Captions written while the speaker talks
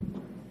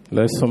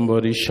Let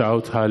somebody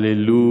shout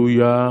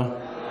hallelujah.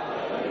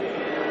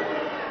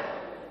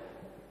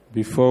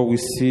 Before we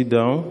sit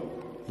down,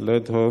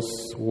 let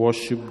us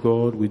worship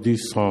God with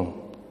this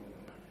song.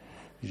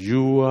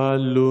 You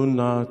alone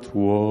art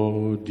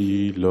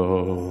worthy,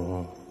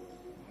 Lord,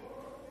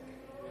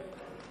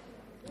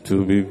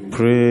 to be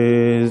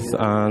praised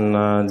and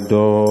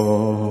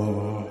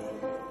adored.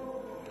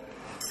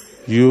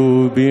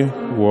 You be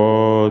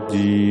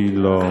worthy,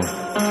 Lord,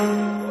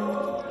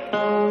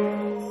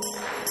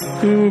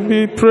 to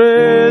be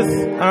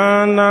praised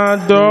and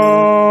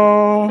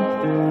adored.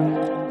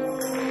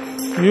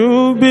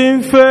 You've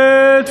been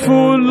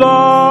faithful,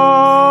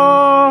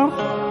 Lord,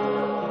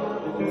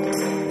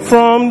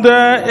 from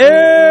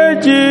the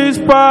ages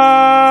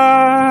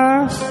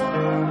past.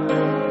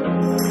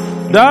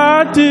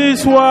 That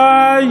is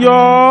why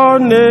your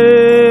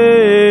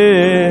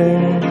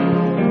name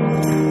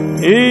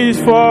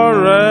is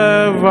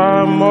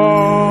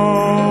forevermore.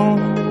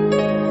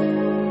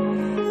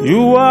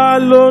 You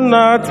alone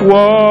art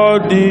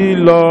worthy,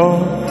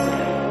 Lord,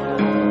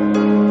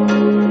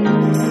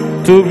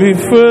 to be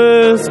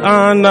praised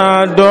and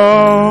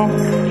adored.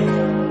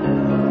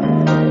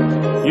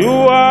 You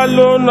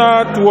alone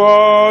art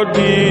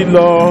worthy,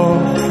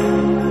 Lord,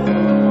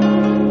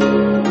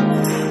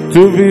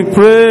 to be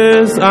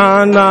praised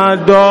and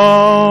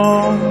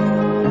adored.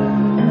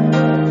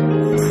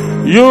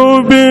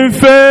 You've been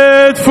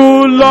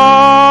faithful,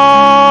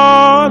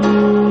 Lord,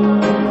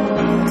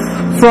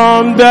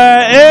 from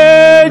the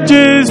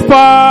ages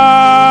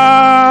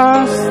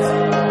past.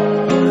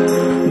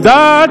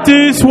 That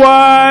is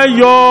why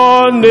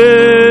your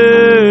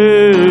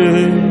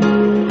name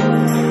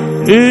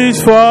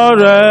is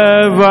forevermore.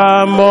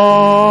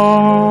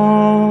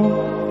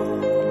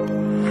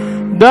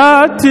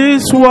 That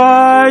is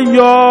why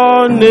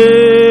your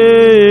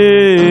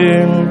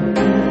name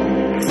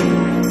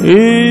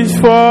is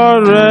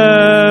forevermore.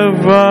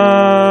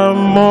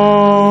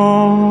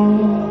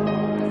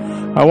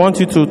 I want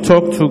you to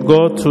talk to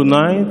God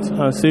tonight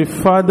and say,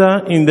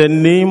 Father, in the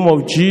name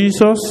of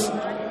Jesus,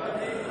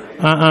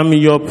 I am in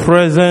your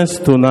presence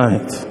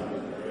tonight.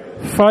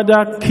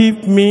 Father,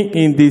 keep me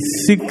in the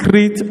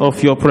secret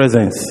of your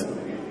presence.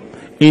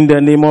 In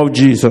the name of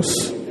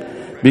Jesus.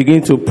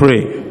 Begin to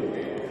pray.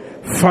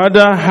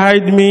 Father,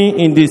 hide me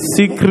in the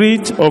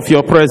secret of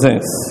your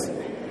presence.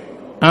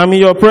 I'm in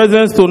your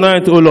presence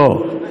tonight, O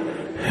Lord.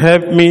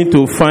 Help me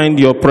to find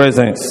your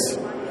presence.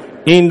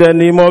 In the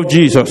name of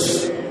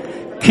Jesus.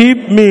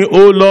 Keep me,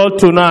 O Lord,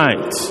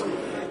 tonight.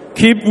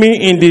 Keep me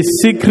in the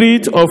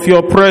secret of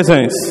your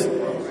presence.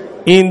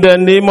 In the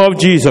name of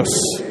Jesus.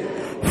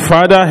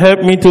 Father,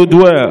 help me to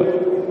dwell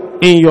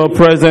in your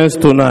presence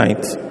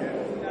tonight.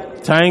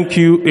 Thank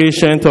you,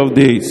 Ancient of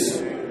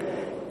Days.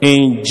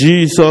 In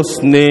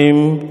Jesus'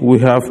 name we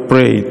have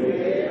prayed.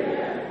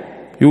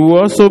 You will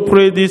also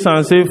pray this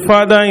and say,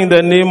 Father, in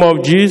the name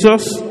of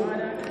Jesus,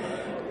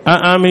 I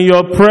am in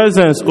your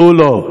presence, O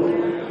Lord.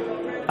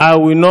 I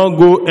will not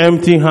go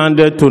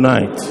empty-handed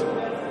tonight,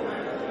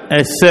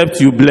 except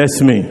you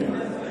bless me.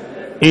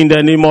 In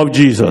the name of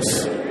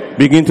Jesus.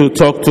 Begin to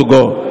talk to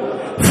God.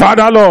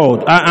 Father,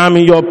 Lord, I am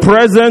in your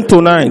presence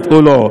tonight, O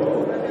Lord.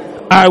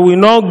 I will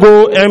not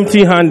go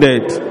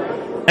empty-handed,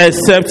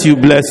 except you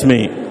bless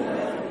me.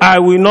 I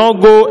will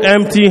not go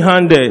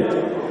empty-handed,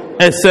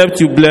 except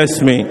you bless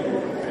me.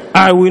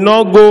 I will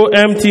not go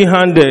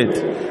empty-handed,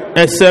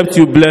 except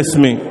you bless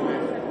me.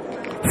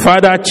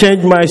 Father,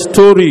 change my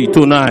story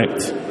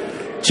tonight.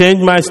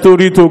 Change my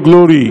story to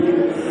glory,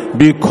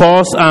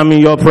 because I'm in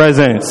your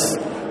presence.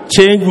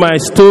 Change my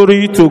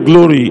story to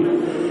glory.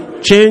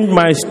 Change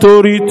my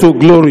story to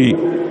glory,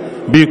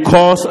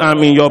 because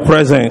I'm in your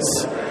presence.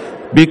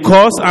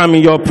 Because I'm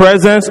in your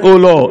presence, O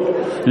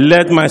Lord,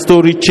 let my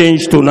story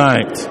change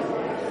tonight.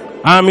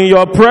 I'm in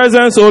your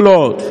presence, O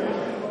Lord.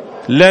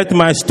 Let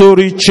my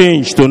story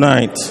change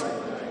tonight.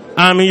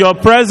 I'm in your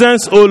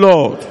presence, O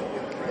Lord.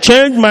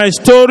 Change my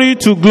story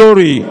to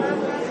glory.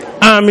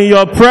 I'm in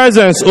your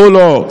presence, O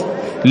Lord.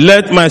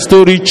 Let my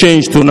story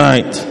change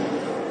tonight.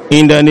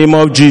 In the name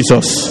of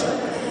Jesus.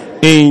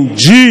 In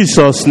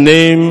Jesus'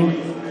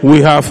 name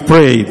we have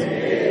prayed.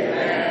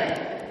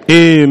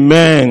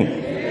 Amen.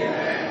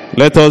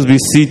 Let us be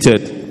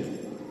seated.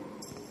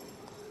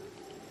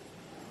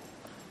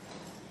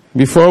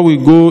 Before we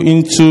go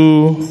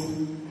into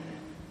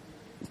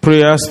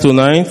prayers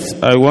tonight,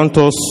 I want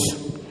us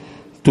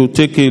to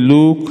take a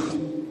look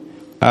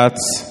at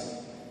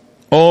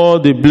all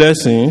the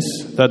blessings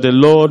that the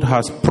Lord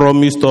has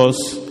promised us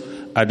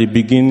at the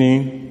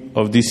beginning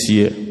of this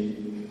year.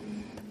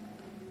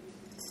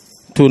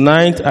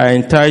 Tonight I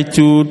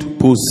entitled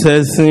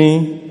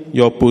Possessing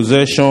Your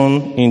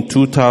Possession in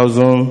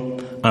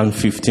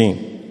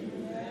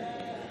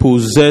 2015.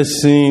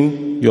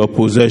 Possessing your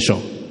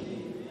possession.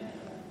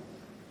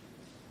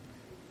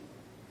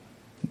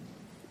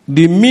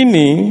 The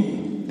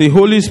meaning the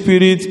Holy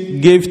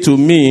Spirit gave to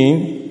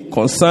me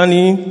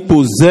concerning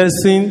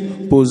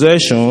possessing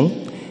possession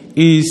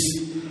is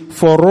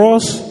for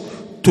us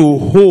to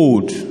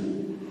hold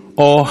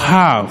or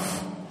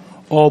have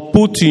or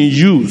put in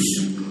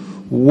use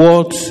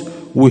what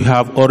we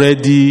have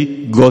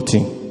already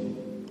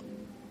gotten.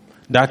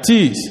 That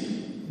is,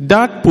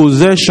 that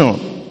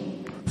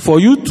possession, for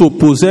you to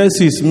possess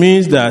it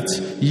means that,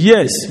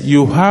 yes,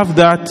 you have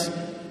that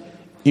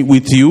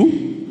with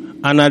you,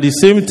 and at the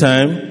same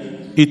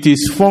time, it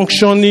is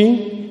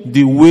functioning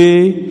the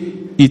way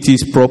it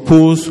is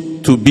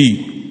proposed to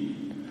be.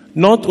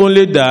 Not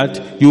only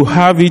that, you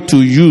have it to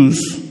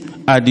use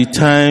at the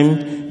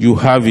time you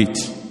have it.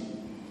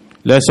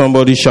 Let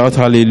somebody shout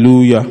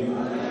hallelujah.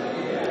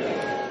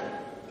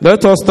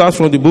 Let us start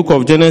from the book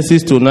of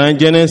Genesis tonight.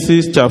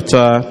 Genesis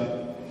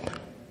chapter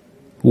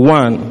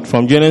 1.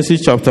 From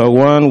Genesis chapter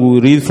 1, we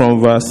read from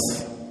verse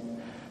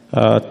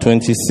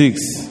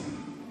 26.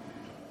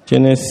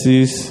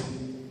 Genesis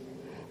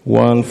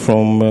 1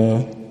 from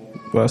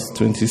verse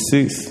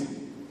 26.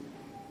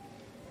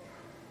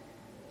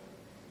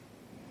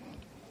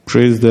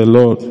 Praise the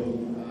Lord.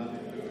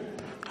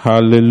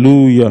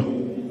 Hallelujah.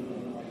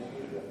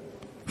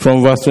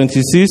 From verse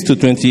 26 to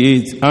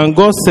 28. And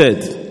God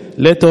said,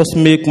 let us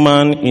make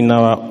man in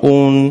our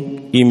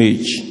own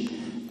image,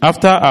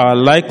 after our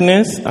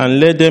likeness, and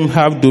let them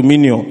have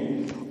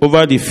dominion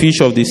over the fish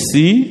of the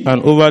sea,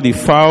 and over the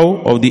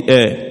fowl of the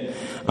air,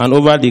 and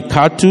over the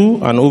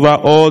cattle, and over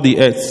all the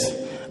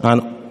earth,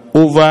 and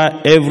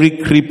over every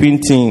creeping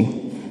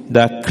thing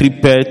that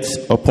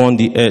creepeth upon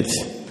the earth.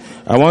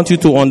 I want you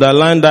to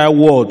underline that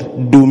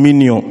word,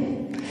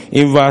 dominion.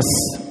 In verse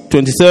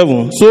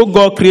 27, so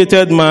God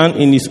created man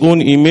in his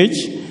own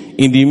image.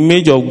 In the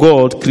image of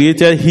God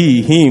created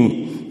he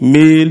him,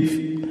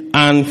 male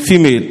and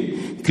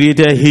female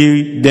created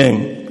he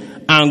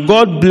them. And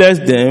God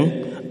blessed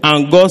them,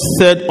 and God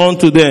said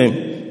unto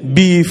them,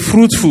 be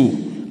fruitful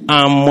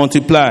and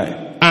multiply,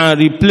 and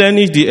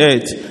replenish the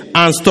earth,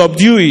 and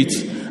subdue it,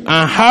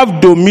 and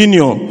have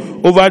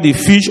dominion over the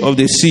fish of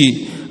the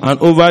sea, and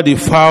over the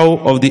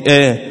fowl of the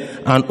air,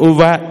 and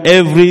over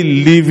every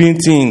living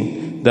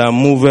thing that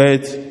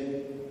moveth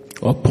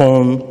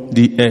upon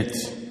the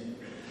earth.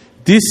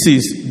 This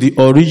is the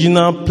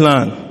original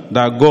plan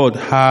that God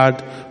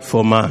had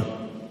for man.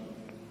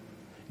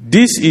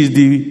 This is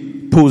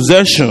the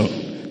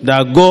possession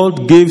that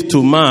God gave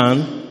to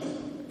man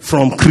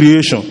from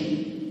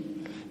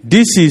creation.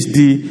 This is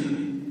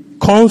the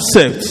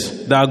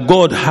concept that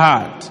God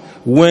had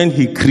when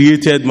he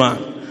created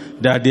man,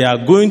 that they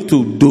are going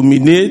to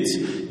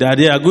dominate, that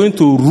they are going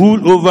to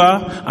rule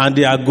over, and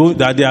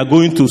that they are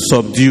going to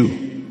subdue.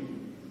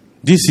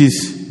 This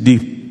is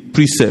the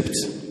precept.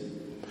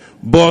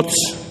 But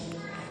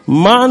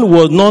man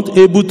was not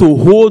able to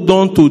hold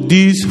on to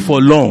this for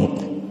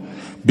long,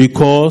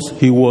 because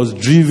he was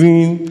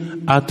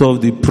driven out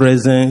of the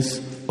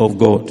presence of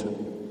God.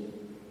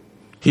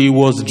 He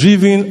was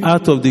driven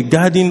out of the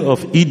Garden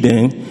of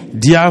Eden,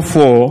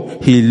 therefore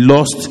he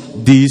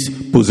lost this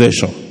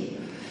possession.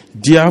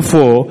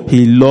 Therefore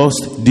he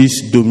lost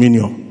this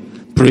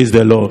dominion. Praise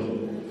the Lord.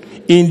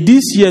 In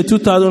this year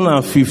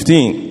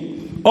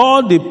 2015,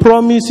 all the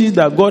promises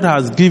that God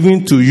has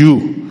given to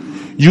you,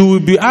 you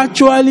will be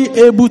actually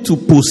able to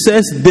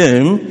possess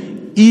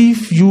them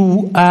if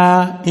you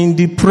are in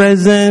the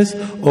presence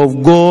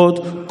of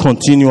God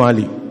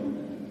continually.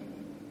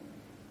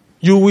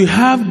 You will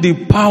have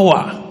the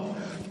power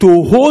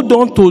to hold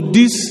on to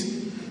this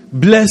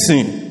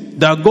blessing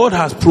that God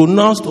has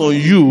pronounced on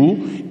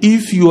you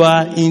if you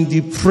are in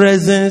the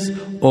presence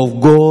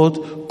of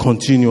God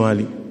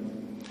continually.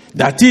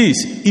 That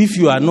is, if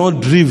you are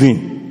not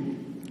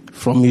driven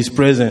from his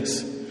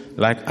presence,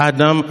 like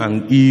Adam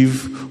and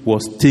Eve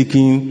was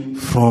taken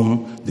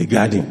from the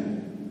garden.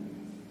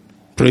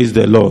 Praise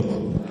the Lord.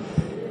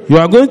 You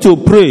are going to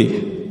pray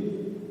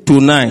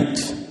tonight.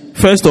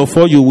 First of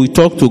all, you will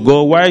talk to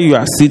God while you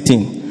are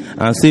sitting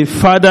and say,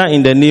 Father,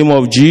 in the name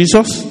of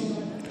Jesus,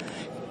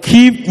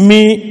 keep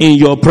me in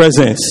your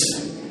presence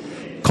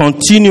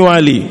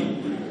continually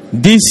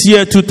this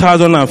year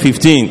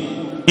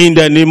 2015 in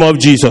the name of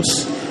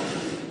Jesus.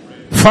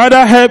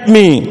 Father, help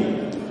me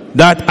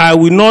that I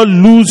will not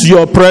lose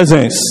your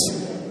presence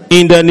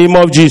in the name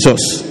of Jesus.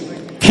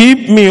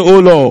 Keep me, O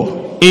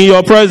Lord, in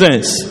your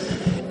presence.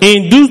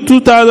 In this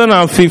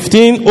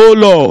 2015, O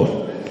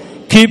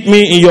Lord, keep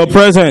me in your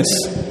presence.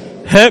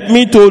 Help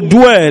me to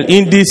dwell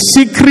in the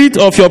secret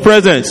of your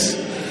presence.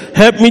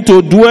 Help me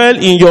to dwell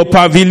in your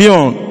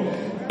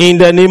pavilion in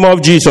the name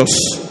of Jesus.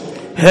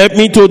 Help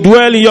me to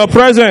dwell in your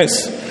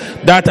presence,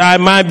 that I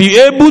might be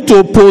able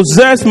to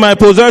possess my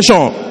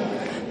possession,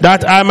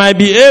 that I might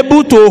be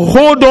able to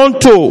hold on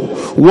to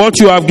what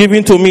you have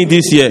given to me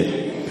this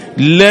year.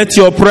 Let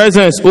your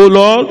presence, O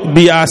Lord,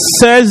 be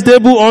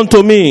accessible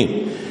unto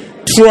me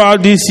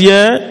throughout this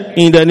year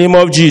in the name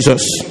of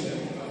Jesus.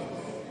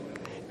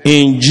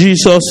 In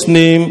Jesus'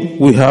 name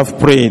we have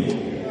prayed.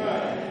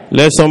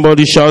 Let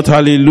somebody shout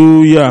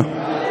hallelujah.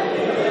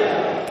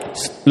 Hallelujah.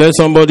 Let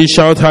somebody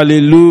shout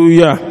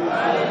hallelujah. Hallelujah.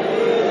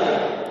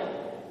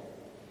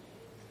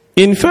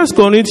 In 1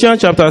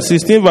 Corinthians chapter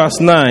 16 verse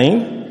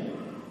 9,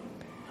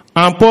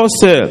 and Paul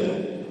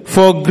said,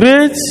 for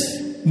great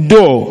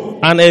door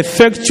and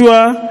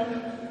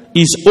effectual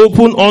is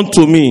open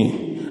unto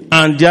me,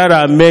 and there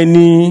are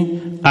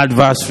many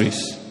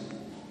adversaries.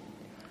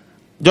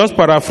 Just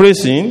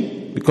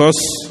paraphrasing, because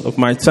of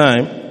my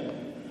time,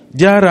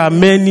 there are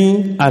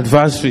many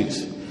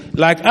adversaries.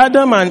 Like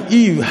Adam and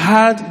Eve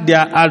had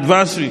their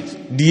adversaries,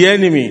 the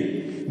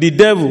enemy, the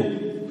devil,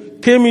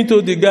 came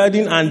into the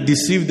garden and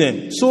deceived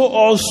them. So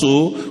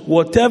also,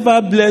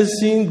 whatever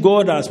blessing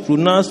God has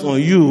pronounced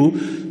on you,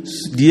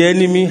 the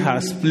enemy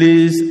has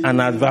placed an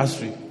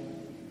adversary.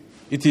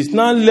 It is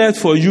not left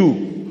for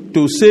you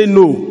to say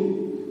no.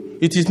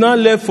 It is not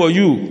left for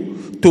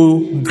you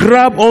to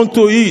grab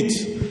onto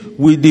it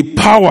with the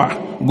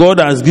power God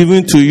has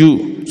given to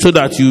you, so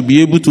that you'll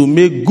be able to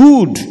make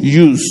good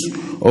use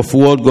of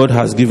what God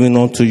has given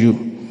unto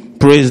you.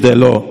 Praise the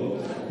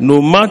Lord.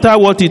 No matter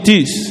what it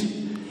is,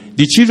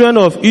 the children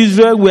of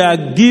Israel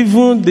were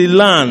given the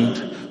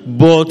land,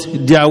 but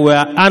there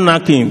were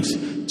Anakims,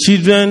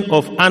 children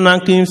of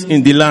Anakims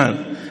in the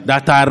land,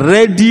 that are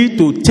ready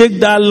to take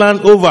that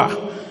land over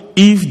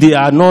if they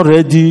are not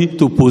ready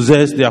to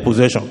possess their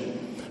possession.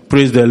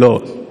 Praise the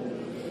Lord.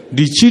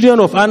 The children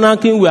of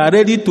Anakim were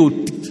ready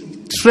to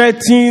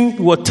threaten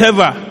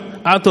whatever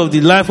out of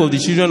the life of the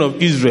children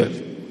of Israel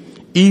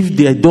if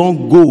they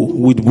don't go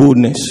with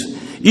boldness,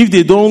 if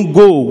they don't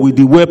go with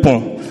the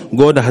weapon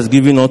God has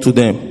given unto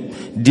them.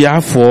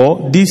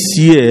 Therefore, this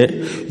year,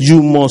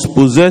 you must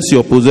possess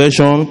your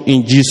possession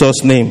in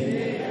Jesus' name.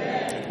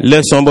 Amen.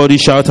 Let somebody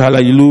shout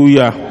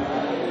hallelujah.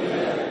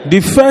 Hallelujah.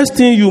 The first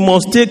thing you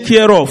must take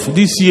care of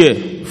this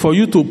year for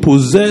you to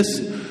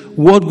possess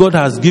what God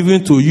has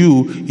given to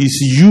you is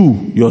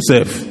you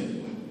yourself.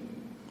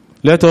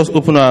 Let us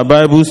open our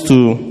Bibles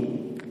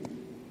to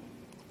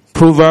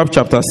Proverbs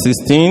chapter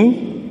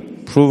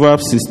 16.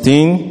 Proverbs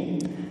 16,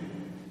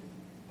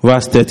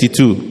 verse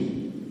 32.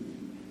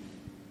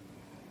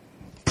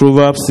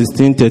 Proverbs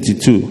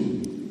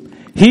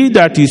 16:32. He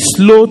that is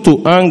slow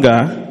to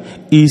anger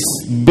is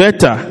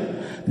better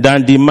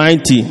than the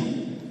mighty,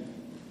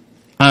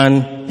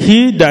 and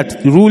he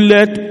that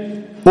ruleth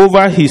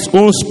over his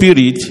own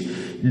spirit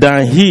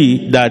than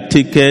he that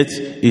taketh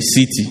a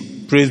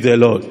city. Praise the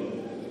Lord.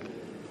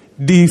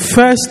 The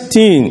first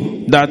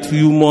thing that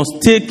you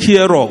must take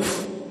care of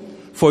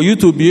for you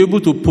to be able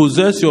to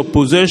possess your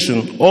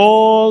possession,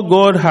 all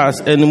God has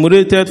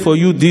enumerated for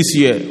you this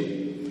year,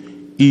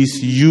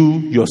 is you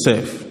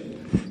yourself.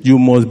 You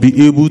must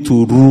be able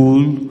to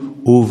rule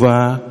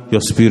over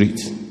your spirit.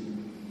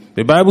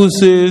 The Bible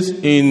says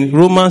in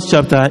Romans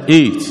chapter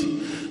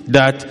 8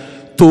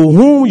 that to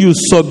whom you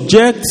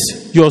subject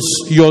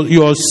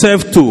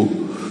yourself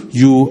to,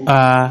 you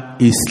are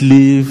a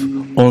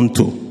slave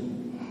unto.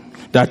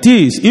 That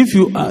is,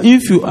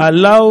 if you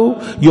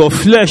allow your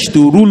flesh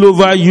to rule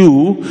over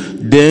you,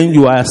 then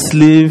you are a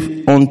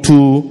slave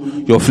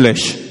unto your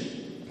flesh.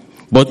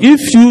 But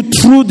if you,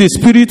 through the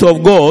Spirit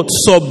of God,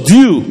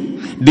 subdue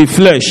the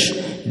flesh,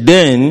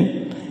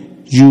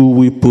 then you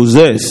will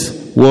possess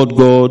what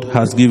God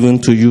has given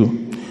to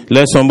you.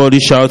 Let somebody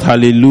shout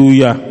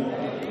hallelujah.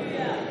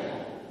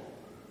 Hallelujah.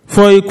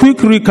 For a quick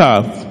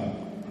recap,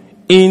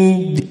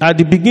 at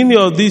the beginning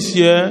of this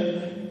year,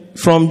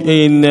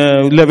 in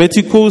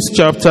Leviticus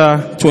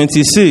chapter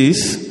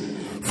 26,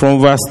 from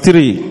verse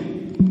 3,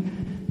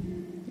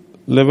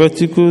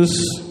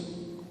 Leviticus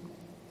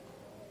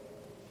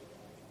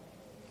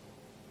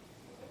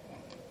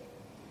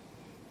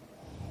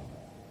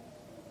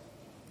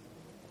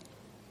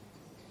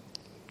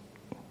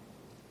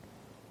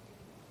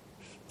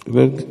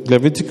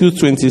Leviticus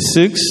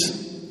 26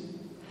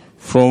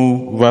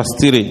 from verse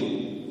 3.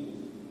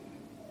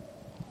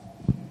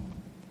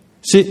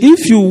 Say,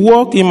 if you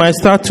walk in my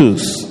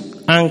statutes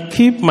and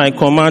keep my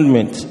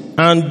commandments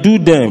and do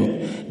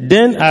them,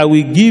 then I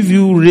will give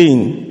you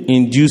rain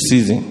in due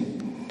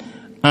season,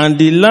 and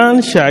the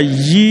land shall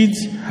yield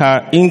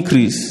her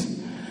increase,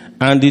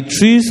 and the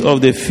trees of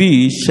the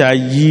field shall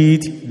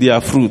yield their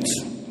fruit.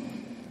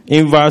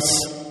 In verse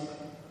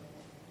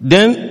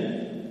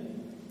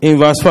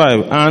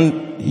 5,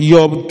 and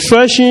your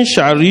threshing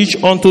shall reach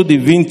unto the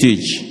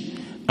vintage,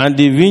 and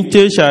the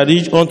vintage shall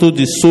reach unto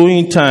the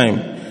sowing time,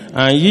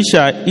 and ye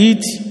shall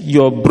eat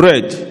your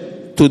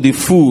bread to the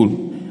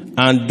full,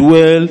 and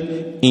dwell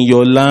in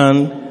your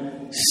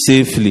land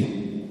safely.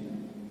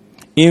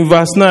 In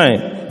verse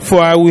 9,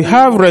 for I will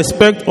have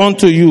respect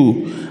unto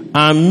you,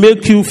 and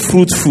make you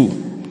fruitful,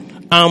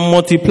 and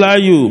multiply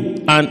you,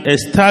 and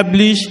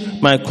establish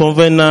my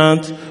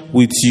covenant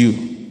with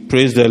you.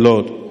 Praise the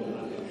Lord.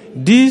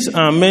 These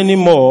and many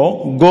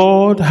more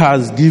God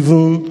has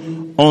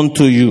given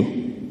unto you.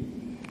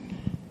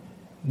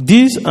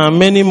 These and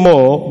many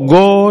more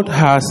God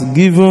has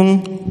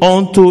given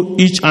unto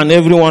each and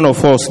every one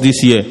of us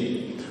this year.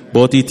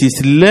 But it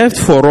is left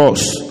for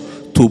us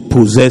to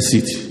possess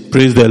it.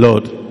 Praise the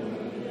Lord.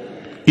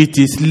 It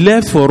is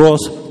left for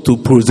us to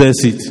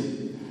possess it.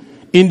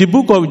 In the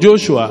book of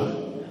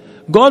Joshua,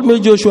 God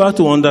made Joshua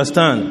to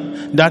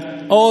understand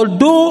that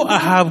although I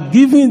have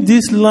given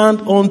this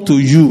land unto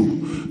you,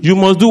 you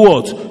must do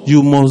what?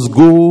 You must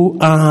go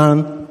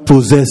and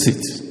possess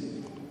it.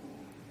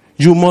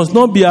 You must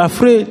not be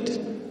afraid.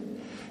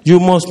 You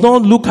must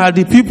not look at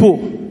the people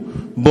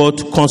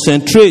but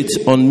concentrate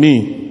on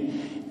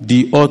me,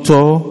 the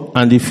author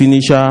and the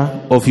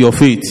finisher of your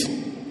faith.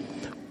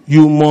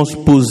 You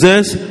must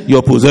possess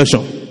your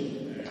possession.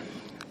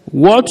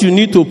 What you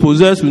need to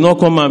possess will not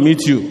come and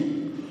meet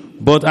you.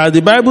 But as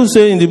the Bible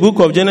says in the book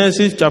of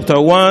Genesis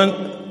chapter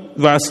 1,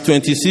 verse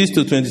 26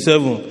 to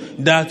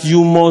 27, that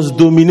you must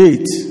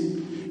dominate.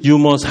 You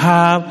must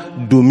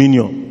have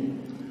dominion.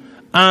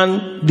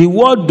 And the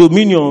word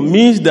dominion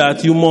means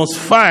that you must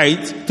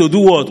fight to do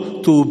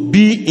what? To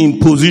be in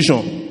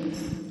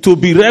position, to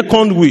be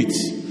reckoned with,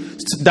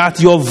 that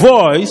your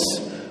voice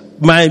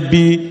might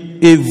be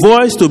a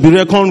voice to be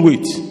reckoned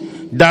with,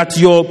 that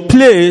your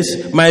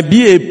place might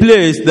be a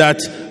place that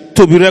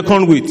to be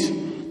reckoned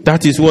with.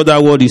 That is what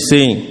that word is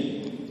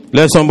saying.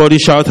 Let somebody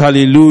shout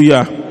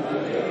hallelujah.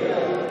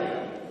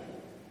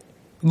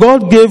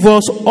 God gave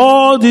us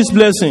all these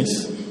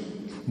blessings,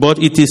 but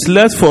it is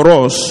left for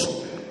us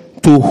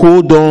to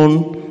hold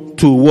on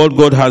to what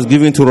God has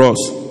given to us.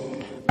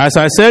 As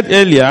I said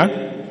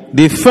earlier,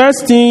 the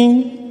first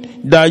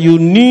thing that you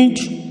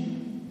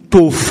need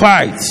to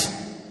fight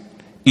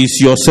is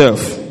yourself.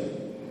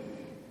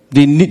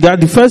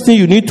 The first thing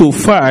you need to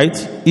fight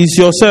is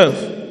yourself,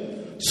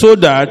 so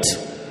that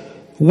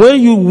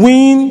when you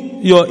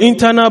win your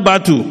internal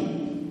battle,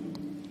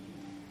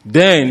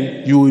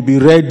 then you will be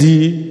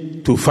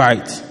ready to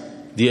fight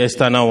the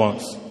external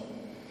ones.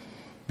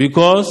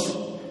 Because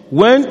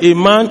when a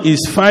man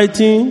is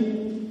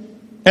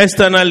fighting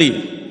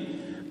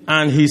externally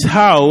and his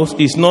house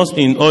is not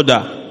in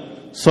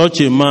order,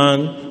 such a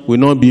man will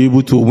not be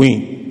able to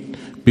win,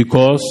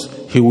 because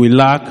he will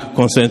lack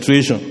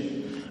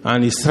concentration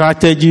and his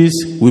strategies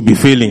will be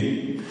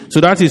failing. So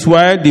that is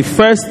why the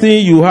first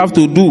thing you have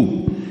to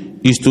do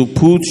is to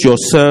put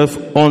yourself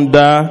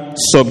under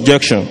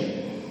subjection.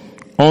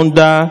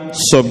 Under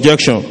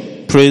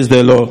subjection. Praise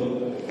the Lord.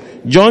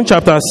 John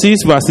chapter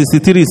 6 verse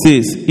 63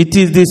 says, it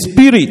is the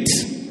Spirit.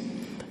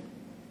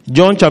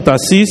 John chapter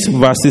 6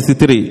 verse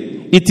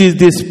 63. It is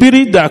the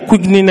Spirit that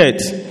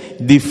quickeneth,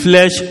 the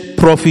flesh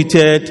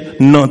profited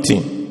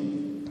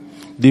nothing.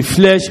 The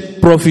flesh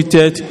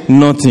profited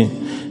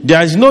nothing.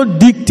 There is no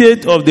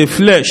dictate of the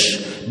flesh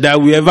that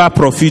will ever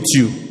profit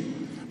you,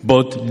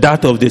 but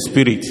that of the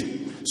Spirit.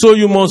 So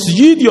you must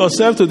yield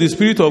yourself to the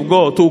Spirit of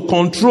God to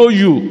control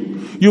you.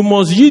 You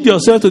must yield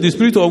yourself to the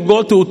Spirit of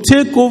God to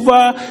take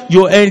over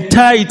your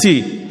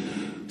entirety,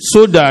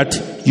 so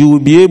that you will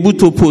be able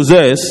to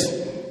possess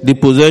the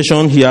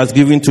possession He has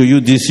given to you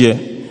this year.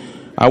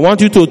 I want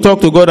you to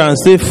talk to God and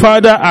say,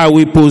 Father, I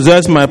will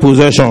possess my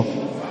possession.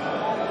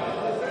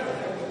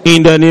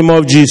 In the name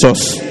of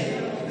Jesus.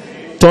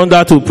 Turn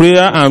that to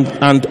prayer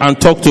and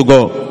talk to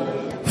God.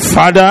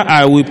 Father,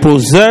 I will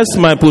possess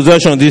my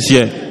possession this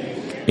year.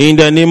 In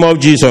the name of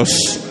Jesus.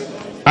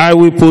 I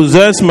will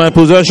possess my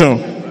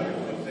possession.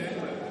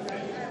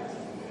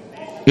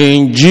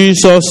 In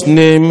Jesus'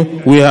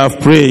 name we have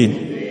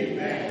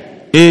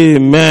prayed.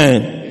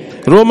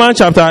 Amen. Romans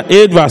chapter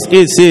 8 verse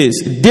 8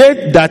 says,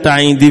 they that are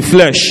in the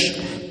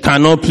flesh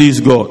cannot please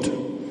God.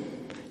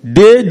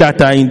 They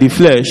that are in the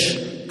flesh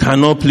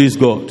cannot please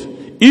God.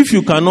 If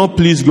you cannot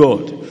please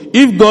God,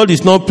 if God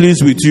is not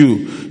pleased with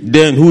you,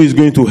 then who is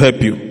going to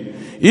help you?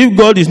 If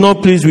God is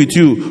not pleased with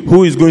you,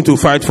 who is going to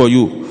fight for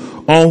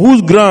you? On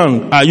whose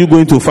ground are you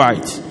going to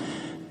fight?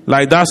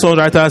 Like that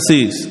songwriter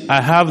says,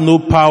 I have no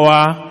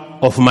power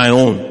of my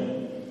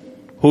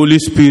own. Holy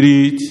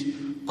Spirit,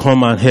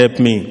 come and help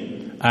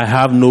me. I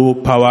have no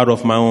power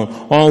of my own.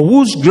 On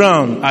whose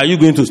ground are you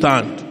going to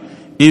stand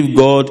if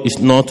God is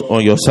not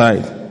on your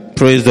side?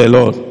 Praise the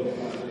Lord.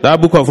 That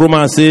book of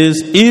Romans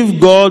says, if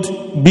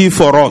God be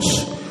for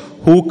us,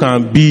 who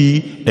can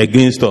be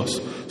against us?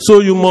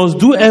 So you must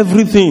do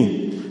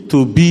everything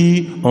to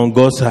be on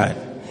God's side.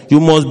 You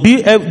must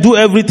do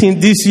everything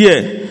this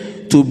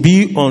year to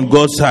be on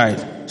God's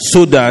side,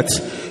 so that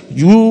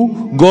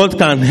God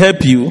can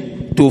help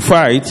you to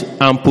fight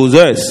and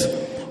possess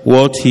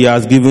what He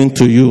has given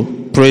to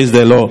you. Praise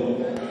the Lord.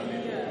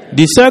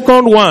 The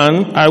second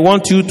one I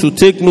want you to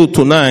take note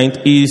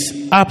tonight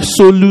is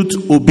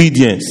absolute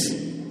obedience.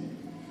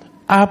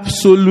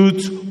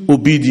 Absolute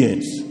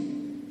obedience.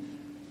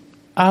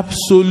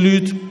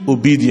 Absolute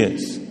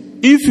obedience.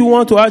 If you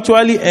want to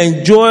actually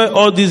enjoy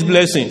all these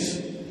blessings,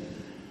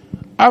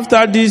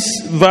 after this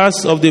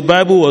verse of the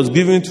Bible was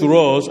given to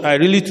us, I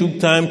really took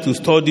time to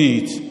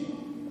study it.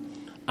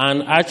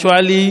 And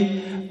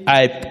actually,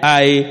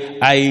 I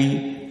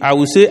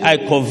would say I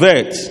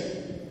convert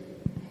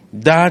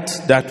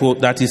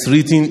that is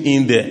written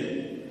in there.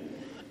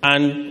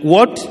 And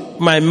what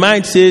my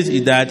mind says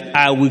is that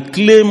I will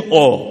claim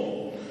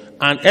all.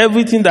 And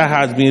everything that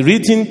has been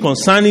written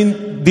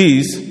concerning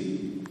this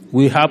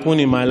will happen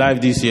in my life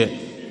this year.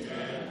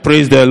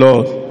 Praise the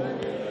Lord.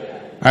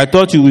 I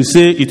thought you would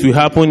say it will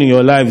happen in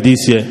your life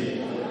this year.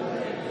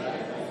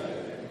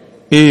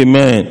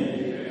 Amen.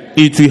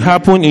 It will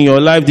happen in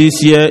your life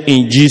this year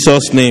in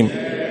Jesus' name.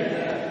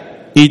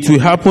 It will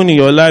happen in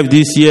your life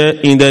this year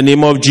in the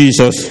name of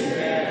Jesus.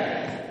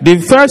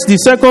 The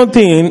second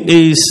thing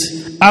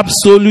is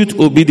absolute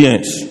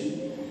obedience.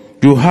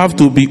 You have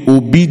to be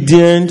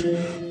obedient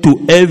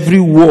to every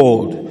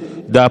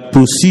word that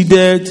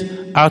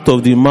proceeded out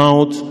of the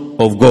mouth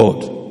of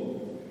God.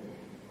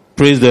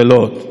 Praise the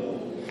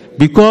Lord.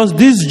 Because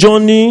this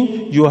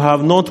journey you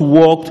have not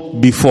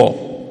walked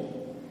before.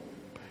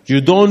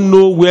 You don't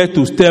know where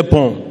to step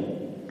on.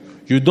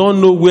 You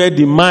don't know where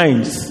the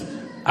mines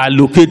are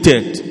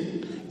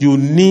located. You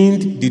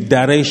need the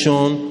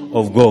direction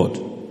of God.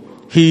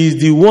 He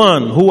is the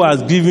one who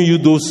has given you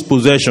those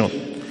possessions.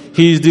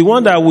 He is the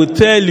one that will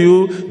tell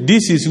you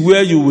this is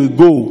where you will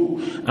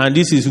go and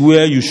this is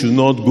where you should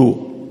not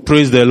go.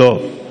 Praise the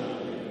Lord.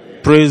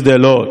 Praise the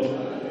Lord.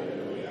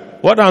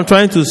 What I'm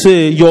trying to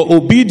say, your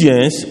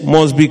obedience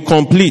must be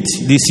complete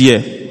this year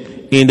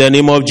in the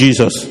name of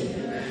Jesus.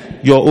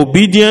 Your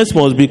obedience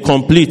must be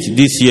complete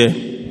this year.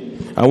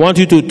 I want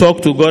you to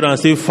talk to God and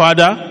say,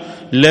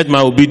 Father, let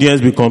my obedience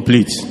be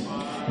complete.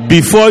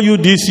 Before you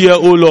this year,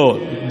 O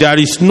Lord, there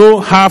is no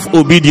half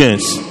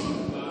obedience.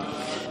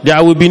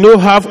 There will be no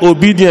half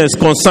obedience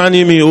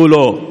concerning me, O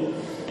Lord.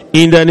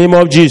 In the name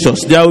of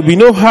Jesus. There will be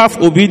no half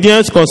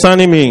obedience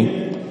concerning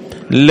me.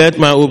 Let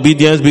my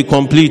obedience be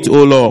complete,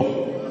 O Lord.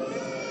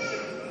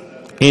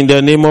 In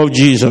the name of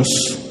Jesus.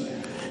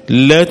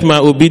 Let my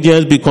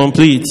obedience be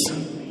complete.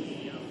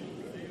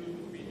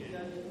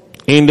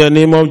 In the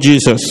name of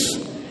Jesus.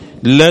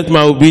 Let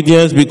my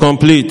obedience be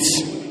complete.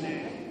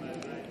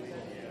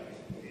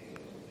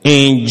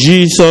 In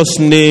Jesus'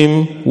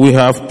 name we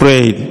have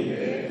prayed.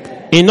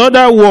 In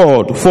other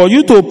words, for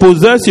you to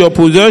possess your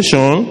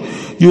possession,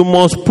 you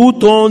must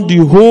put on the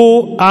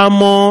whole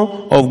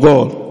armor of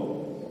God.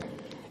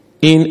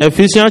 In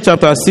Ephesians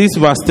chapter 6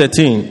 verse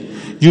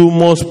 13, you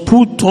must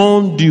put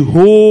on the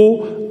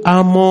whole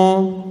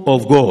armor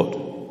of God.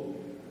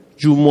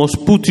 You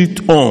must put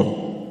it on.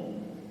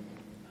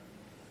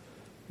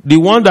 The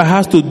one that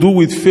has to do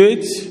with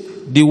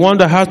faith, the one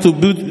that has to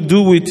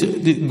do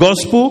with the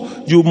gospel,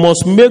 you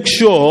must make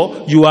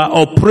sure you are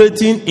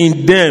operating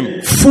in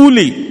them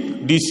fully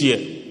this year,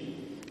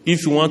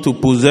 if you want to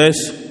possess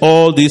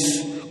all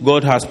this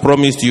God has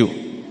promised you.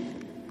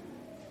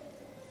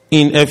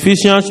 In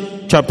Ephesians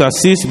chapter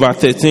 6 verse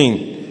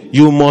 13,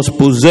 you must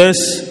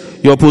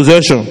possess your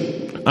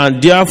possession,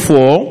 and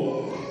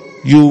therefore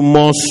you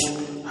must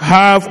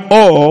have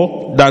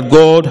all that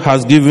God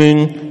has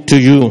given to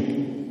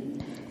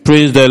you.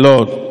 Praise the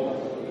Lord.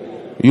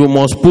 You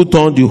must put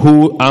on the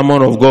whole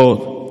armor of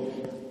God.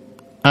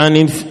 And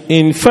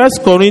in 1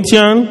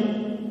 Corinthians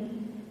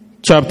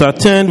chapter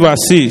 10 verse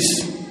 6,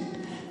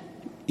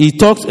 he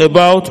talks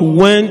about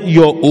when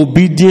your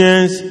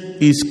obedience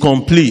is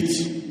complete.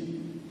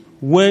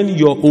 When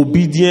your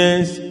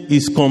obedience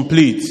is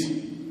complete.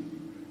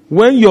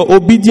 When your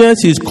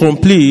obedience is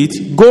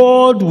complete,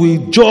 God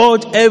will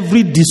judge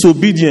every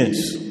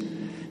disobedience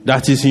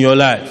that is in your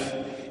life.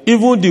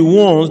 Even the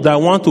ones that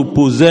want to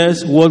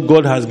possess what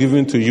God has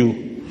given to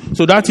you.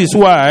 So that is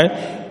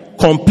why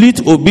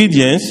complete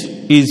obedience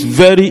is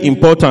very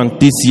important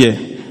this year.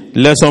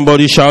 Let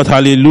somebody shout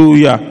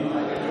hallelujah.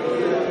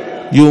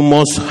 Hallelujah. You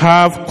must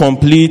have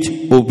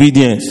complete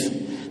obedience.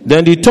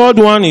 Then the third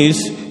one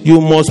is you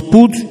must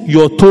put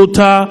your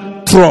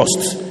total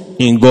trust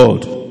in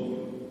God.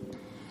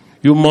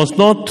 You must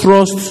not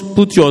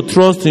put your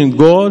trust in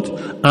God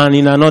and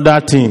in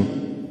another thing.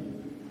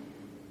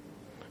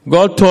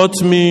 God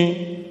taught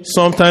me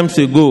sometimes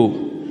ago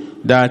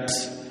that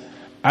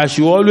I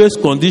should always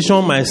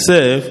condition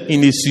myself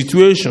in a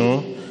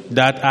situation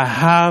that I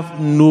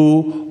have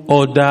no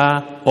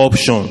other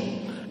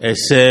option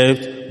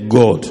except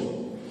God.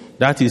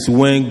 That is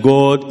when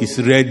God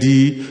is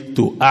ready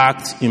to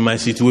act in my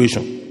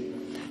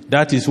situation.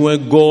 That is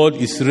when God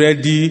is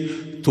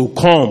ready to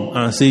come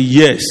and say,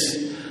 yes,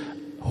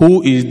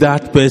 who is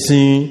that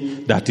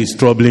person that is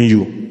troubling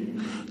you?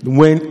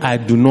 When I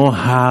do not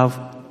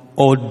have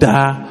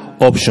other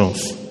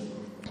options.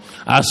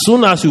 As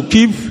soon as you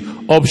keep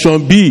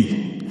option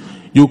B,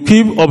 you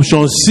keep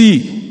option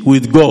C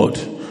with God,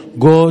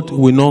 God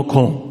will not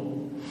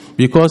come.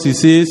 Because he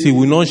says he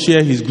will not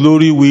share his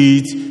glory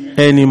with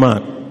any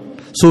man.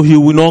 So he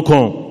will not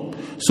come.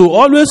 So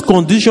always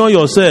condition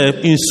yourself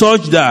in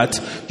such that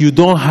you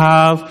don't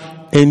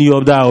have any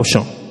other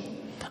option.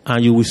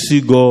 And you will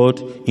see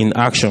God in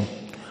action.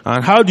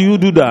 And how do you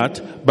do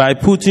that? By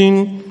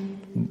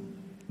putting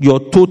your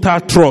total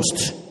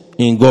trust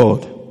in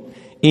God.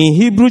 In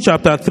Hebrews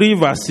chapter 3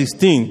 verse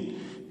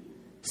 16,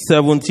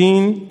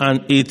 17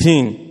 and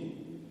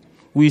 18,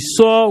 we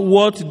saw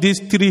what these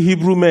three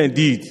Hebrew men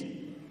did.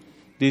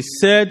 They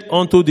said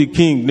unto the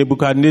king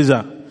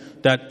Nebuchadnezzar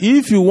that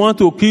if you want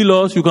to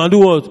kill us, you can do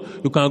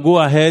what? You can go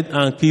ahead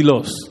and kill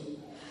us.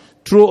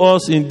 Throw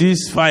us in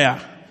this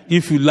fire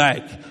if you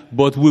like,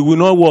 but we will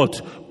not what?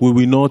 We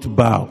will not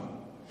bow.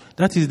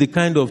 That is the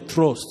kind of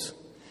trust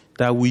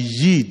that we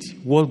yield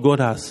what God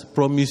has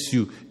promised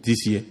you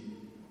this year.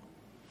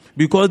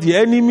 Because the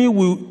enemy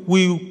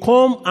will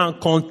come and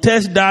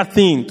contest that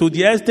thing to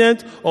the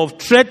extent of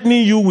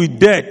threatening you with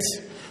death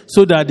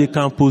so that they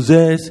can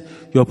possess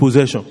your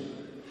possession.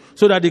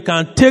 So that they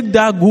can take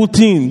that good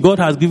thing God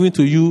has given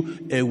to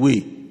you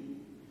away.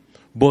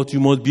 But you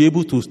must be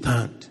able to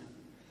stand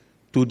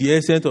to the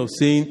extent of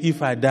saying,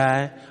 if I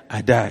die,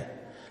 I die.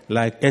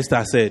 Like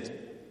Esther said,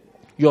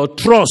 your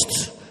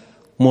trust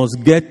must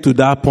get to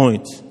that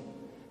point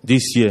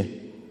this year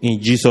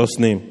in Jesus'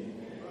 name.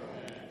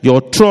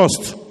 Your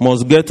trust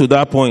must get to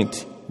that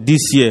point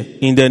this year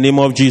in the name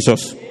of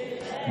Jesus.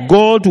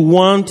 God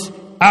wants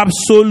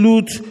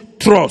absolute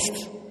trust.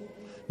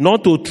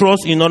 Not to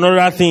trust in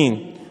another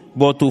thing,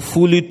 but to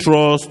fully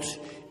trust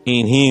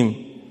in Him.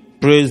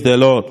 Praise the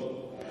Lord.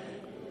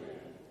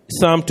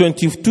 Psalm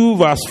 22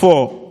 verse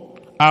 4.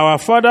 Our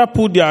Father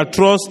put their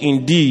trust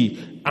in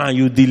Thee, and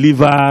You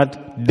delivered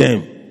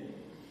them.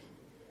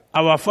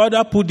 Our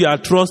Father put their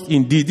trust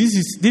in Thee.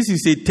 This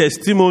is a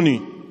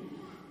testimony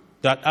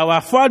that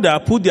our Father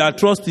put their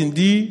trust in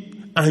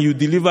Thee, and You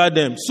delivered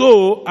them.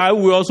 So I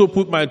will also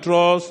put my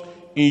trust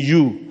in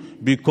You,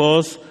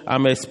 because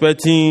I'm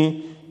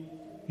expecting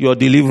Your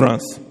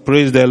deliverance.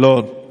 Praise the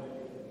Lord.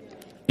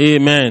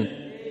 Amen.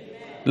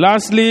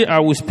 Lastly, I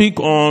will speak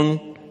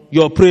on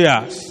your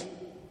prayers.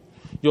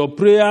 Your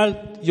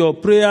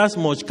prayers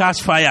must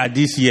catch fire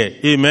this year.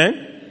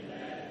 Amen.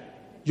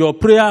 Your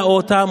prayer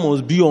altar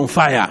must be on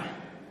fire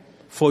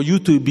for you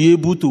to be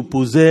able to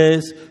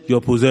possess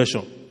your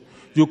possession.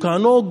 You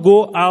cannot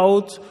go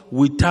out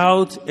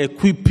without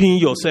equipping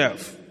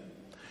yourself.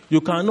 You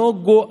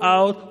cannot go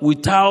out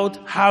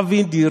without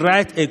having the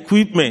right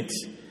equipment,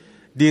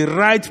 the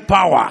right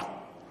power.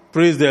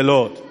 Praise the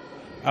Lord.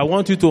 I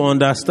want you to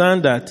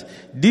understand that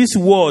this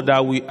world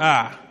that we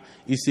are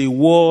is a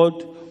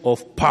world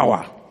of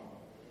power.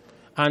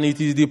 And it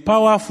is the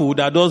powerful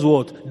that does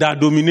what? That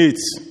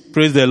dominates.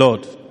 Praise the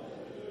Lord.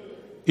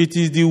 It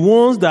is the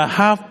ones that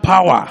have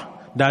power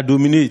that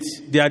dominate.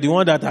 They are the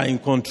ones that are in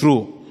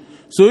control.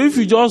 So if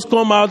you just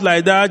come out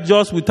like that,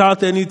 just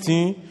without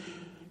anything,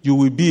 you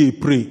will be a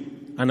prey.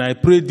 And I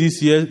pray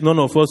this year, none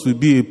of us will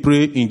be a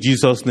prey in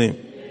Jesus' name.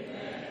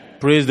 Amen.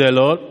 Praise the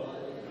Lord.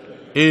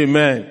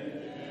 Amen.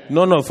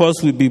 None of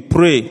us will be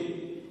prey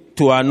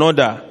to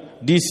another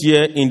this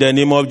year in the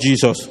name of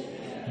Jesus.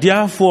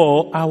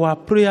 Therefore, our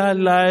prayer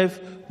life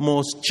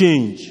must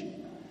change.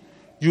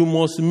 You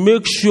must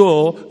make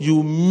sure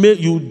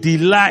you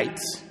delight.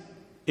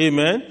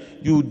 Amen.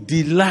 You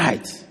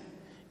delight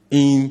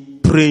in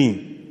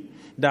praying.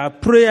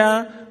 That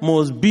prayer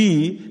must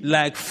be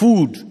like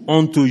food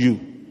unto you.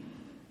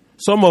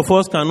 Some of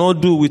us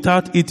cannot do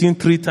without eating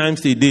 3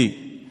 times a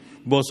day.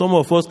 But some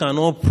of us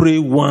cannot pray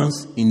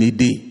once in a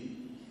day.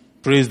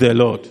 Praise the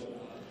Lord.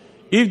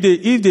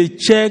 If they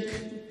check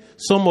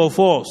some of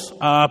us,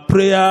 our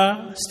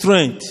prayer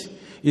strength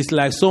is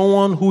like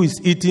someone who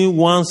is eating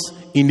once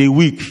in a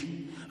week.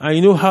 And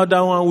you know how that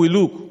one will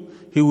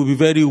look? He will be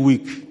very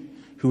weak.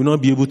 He will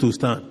not be able to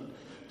stand.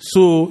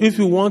 So if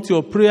you want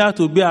your prayer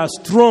to be as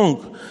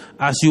strong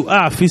as you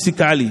are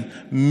physically,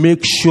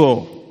 make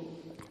sure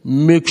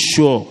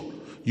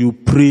you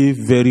pray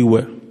very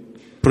well.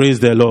 Praise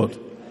the Lord.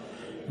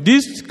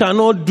 This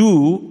cannot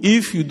do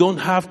if you don't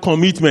have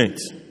commitment.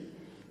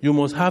 You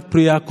must have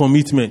prayer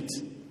commitment.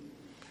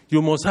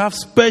 You must have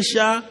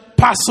special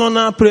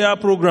personal prayer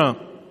program.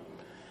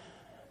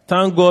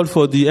 Thank God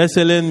for the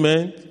excellent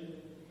men.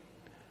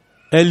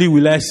 Early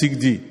will I seek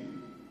thee.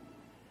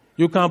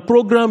 You can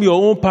program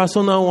your own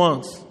personal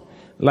ones.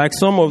 Like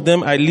some of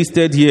them I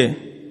listed here.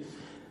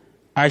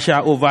 I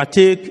shall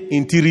overtake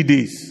in 3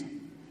 days.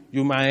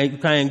 You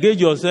can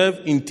engage yourself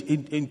in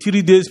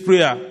 3 days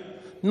prayer.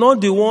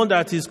 Not the one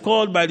that is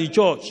called by the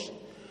church.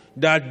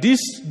 That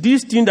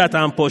this thing that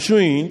I'm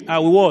pursuing, I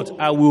will what?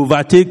 I will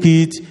overtake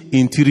it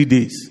in 3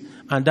 days.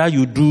 And that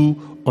you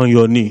do on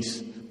your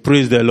knees.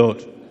 Praise the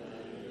Lord.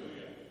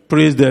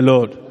 Praise the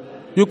Lord.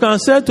 You can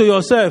say to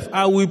yourself,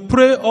 I will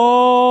pray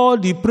all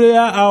the prayer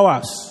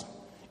hours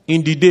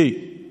in the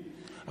day.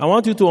 I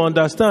want you to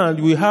understand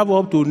we have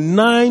up to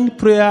 9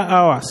 prayer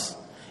hours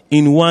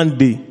in one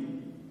day.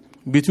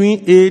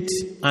 Between 8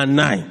 and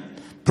 9.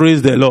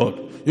 Praise the Lord.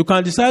 You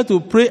can decide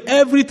to pray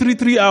every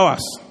 3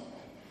 hours.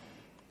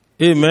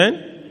 Amen.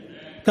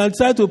 You can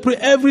decide to pray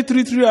every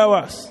 3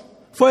 hours.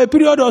 For a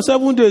period of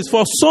 7 days.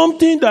 For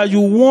something that you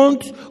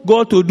want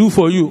God to do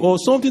for you. Or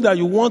something that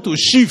you want to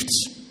shift.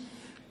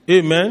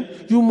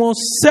 Amen. You must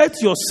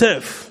set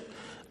yourself.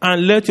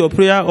 And let your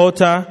prayer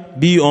altar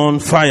be on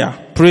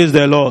fire. Praise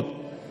the Lord.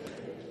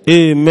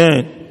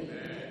 Amen.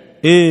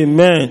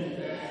 Amen.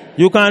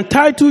 You can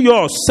title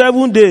yours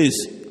 7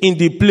 days in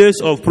the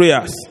place of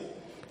prayers.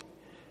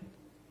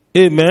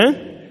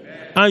 Amen.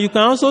 And you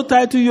can also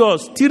title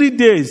yours 3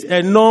 days,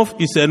 enough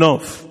is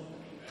enough.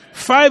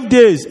 5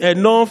 days,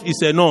 enough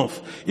is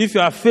enough. If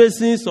you are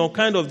facing some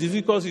kind of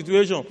difficult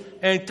situation,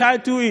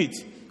 entitle it.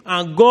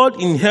 And God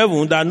in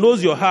heaven that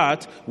knows your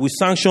heart will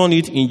sanction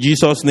it in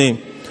Jesus'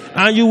 name.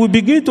 And you will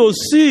begin to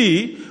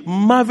see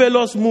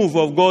marvelous move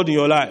of God in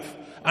your life.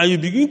 And you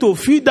begin to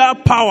feel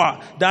that power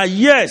that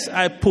yes,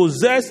 I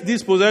possess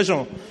this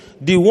possession.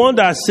 The one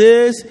that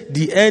says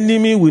the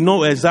enemy will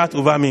not exert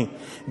over me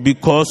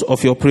because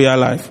of your prayer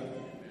life.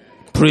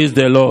 Praise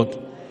the Lord.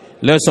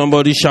 Let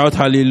somebody shout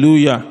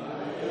hallelujah.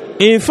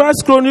 In 1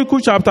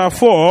 Chronicles chapter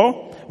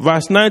 4,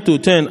 verse 9 to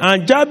 10.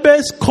 And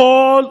Jabez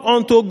called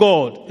unto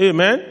God.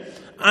 Amen.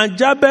 And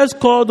Jabez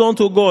called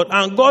unto God.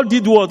 And God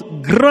did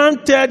what?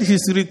 Granted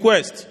his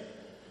request.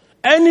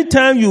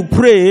 Anytime you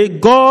pray,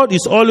 God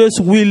is always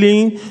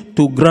willing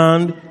to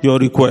grant your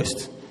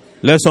request.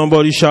 Let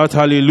somebody shout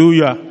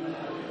hallelujah.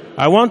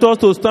 I want us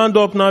to stand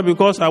up now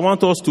because I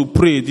want us to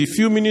pray. The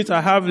few minutes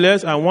I have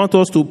left, I want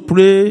us to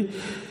pray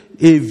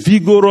a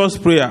vigorous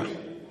prayer.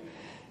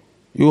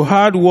 You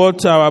heard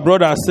what our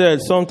brother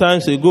said some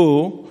times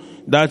ago,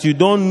 that you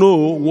don't know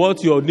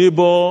what your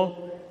neighbor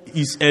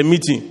is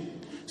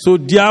emitting. So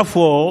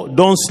therefore,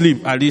 don't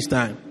sleep at this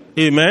time.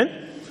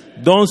 Amen?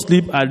 Don't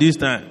sleep at this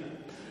time.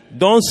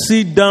 Don't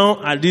sit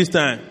down at this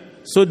time,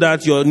 so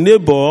that your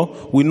neighbor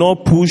will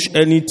not push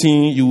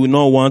anything you will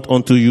not want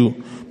onto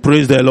you.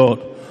 Praise the Lord.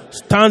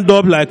 Stand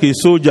up like a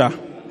soldier.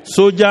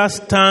 Soldier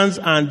stands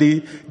and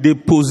they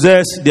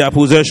possess their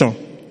possession.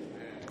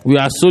 We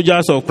are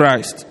soldiers of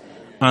Christ,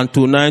 and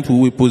tonight we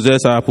will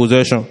possess our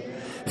possession.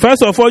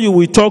 First of all, you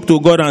will talk to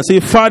God and say,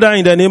 Father,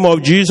 in the name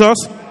of Jesus.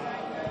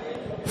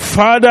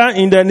 Father,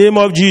 in the name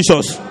of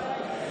Jesus.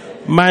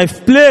 My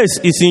place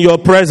is in your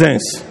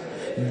presence.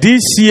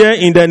 This year,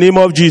 in the name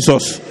of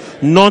Jesus.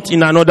 Not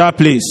in another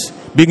place.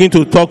 Begin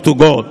to talk to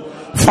God.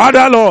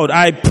 Father, Lord,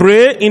 I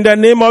pray in the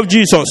name of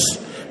Jesus.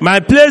 My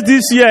place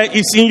this year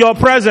is in your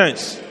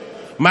presence.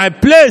 My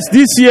place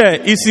this year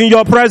is in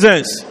your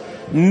presence.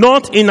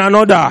 Not in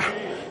another.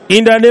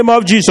 In the name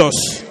of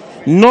Jesus.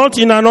 Not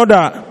in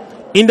another.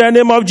 In the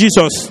name of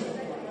Jesus.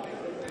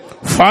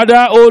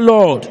 Father, oh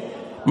Lord,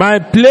 my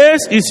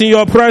place is in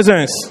your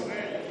presence.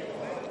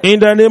 In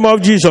the name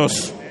of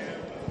Jesus.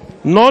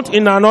 Not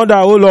in another,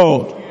 oh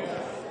Lord.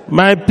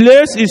 My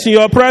place is in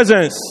your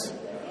presence.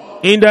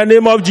 In the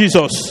name of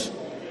Jesus.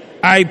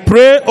 I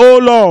pray, oh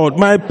Lord,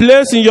 my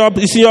place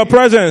is in your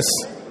presence.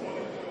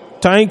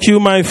 Thank you,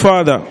 my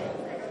Father.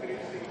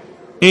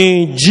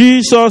 In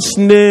Jesus'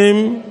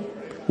 name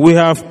we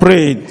have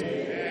prayed.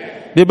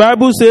 The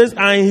Bible says,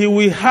 and he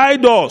will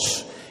hide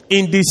us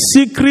in the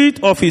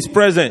secret of his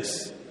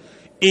presence,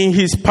 in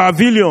his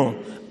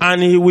pavilion,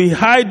 and he will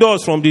hide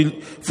us from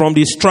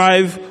the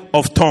strife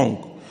of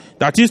tongue.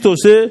 That is to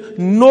say,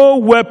 no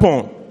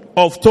weapon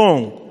of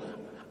tongue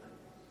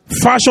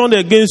fashioned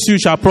against you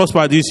shall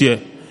prosper this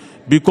year,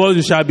 because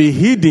you shall be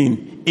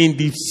hidden in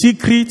the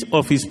secret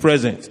of his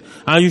presence,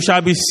 and you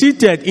shall be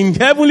seated in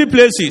heavenly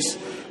places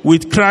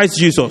with Christ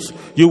Jesus.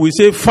 You will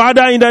say,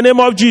 Father, in the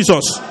name of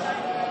Jesus,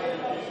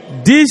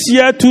 this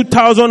year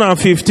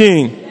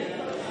 2015,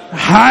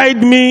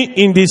 hide me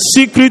in the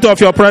secret of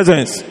your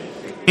presence.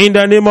 In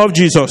the name of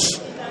Jesus.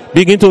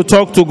 Begin to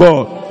talk to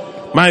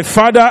God. My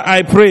Father,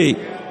 I pray.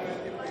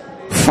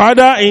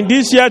 Father, in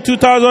this year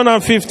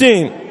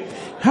 2015,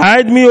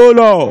 hide me, O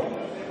Lord,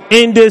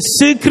 in the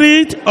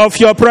secret of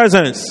your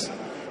presence.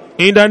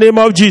 In the name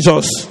of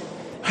Jesus.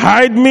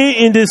 Hide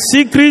me in the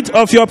secret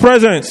of your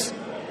presence.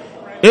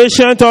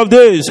 Ancient of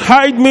days,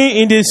 hide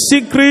me in the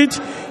secret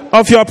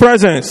of your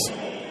presence.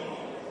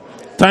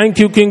 Thank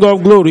you, King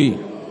of glory.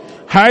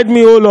 Hide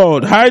me, O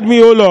Lord. Hide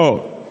me, O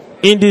Lord,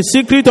 in the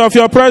secret of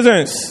your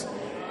presence.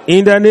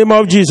 In the name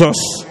of Jesus.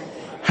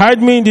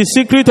 Hide me in the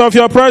secret of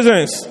your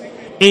presence.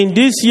 In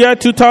this year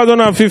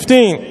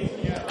 2015,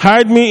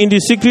 hide me in the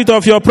secret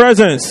of your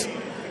presence.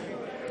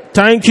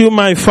 Thank you,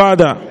 my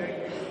Father.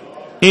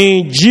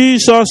 In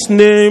Jesus'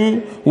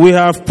 name we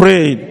have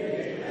prayed.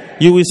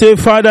 You will say,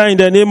 Father, in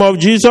the name of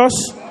Jesus,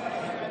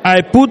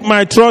 I put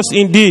my trust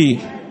in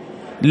thee.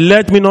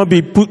 Let me not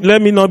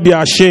be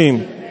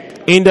ashamed.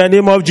 In the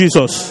name of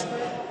Jesus.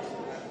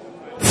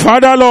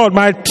 Father, Lord,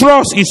 my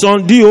trust is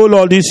on thee, O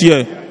Lord, this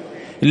year.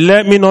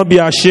 Let me not be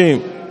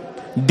ashamed.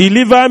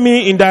 Deliver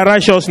me in thy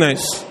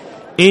righteousness.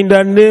 In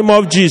the name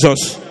of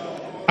Jesus.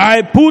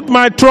 I put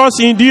my trust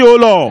in thee, O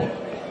Lord.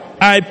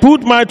 I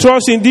put my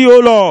trust in thee, O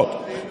Lord.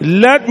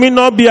 Let me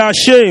not be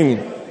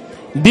ashamed.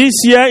 This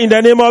year, in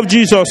the name of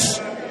Jesus.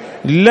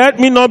 Let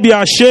me not be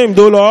ashamed,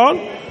 O Lord,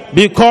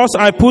 because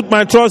I put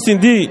my trust in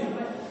thee.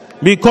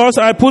 Because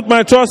I put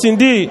my trust in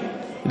thee.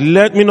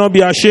 Let me not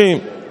be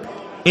ashamed.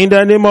 In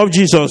the name of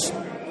Jesus.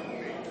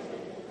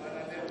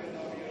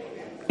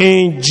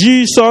 In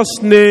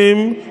Jesus'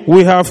 name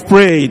we have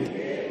prayed.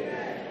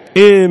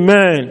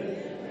 Amen.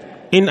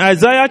 In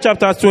Isaiah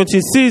chapter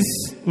 26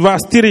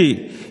 verse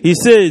 3, he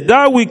says,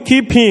 Thou will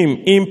keep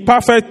him in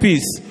perfect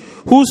peace,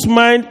 whose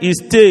mind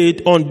is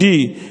stayed on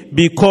thee,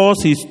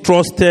 because he is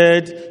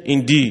trusted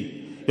in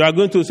thee. You are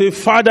going to say,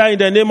 Father, in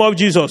the name of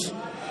Jesus,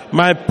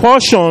 my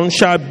portion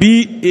shall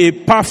be a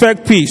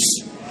perfect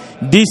peace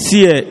this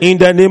year, in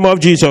the name of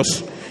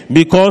Jesus,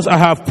 because I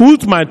have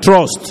put my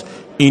trust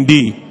in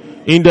thee.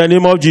 In the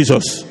name of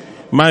Jesus,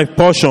 my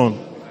portion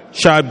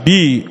shall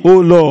be, O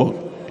Lord,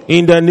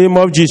 in the name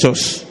of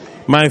Jesus,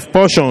 my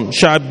portion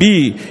shall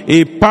be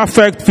a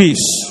perfect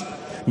peace,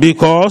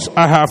 because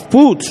I have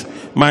put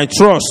my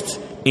trust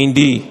in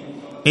thee.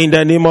 In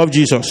the name of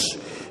Jesus,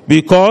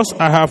 because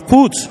I have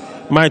put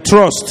my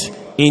trust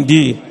in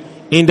thee.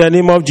 In the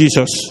name of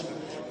Jesus.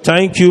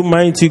 Thank you,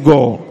 mighty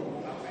God.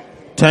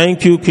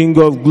 Thank you,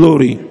 King of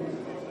glory.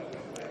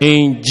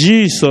 In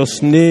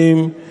Jesus'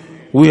 name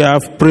we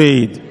have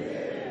prayed.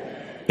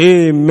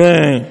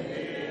 Amen.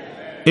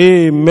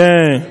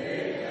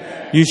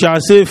 Amen. You shall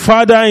say,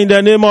 Father, in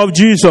the name of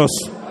Jesus.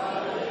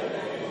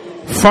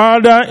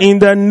 Father, in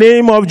the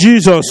name of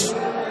Jesus.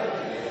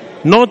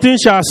 Nothing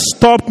shall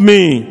stop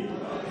me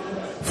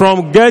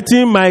from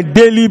getting my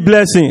daily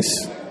blessings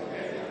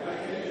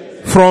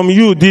from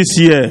you this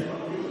year.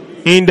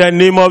 In the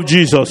name of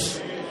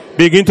Jesus.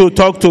 Begin to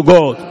talk to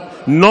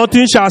God.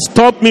 Nothing shall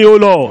stop me, O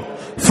Lord,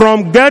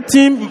 from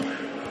getting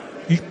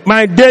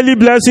my daily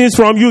blessings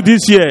from you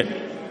this year.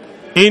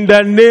 In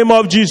the name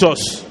of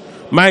Jesus.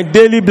 My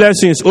daily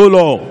blessings, O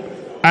Lord.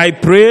 I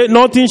pray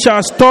nothing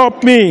shall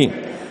stop me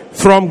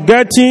from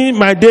getting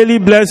my daily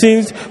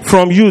blessings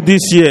from you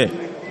this year.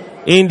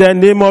 In the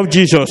name of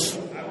Jesus.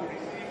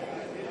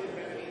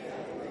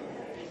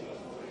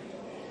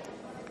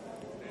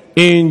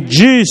 In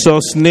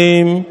Jesus'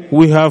 name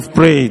we have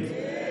prayed.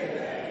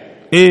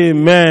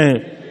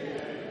 Amen.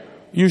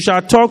 You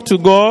shall talk to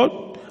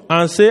God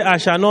and say, I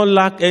shall not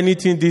lack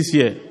anything this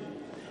year.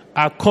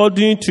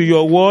 According to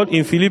your word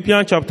in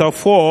Philippians chapter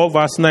 4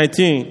 verse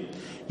 19,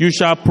 you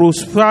shall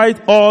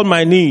provide all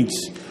my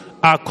needs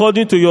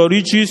according to your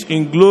riches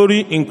in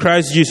glory in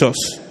Christ Jesus.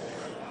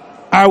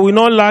 I will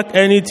not lack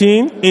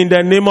anything in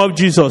the name of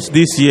Jesus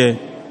this year.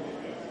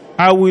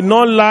 I will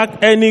not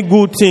lack any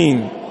good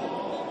thing.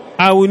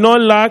 I will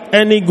not lack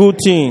any good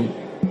thing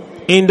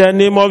in the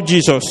name of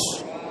Jesus.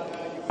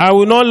 I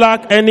will not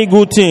lack any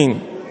good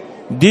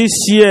thing this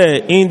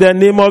year in the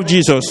name of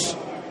Jesus.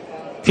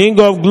 King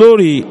of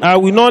glory, I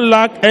will not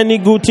lack any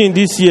good thing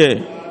this year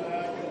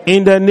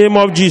in the name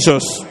of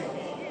Jesus.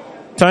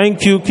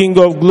 Thank you, King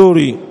of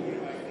glory.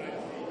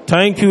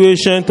 Thank you,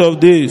 Ancient of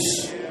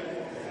Days.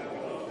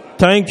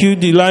 Thank you,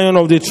 the Lion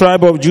of the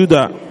tribe of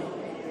Judah.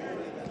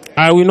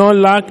 I will not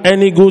lack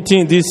any good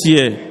thing this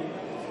year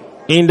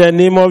in the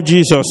name of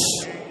Jesus.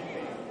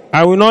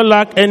 I will not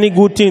lack any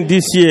good thing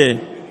this year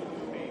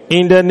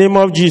in the name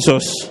of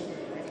Jesus.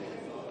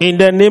 In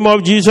the name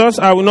of Jesus,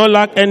 I will not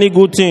lack any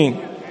good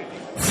thing.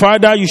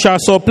 Father, you shall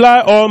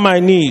supply all my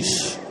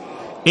needs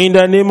in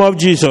the name of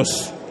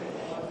Jesus.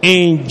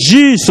 In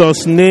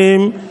Jesus'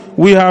 name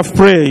we have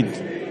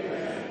prayed.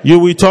 You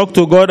will talk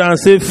to God and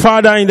say,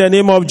 Father, in the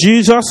name of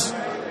Jesus,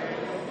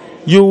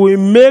 you will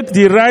make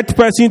the right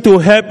person to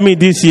help me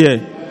this year.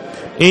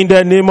 In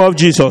the name of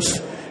Jesus.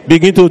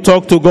 Begin to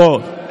talk to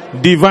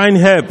God. Divine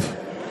help.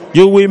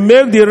 You will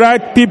make the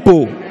right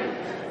people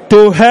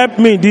to help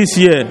me this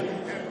year.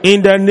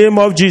 In the name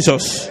of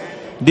Jesus.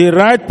 The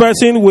right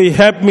person will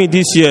help me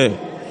this year.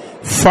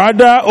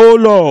 Father, O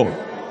Lord,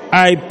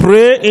 I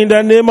pray in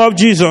the name of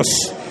Jesus.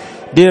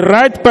 The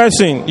right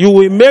person, you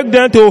will make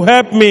them to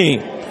help me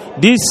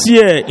this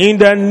year in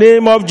the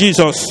name of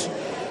Jesus.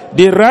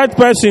 The right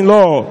person,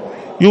 Lord,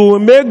 you will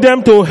make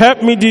them to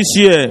help me this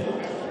year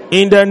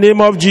in the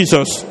name of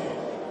Jesus.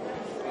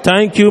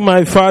 Thank you,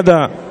 my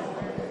Father.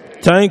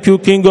 Thank you,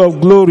 King of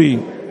glory.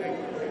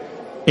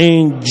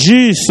 In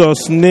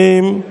Jesus'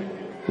 name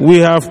we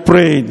have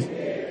prayed.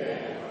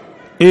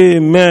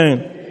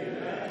 Amen.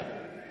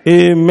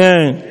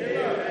 Amen.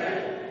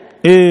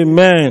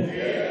 Amen.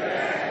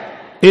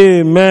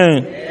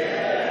 Amen.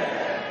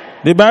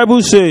 The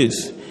Bible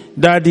says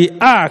that the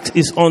axe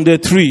is on the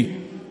tree,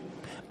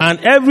 and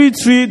every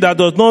tree that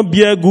does not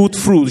bear good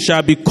fruit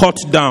shall be cut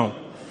down.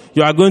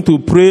 You are going to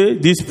pray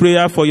this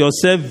prayer for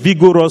yourself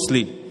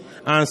vigorously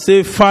and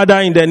say, Father,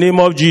 in the name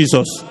of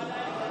Jesus,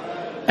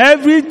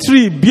 every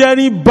tree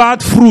bearing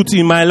bad fruit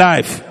in my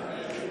life,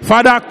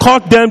 Father,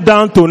 cut them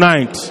down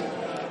tonight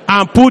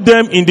and put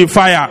them in the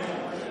fire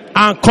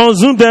and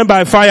consume them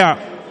by fire.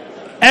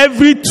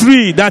 Every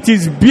tree that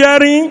is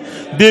bearing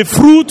the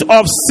fruit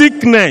of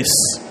sickness,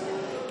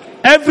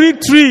 every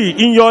tree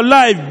in your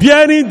life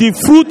bearing the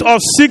fruit of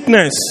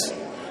sickness,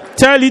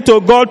 tell it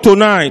to God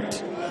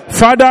tonight.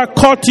 Father,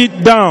 cut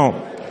it down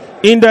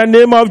in the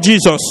name of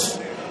Jesus.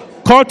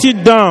 Cut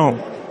it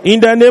down in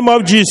the name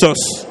of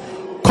Jesus.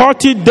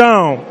 Cut it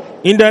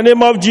down in the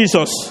name of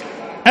Jesus.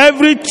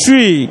 Every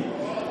tree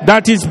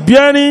that is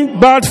bearing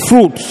bad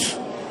fruits,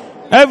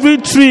 every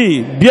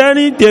tree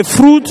bearing the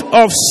fruit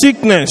of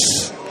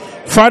sickness,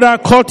 Father,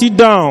 cut it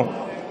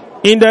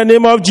down in the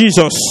name of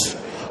Jesus.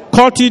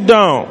 Cut it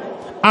down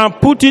and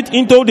put it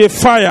into the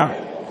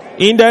fire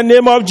in the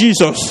name of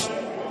Jesus.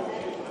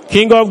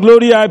 King of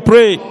glory, I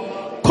pray,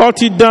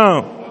 cut it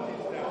down.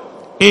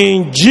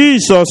 In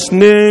Jesus'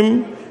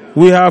 name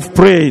we have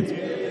prayed.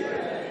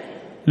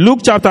 Luke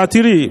chapter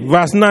 3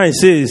 verse 9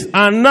 says,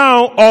 and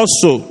now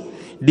also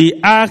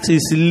the axe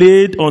is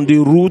laid on the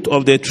root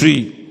of the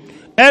tree.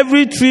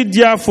 Every tree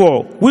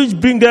therefore which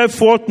bringeth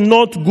forth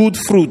not good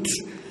fruit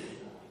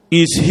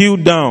is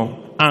hewed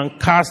down and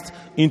cast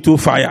into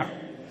fire.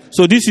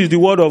 So this is the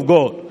word of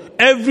God.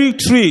 Every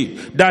tree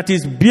that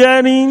is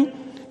bearing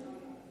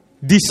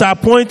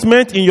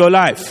disappointment in your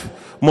life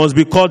must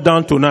be cut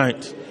down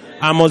tonight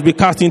and must be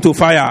cast into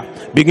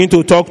fire. Begin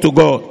to talk to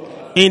God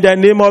in the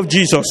name of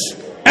Jesus.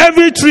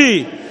 Every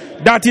tree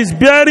that is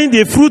bearing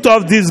the fruit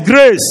of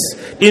disgrace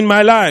in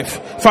my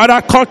life,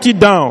 Father, cut it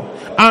down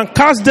and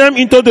cast them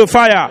into the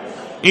fire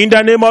in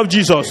the name of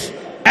Jesus.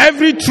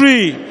 Every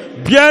tree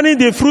bearing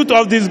the fruit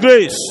of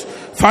disgrace,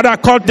 Father,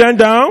 cut them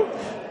down,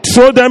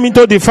 throw them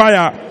into the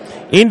fire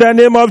in the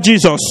name of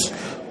Jesus.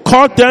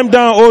 Cut them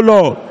down, O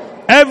Lord.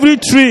 Every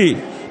tree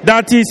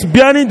that is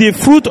bearing the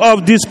fruit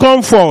of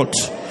discomfort,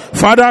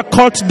 Father,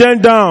 cut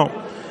them down.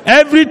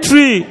 Every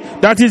tree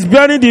that is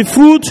bearing the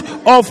fruit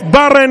of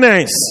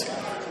barrenness,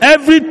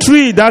 every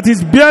tree that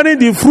is bearing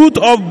the fruit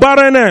of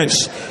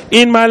barrenness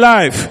in my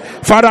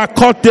life, Father,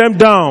 cut them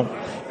down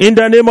in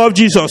the name of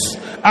Jesus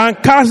and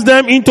cast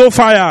them into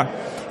fire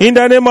in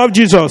the name of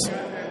Jesus.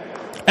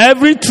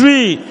 Every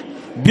tree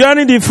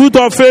bearing the fruit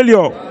of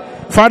failure,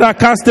 Father,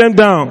 cast them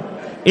down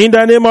in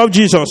the name of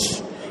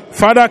Jesus.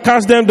 Father,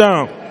 cast them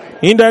down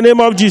in the name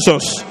of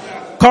Jesus.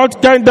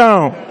 Cut them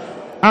down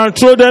and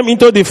throw them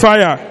into the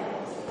fire.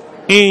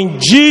 In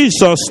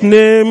Jesus'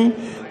 name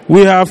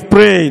we have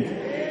prayed.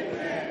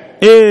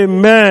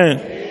 Amen.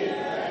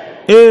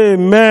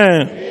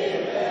 Amen.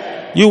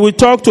 You will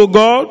talk to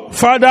God.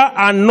 Father,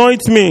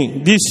 anoint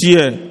me this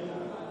year.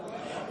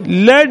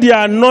 Let the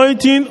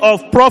anointing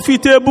of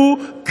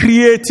profitable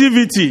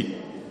creativity.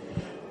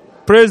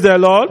 Praise the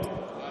Lord.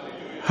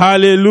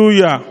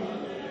 Hallelujah.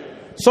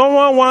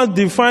 Someone once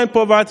defined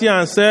poverty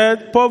and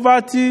said,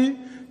 poverty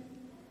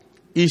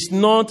is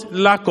not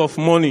lack of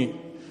money,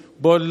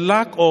 but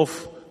lack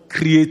of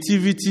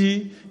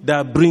creativity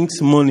that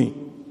brings money.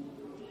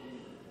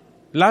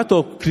 Lack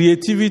of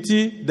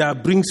creativity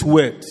that brings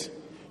wealth.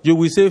 You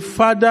will say,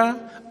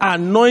 Father,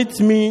 anoint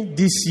me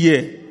this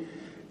year.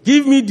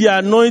 Give me the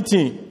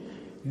anointing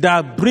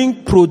that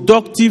brings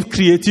productive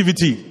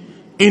creativity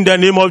in the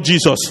name of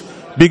Jesus.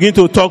 Begin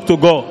to talk to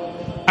God.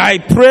 I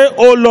pray,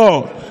 oh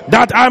Lord,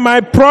 that I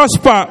might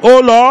prosper, oh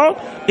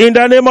Lord, in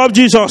the name of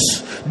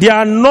Jesus. The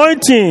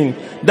anointing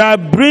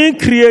that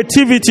brings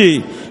creativity,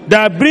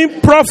 that brings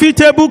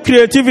profitable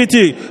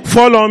creativity,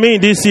 fall on me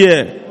this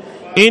year.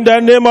 In the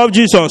name of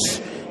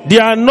Jesus. The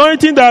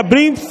anointing that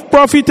brings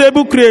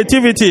profitable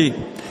creativity,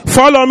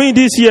 fall on me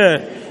this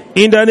year.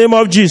 In the name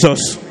of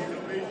Jesus.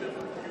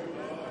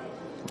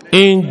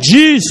 In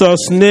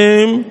Jesus'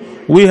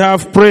 name we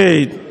have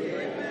prayed.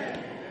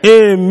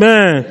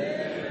 Amen.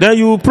 Then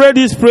you will pray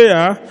this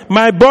prayer.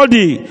 My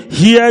body,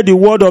 hear the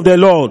word of the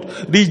Lord.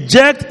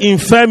 Reject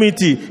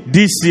infirmity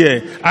this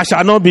year. I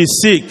shall not be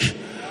sick.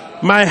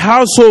 My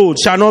household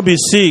shall not be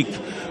sick.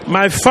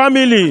 My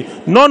family,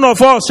 none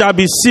of us shall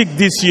be sick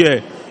this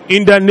year.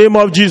 In the name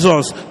of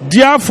Jesus.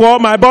 Therefore,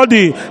 my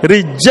body,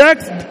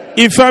 reject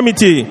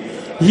infirmity.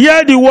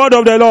 Hear the word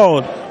of the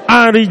Lord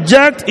and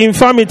reject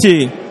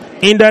infirmity.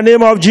 In the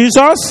name of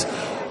Jesus,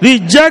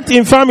 reject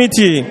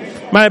infirmity.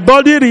 My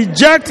body,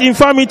 reject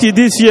infirmity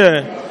this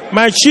year.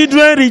 My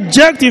children,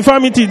 reject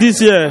infirmity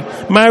this year.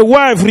 My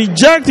wife,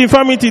 reject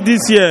infirmity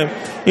this year.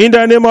 In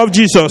the name of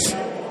Jesus.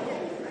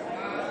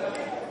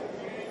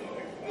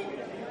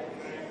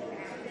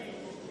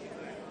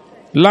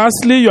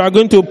 Lastly, you are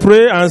going to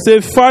pray and say,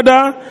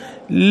 Father,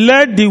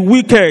 let the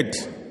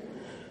wickedness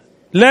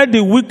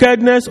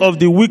of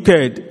the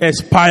wicked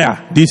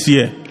expire this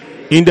year.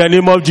 In the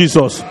name of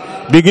Jesus.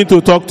 Begin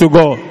to talk to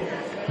God.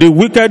 The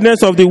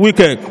wickedness of the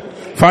wicked,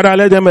 Father,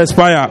 let them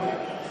expire.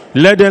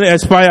 Let them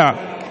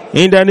expire.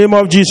 In the name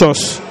of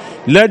Jesus.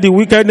 Let the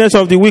wickedness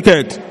of the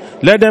wicked,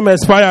 let them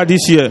expire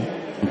this year.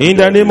 In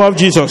the name of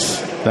Jesus.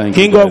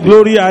 King of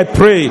glory, I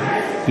pray.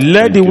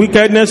 Let the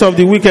wickedness of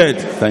the wicked,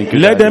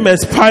 let them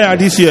expire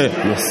this year.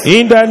 Yes.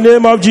 In the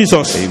name of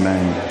Jesus.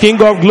 Amen.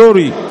 King of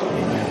glory,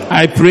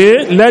 I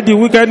pray. Let the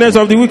wickedness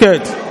of the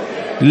wicked,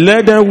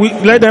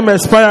 let them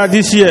expire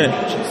this year.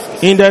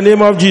 In the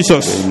name of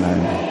Jesus.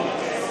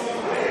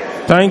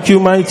 Amen. Thank you,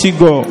 mighty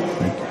God.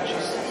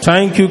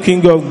 Thank you,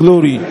 King of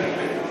glory.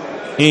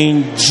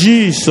 In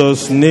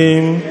Jesus'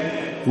 name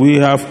we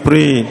have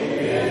prayed.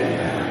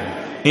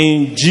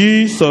 In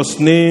Jesus'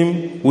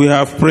 name we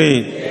have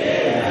prayed.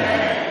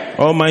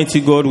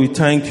 Almighty God, we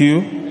thank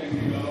you.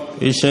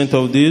 Ancient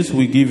of this,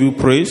 we give you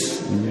praise.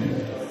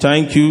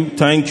 Thank you,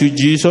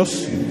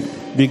 Jesus.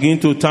 Begin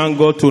to thank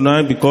God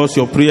tonight because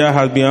your prayer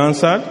has been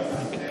answered.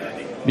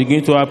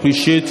 Begin to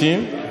appreciate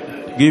Him.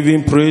 Give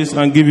Him praise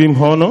and give Him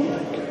honor.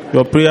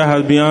 Your prayer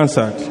has been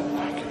answered.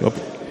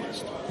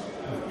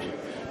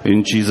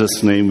 In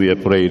Jesus' name we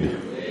have prayed.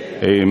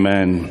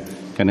 Amen.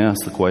 Can I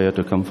ask the choir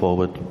to come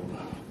forward?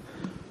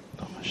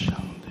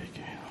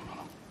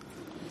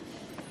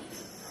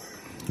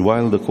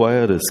 While the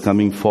choir is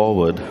coming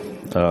forward,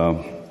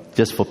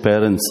 just for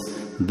parents,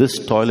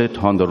 this toilet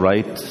on the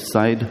right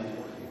side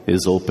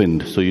is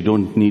opened, so you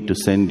don't need to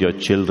send your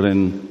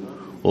children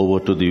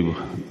over to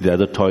the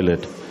other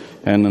toilet.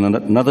 And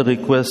another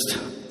request,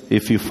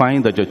 if you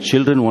find that your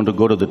children want to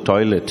go to the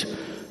toilet,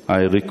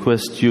 I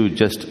request you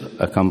just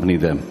accompany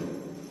them.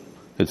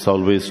 It's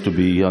always to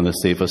be on the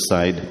safer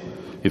side.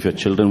 If your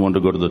children want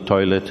to go to the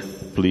toilet,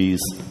 please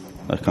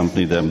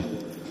accompany them.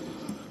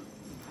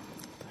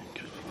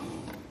 Thank you.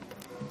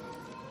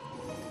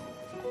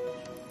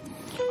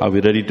 Are we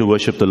ready to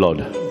worship the Lord?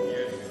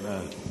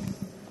 Yes.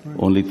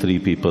 Only 3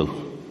 people.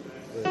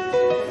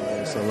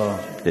 Praise the Lord.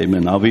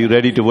 Amen. Are we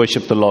ready to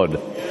worship the Lord?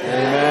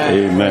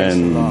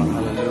 Amen. Amen.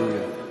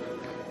 Hallelujah.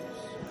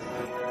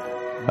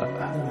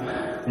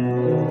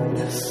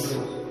 Yes.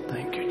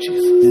 Thank you,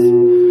 Jesus.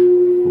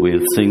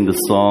 We'll sing the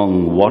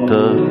song,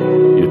 Water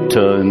You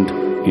Turned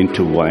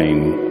into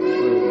Wine.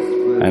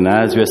 And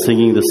as we are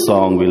singing the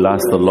song, we'll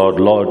ask the Lord,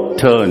 Lord,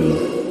 turn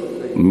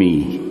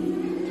me.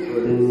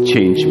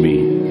 Change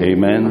me.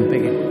 Amen.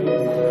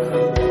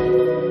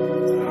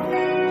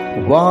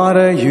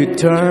 Water you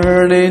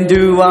turn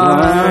into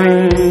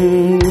wine.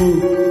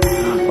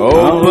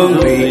 Open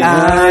the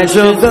eyes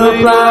of the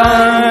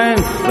blind.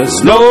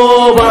 There's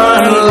no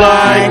one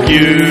like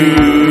you.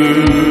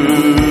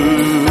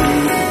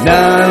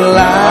 None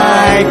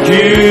like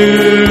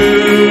you.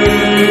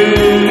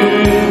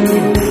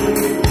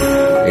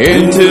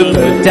 Into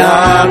the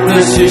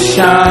darkness you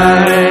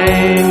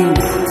shine.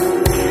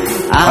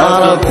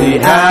 Out of the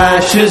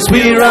ashes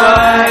we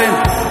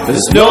rise.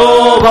 There's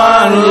no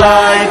one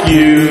like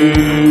you.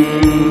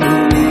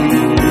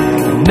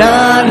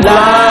 None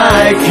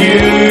like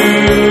you.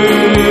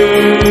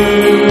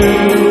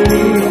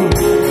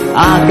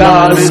 Our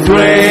God is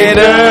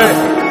greater.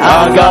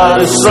 Our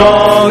God is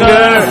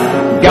stronger.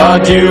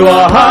 God, you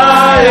are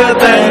higher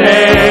than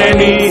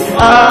any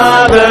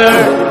other.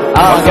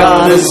 Our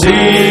God is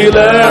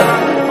healer.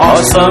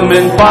 Awesome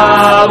in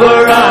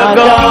power. Our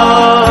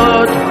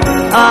God.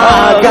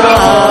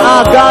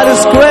 Our God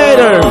is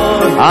greater.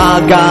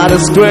 Our God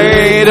is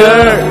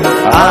greater.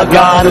 Our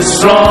God is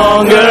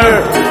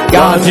stronger.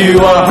 God, you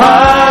are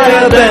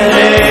higher than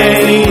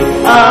any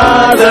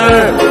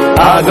other.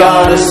 Our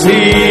God is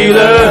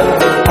healer.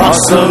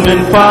 Awesome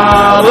in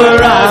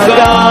power. Our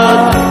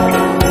God.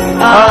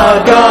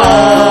 Our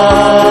God.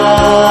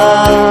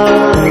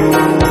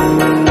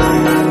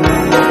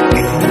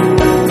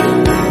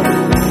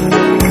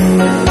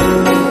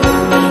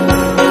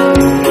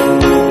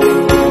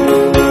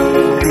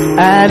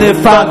 And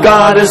if our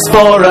God is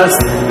for us,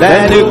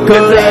 then who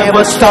could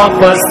ever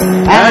stop us?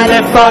 And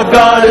if our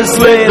God is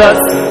with us,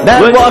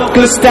 then what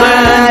could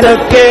stand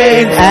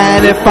against?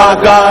 And if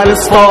our God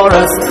is for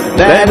us,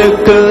 then who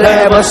could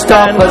ever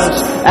stop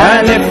us?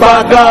 And if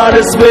our God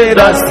is with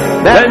us,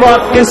 then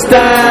what could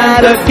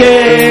stand against?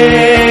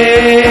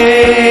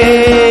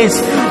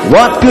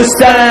 What could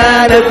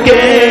stand against?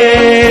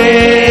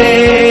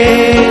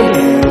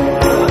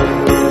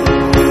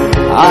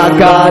 Our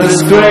God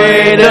is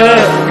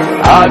greater.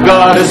 Our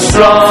God is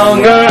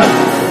stronger.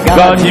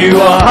 God, you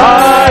are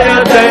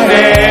higher than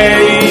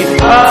any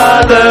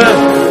other.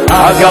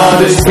 Our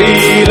God is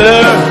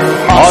healer.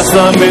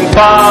 Awesome in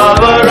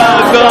power.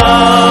 Our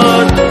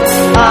God.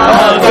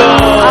 Our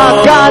God.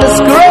 Our God is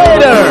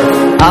greater.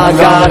 Our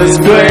God is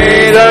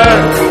greater.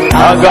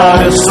 Our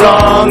God is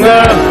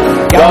stronger.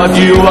 God,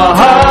 you are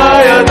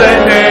higher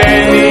than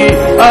any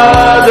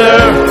other.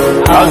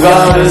 Our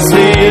God is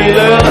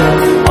healer.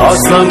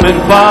 Awesome in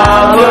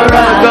power.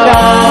 Our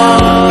God.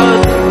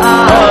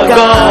 Our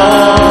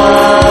God.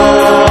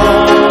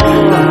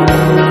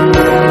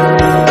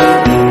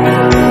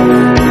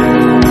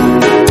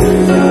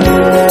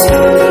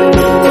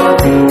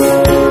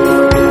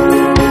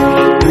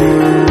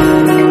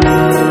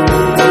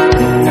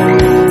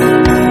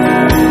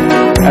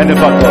 And if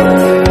our God.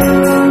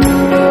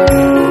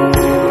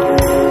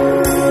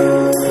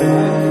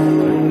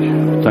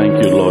 Thank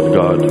you, Lord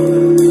God.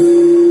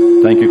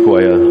 Thank you,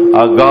 choir.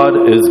 Our God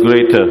is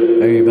greater.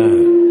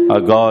 Amen.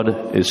 Our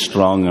God is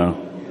stronger.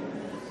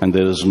 And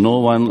there is no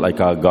one like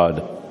our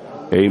God.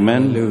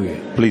 Amen.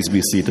 Hallelujah. Please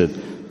be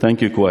seated.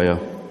 Thank you, choir.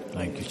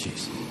 Thank you,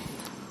 Jesus.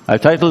 I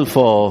titled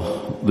for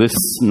this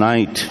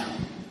night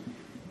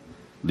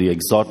the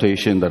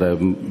exhortation that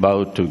I'm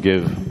about to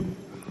give.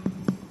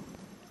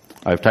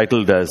 I've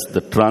titled as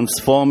The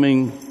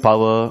Transforming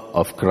Power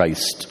of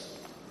Christ.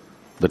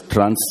 The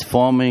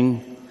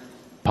Transforming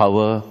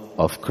Power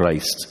of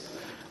Christ.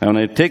 And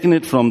I've taken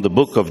it from the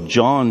book of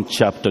John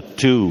chapter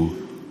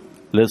 2.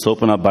 Let's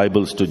open our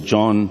Bibles to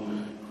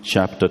John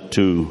chapter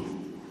 2.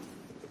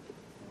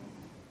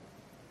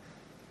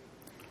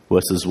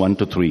 Verses 1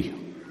 to 3.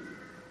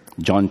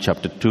 John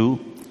chapter 2,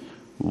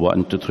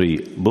 1 to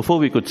 3. Before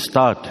we could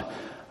start,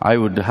 I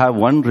would have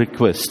one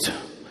request.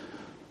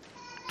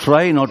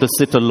 Try not to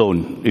sit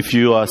alone. If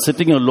you are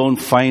sitting alone,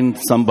 find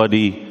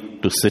somebody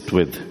to sit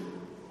with.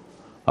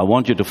 I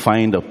want you to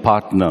find a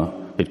partner.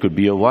 It could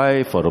be a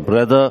wife or a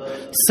brother.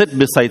 Sit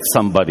beside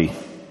somebody.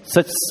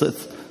 Sit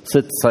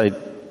beside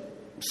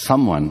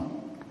someone.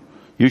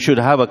 You should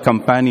have a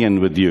companion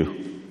with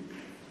you.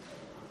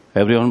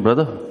 Everyone,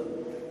 brother?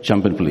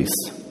 Jump in, please.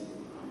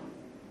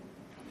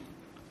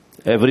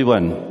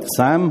 Everyone.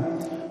 Sam,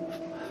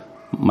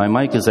 my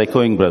mic is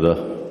echoing, brother.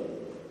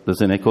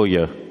 There's an echo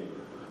here.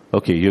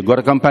 Okay, you got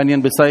a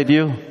companion beside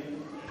you?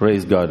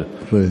 Praise God.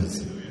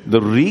 Praise. The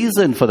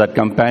reason for that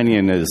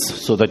companion is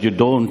so that you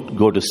don't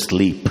go to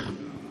sleep.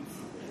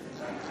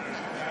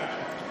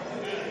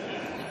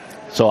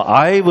 So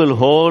I will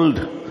hold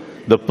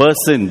the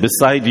person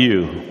beside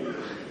you.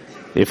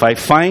 If I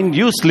find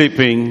you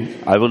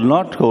sleeping, I will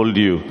not hold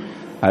you.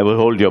 I will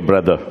hold your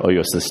brother or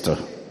your sister.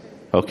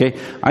 Okay?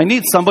 I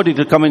need somebody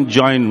to come and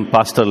join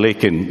Pastor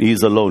Lakin.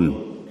 He's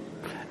alone.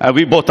 And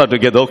we both are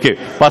together. Okay.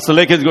 Pastor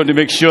Lakin is going to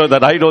make sure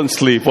that I don't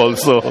sleep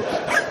also.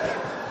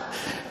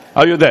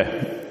 Are you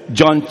there?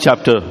 John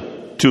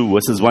chapter 2,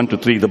 verses 1 to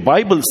 3. The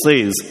Bible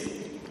says,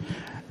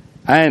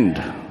 and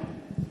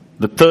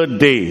the third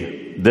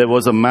day there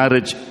was a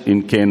marriage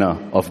in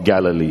Cana of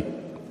Galilee.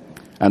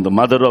 And the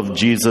mother of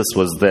Jesus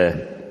was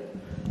there.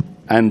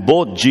 And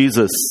both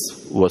Jesus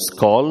was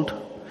called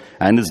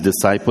and his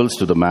disciples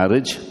to the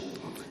marriage.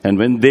 And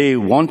when they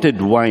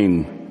wanted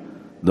wine,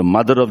 the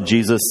mother of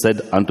Jesus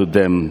said unto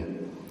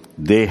them,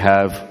 they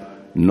have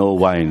no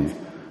wine.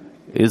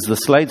 Is the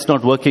slides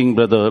not working,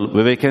 Brother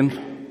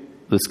Vivekan?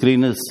 The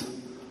screen is,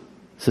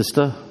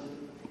 sister?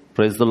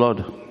 Praise the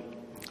Lord.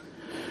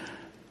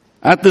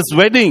 At this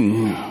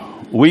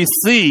wedding, we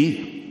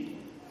see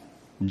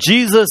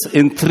Jesus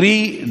in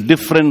 3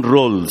 different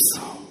roles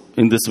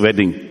in this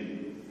wedding.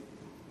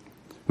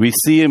 We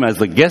see him as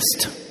the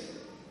guest.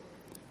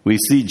 We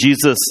see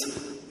Jesus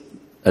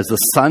as the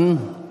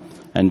son,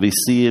 and we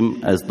see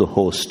him as the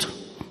host.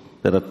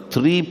 There are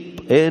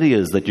 3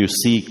 areas that you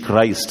see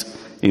Christ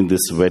in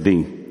this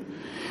wedding.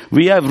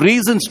 We have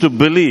reasons to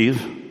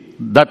believe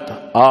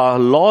that our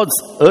Lord's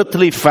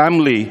earthly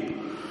family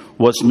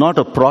was not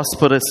a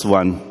prosperous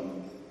one.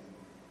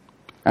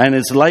 And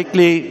it's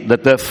likely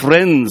that their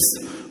friends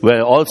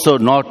were also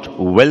not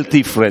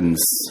wealthy friends.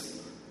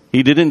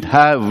 He didn't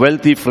have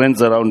wealthy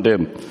friends around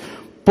him.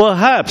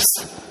 Perhaps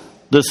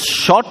the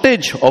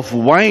shortage of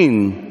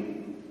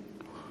wine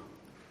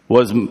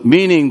was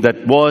meaning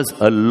that was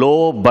a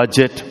low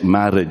budget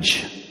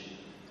marriage.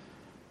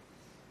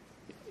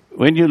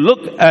 When you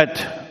look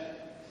at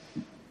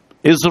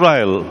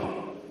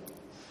Israel,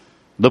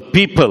 the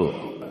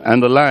people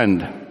and the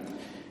land,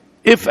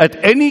 if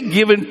at any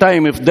given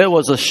time, if there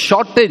was a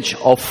shortage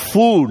of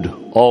food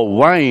or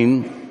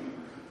wine,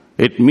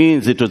 it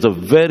means it was a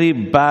very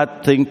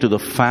bad thing to the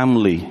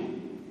family.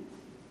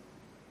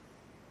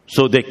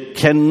 So they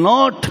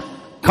cannot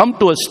come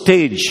to a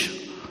stage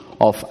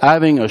of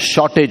having a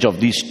shortage of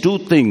these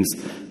 2 things,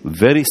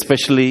 very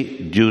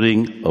especially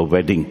during a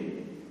wedding.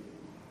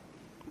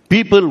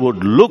 People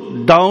would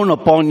look down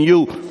upon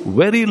you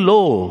very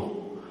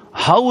low.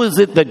 How is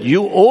it that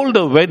you hold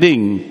a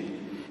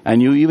wedding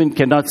and you even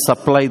cannot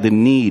supply the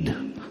need,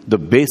 the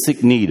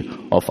basic need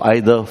of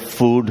either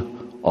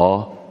food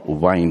or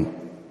wine?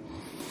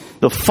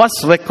 The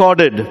first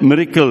recorded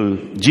miracle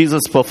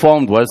Jesus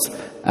performed was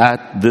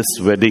at this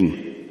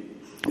wedding.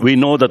 We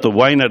know that the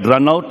wine had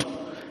run out,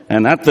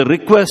 and at the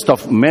request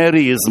of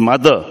Mary, his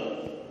mother,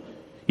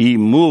 he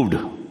moved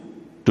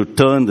to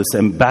turn this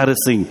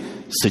embarrassing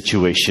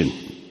situation.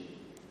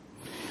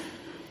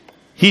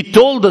 He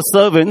told the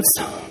servants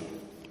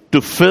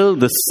to fill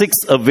the 6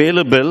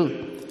 available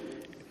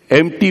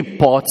empty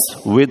pots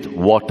with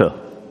water.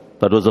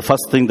 That was the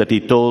first thing that he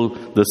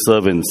told the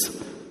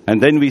servants. And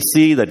then we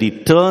see that he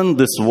turned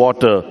this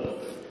water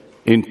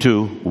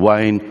into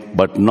wine,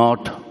 but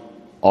not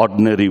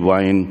ordinary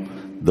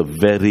wine, the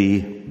very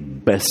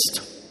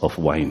best of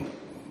wine.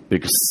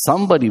 Because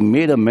somebody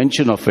made a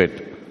mention of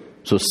it,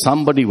 so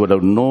somebody would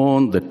have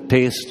known the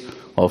taste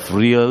of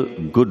real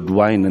good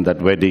wine in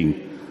that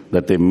wedding,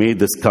 that they made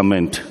this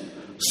comment.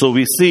 So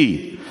we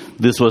see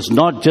this was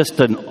not just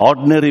an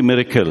ordinary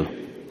miracle.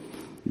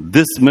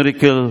 This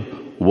miracle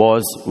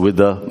was with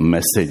a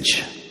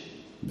message.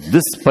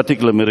 This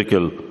particular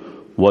miracle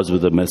was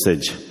with a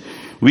message.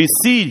 We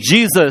see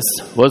Jesus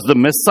was the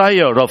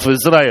Messiah of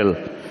Israel,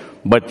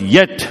 but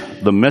yet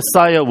the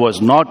Messiah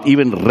was not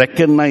even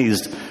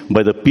recognized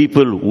by the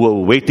people who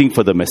were waiting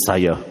for the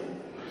Messiah.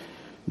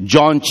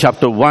 John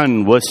chapter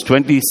 1 verse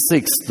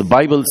 26, the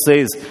Bible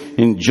says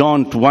in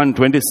John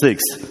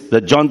 1:26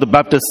 that John the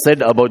Baptist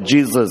said about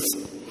Jesus,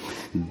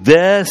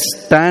 there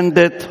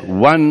standeth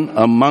one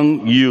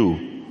among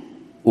you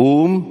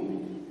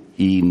whom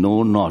ye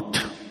know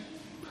not.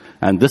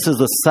 And this is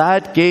a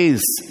sad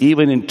case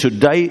even in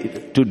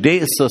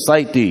today's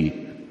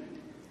society.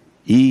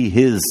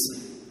 He is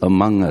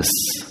among us,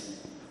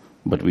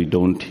 but we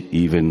don't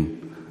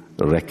even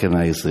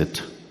recognize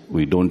it.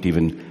 We don't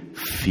even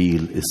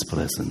feel his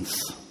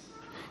presence.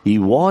 He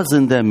was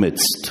in their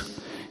midst.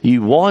 He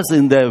was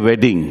in their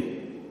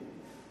wedding.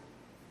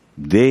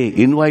 They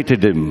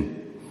invited him,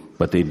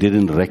 but they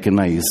didn't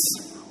recognize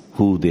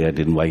who they had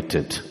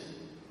invited.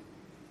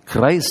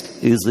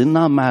 Christ is in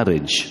our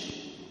marriage,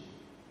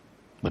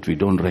 but we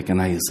don't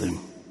recognize him.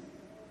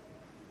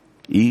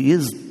 He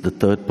is the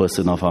third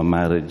person of our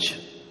marriage,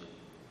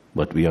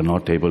 but we are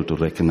not able to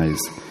recognize.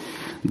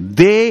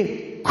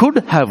 They could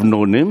have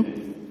known him.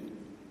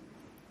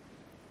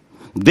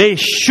 They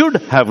should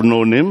have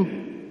known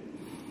him.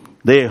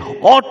 They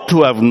ought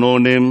to have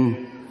known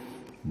him,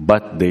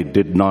 but they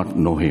did not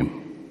know him.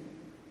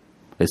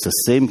 It's the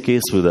same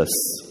case with us.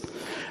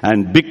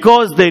 And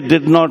because they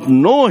did not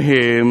know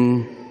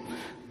him,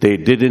 they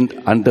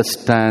didn't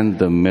understand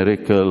the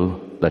miracle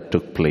that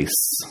took place.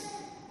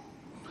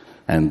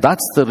 And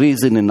that's the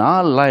reason in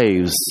our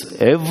lives,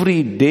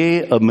 every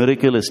day a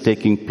miracle is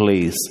taking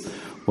place.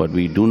 but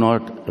we do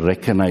not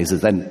recognize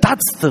it. And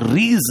that's the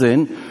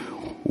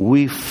reason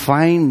we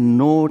find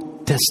no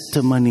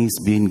testimonies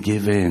being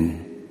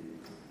given.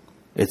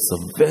 It's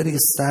a very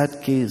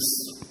sad case.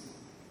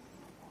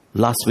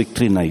 Last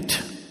victory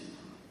night,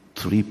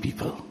 3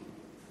 people.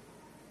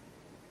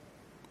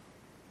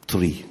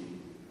 3.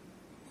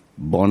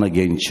 Born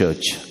again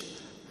church,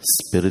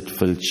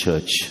 spirit-filled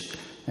church,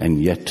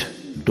 and yet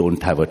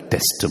don't have a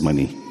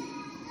testimony.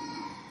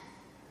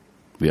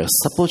 We are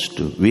supposed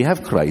to. We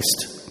have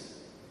Christ.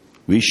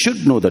 We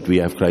should know that we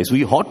have Christ.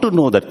 We ought to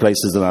know that Christ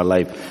is in our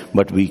life.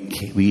 But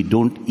we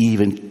don't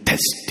even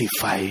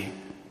testify.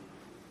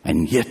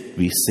 And yet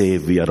we say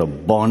we are a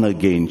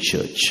born-again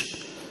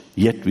church.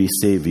 Yet we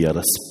say we are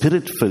a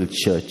spirit-filled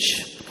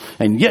church.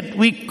 And yet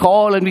we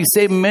call and we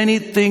say many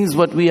things,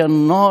 but we are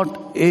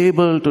not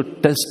able to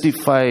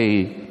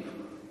testify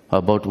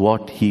about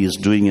what He is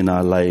doing in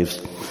our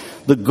lives.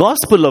 The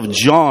Gospel of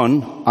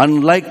John,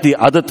 unlike the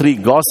other 3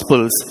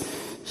 Gospels,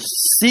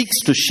 seeks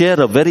to share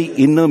a very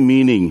inner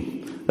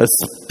meaning, a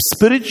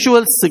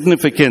spiritual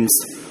significance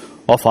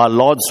of our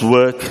Lord's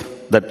work,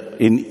 that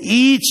in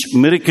each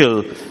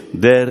miracle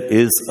there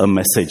is a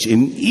message.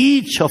 In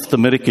each of the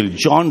miracles,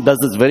 John does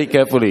this very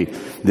carefully.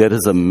 There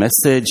is a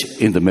message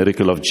in the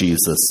miracle of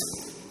Jesus.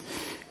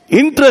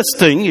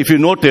 Interesting, if you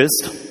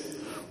noticed,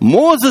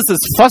 Moses'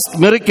 first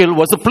miracle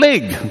was a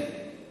plague.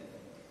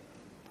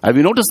 Have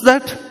you noticed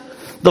that?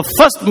 The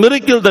first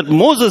miracle that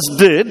Moses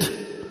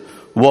did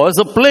was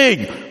a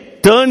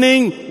plague,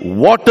 turning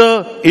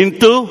water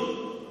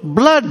into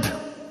blood.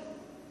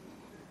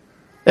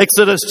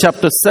 Exodus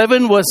chapter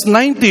 7 verse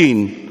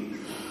 19,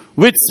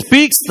 which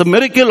speaks the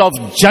miracle of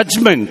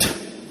judgment.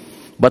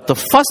 But the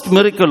first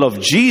miracle of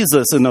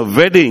Jesus in a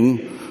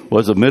wedding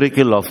was a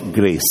miracle of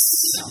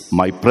grace.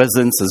 My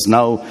presence has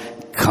now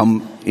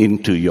come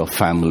into your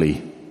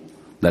family,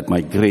 that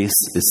my grace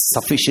is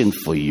sufficient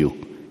for you.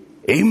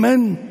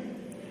 Amen.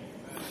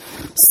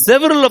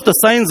 Several of the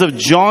signs of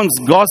John's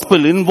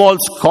gospel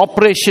involves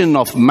cooperation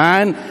of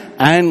man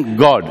and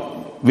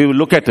God. We will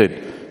look at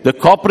it. The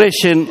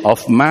cooperation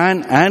of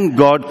man and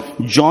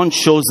God, John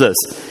shows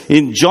us.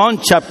 In John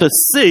chapter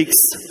 6,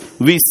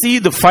 we see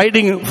the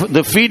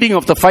feeding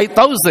of the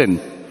 5,000,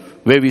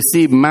 where we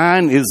see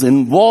man is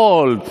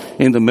involved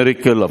in the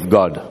miracle of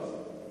God.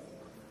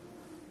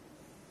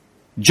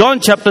 John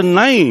chapter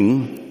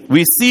 9,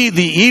 we see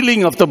the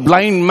healing of the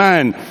blind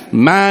man.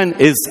 Man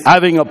is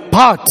having a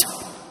part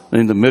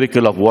in the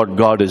miracle of what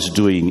God is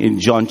doing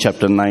in John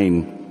chapter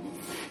 9.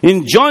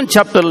 In John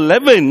chapter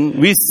 11,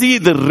 we see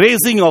the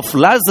raising of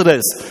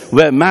Lazarus,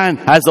 where man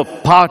has a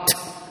part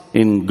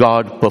in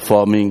God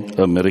performing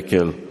a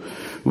miracle.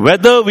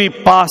 Whether we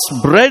passed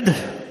bread,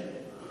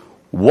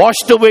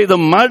 washed away the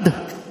mud,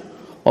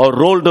 or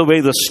rolled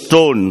away the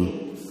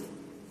stone,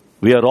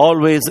 we are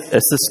always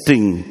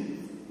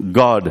assisting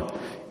God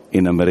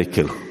in a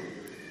miracle.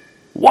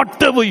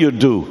 Whatever you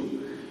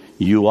do,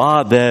 you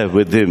are there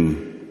with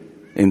Him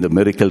in the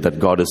miracle that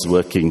God is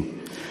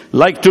working.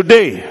 Like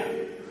today,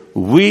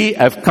 we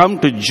have come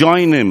to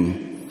join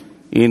Him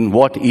in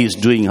what He is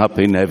doing up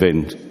in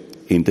heaven,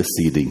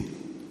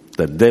 interceding.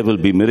 That there will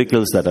be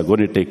miracles that are going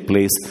to take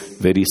place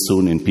very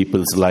soon in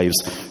people's lives,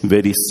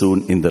 very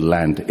soon in the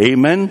land.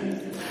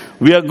 Amen.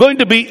 We are going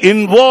to be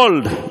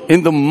involved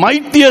in the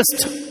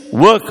mightiest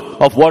work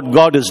of what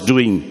God is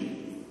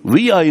doing.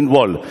 We are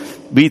involved.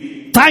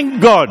 We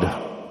thank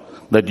God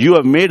that you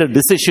have made a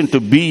decision to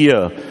be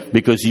here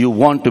because you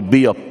want to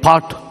be a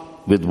part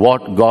with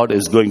what God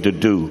is going to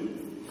do.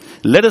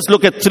 Let us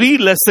look at 3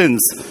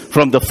 lessons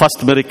from the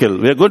first miracle.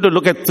 We are going to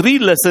look at 3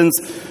 lessons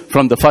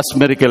from the first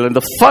miracle. And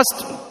the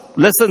first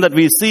lesson that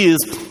we see is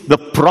the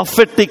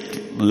prophetic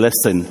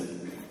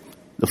lesson.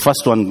 The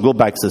first one, go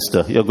back,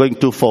 sister. You're going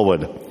too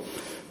forward.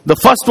 The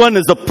first one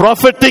is the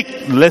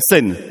prophetic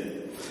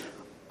lesson.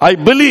 I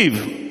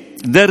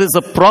believe there is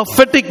a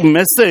prophetic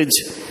message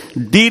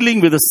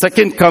dealing with the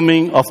second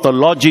coming of the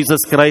Lord Jesus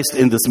Christ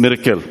in this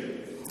miracle.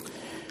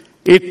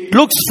 It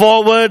looks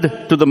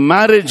forward to the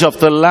marriage of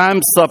the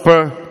Lamb's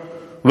Supper,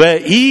 where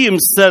He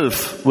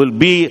Himself will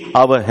be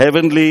our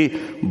heavenly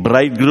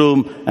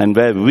bridegroom and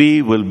where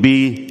we will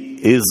be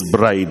His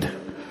bride.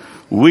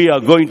 We are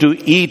going to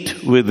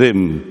eat with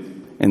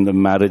Him in the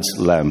marriage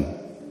lamb.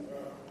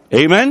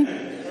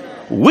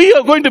 Amen? We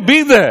are going to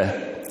be there.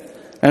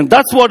 And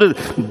that's what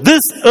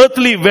this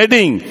earthly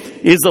wedding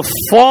is, a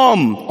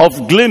form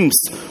of glimpse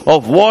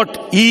of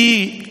what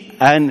He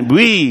and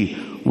we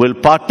will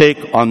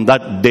partake on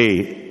that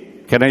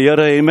day. Can I hear an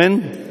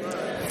amen?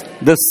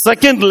 The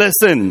second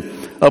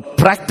lesson, a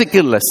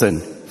practical lesson.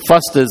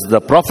 First is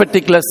the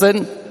prophetic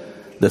lesson.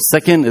 The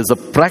second is a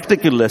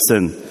practical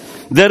lesson.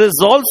 There is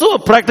also a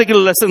practical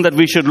lesson that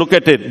we should look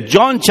at it.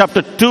 John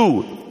chapter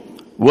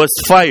 2, verse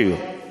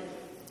 5.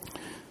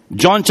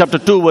 John chapter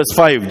 2, verse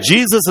 5.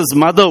 Jesus'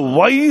 mother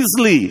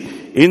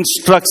wisely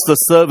instructs the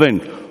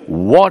servant,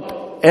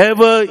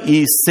 whatever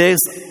He says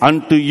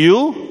unto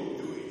you,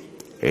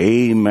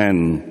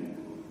 amen.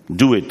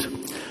 Do it.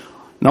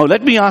 Now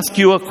let me ask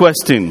you a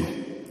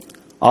question.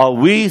 Are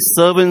we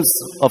servants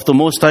of the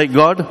Most High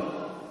God?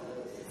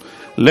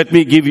 Let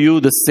me give you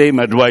the same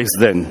advice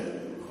then.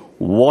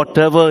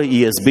 Whatever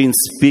He has been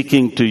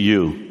speaking to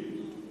you,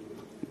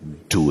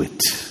 do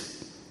it.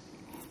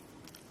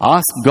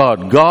 Ask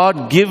God,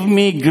 God, give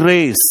me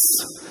grace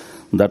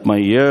that my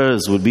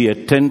ears will be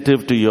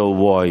attentive to your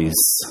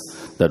voice,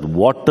 that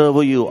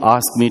whatever you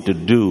ask me to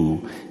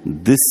do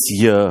this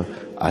year,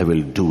 I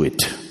will do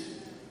it.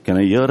 Can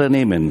I hear an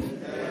amen?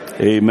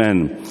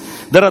 Amen.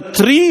 There are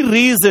 3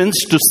 reasons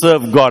to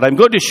serve God. I'm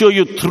going to show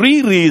you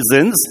 3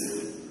 reasons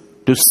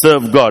to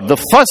serve God. The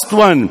first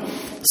one,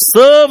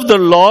 serve the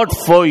Lord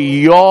for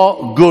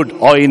your good.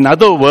 Or in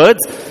other words,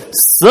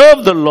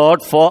 serve the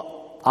Lord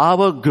for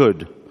our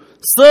good.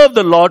 Serve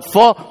the Lord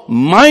for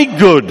my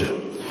good.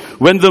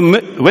 When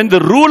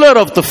the ruler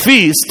of the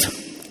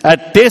feast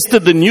had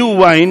tasted the new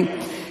wine,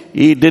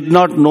 he did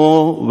not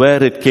know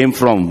where it came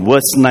from.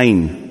 Verse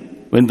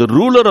 9. When the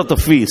ruler of the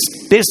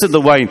feast tasted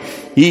the wine,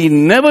 he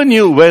never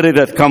knew where it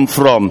had come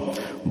from.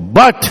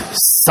 But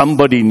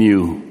somebody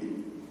knew.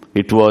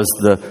 It was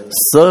the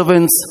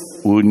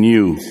servants who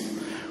knew.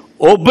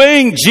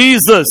 Obeying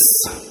Jesus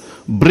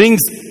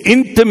brings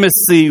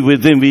intimacy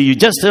with Him. You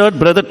just heard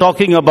brother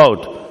talking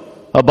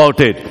about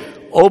it.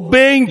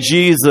 Obeying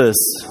Jesus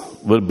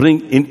will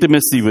bring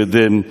intimacy with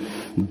Him.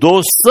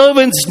 Those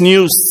servants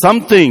knew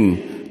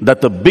something that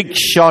the big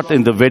shot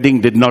in the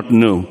wedding did not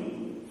know.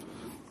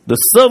 The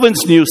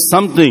servants knew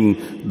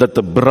something that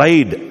the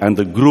bride and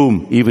the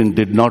groom even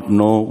did not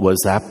know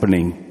was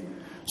happening.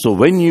 So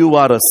when you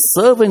are a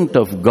servant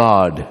of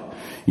God,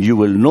 you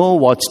will know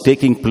what's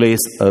taking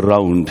place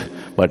around.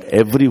 But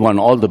everyone,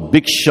 all the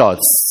big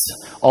shots,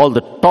 all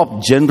the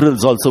top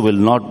generals also will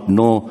not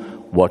know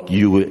what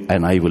you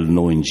and I will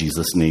know in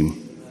Jesus'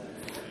 name.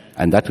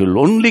 And that will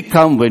only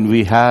come when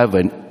we have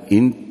an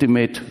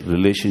intimate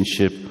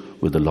relationship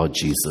with the Lord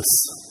Jesus.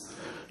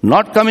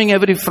 Not coming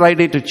every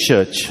Friday to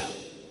church.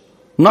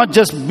 Not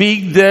just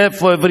being there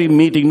for every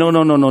meeting.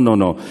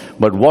 No.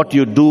 But what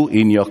you do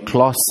in your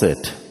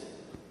closet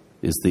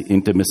is the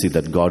intimacy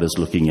that God is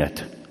looking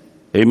at.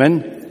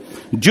 Amen?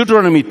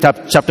 Deuteronomy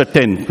chapter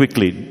 10,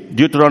 quickly.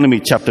 Deuteronomy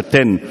chapter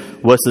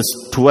 10,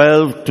 verses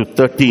 12 to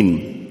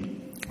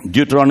 13.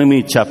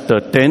 Deuteronomy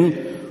chapter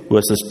 10,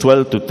 verses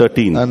 12 to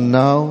 13. And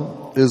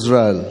now,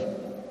 Israel,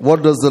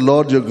 what does the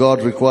Lord your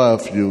God require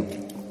of you?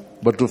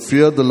 But to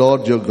fear the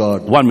Lord your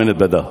God. 1 minute,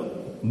 brother.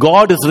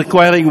 God is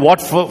requiring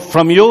what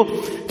from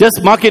you?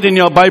 Just mark it in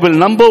your Bible.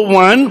 Number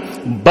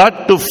 1,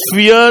 but to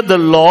fear the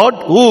Lord,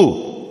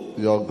 who?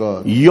 Your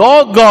God.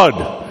 Your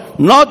God,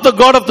 not the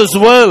God of this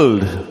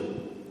world.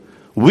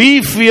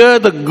 We fear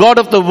the God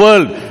of the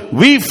world.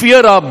 We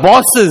fear our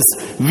bosses.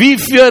 We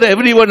fear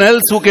everyone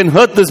else who can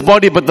hurt this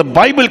body. But the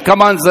Bible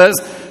commands us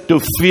to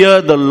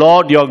fear the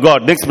Lord your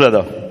God. Next,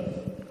 brother.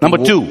 Number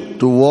 2.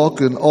 To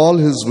walk in all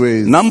His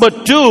ways. Number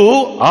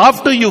 2,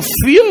 after you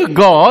fear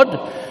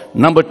God,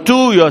 number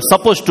 2, you are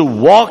supposed to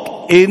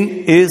walk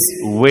in His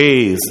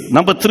ways.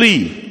 Number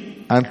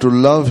 3. And to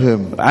love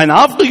Him. And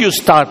after you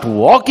start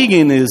walking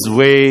in His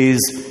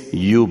ways,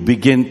 you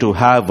begin to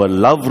have a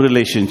love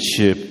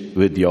relationship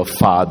with your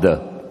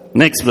Father.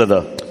 Next,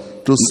 brother.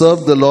 To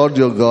serve the Lord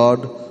your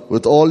God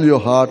with all your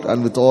heart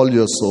and with all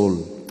your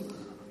soul.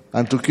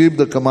 And to keep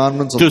the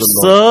commandments of the Lord.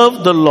 To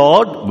serve the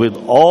Lord with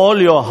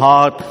all your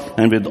heart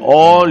and with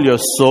all your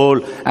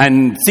soul.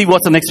 And see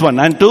what's the next one.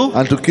 And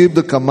to keep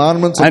the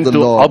commandments of the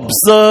Lord. And to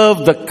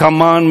observe the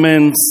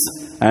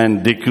commandments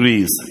and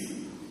decrees.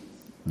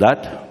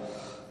 That?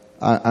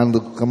 And the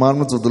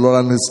commandments of the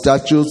Lord and His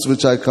statutes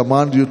which I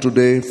command you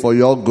today for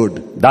your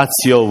good. That's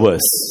your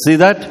verse. See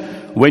that?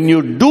 When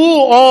you do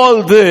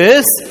all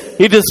this,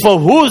 it is for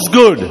whose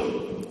good?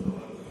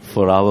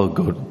 For our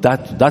good.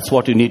 That's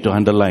what you need to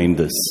underline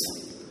this.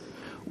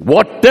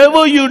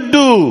 Whatever you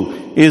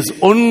do is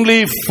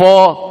only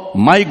for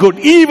my good.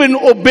 Even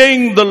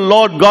obeying the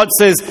Lord, God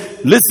says,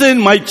 listen,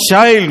 my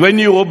child, when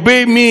you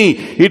obey me,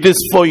 it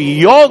is for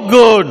your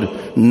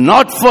good,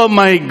 not for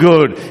my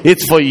good.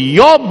 It's for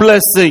your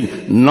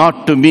blessing,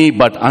 not to me,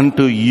 but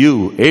unto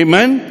you.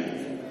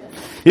 Amen?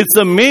 It's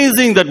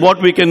amazing that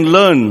what we can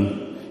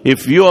learn,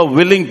 if you are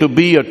willing to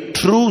be a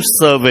true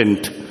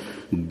servant,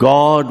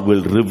 God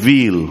will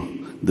reveal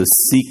the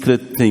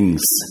secret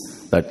things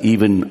that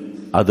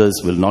even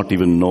others will not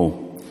even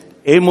know.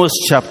 Amos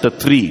chapter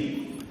 3.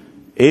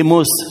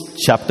 Amos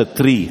chapter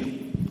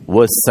 3,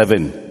 verse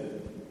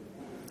 7.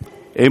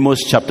 Amos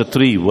chapter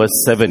 3,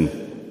 verse 7.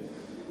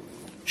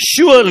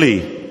 Surely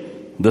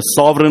the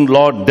sovereign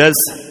Lord does.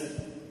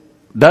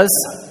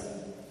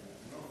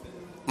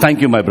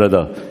 Thank you, my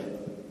brother.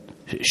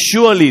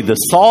 Surely the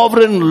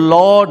sovereign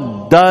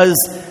Lord does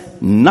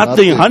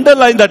nothing.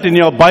 Underline that in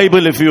your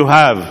Bible if you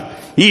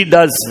have. He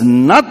does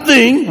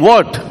nothing,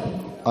 what?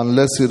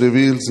 Unless He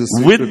reveals His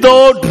secret.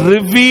 Without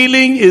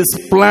revealing His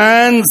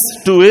plans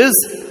to His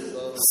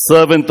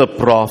servant, the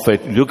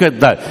prophet. Look at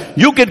that.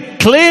 You can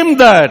claim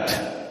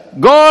that.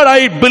 God,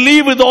 I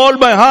believe with all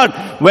my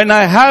heart. When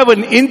I have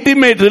an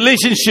intimate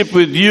relationship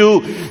with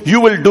you,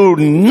 you will do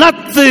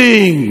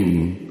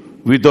nothing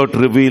without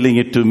revealing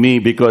it to me,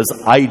 because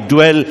I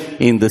dwell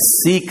in the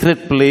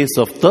secret place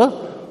of the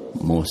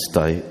Most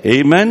High.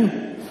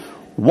 Amen.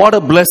 What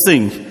a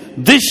blessing.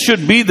 This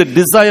should be the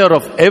desire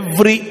of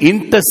every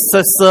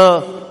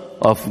intercessor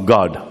of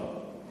God.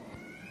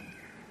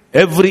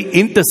 Every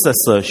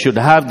intercessor should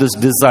have this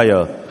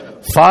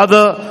desire.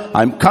 Father,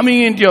 I'm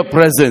coming into your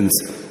presence.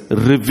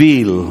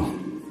 Reveal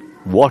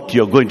what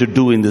you're going to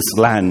do in this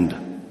land.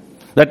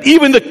 That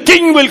even the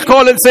king will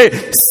call and say,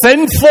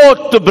 send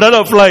forth the bread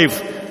of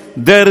life.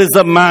 There is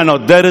a man or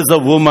there is a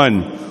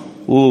woman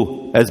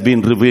who has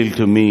been revealed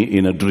to me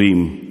in a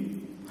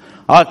dream.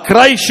 Our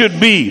cry should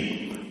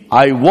be,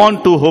 I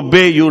want to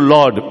obey you,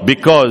 Lord,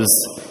 because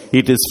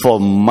it is for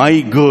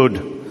my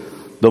good.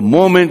 The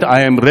moment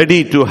I am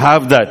ready to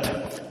have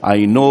that,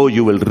 I know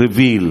you will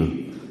reveal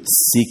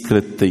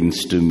secret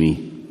things to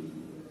me.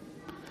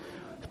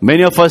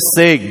 Many of us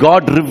say,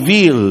 God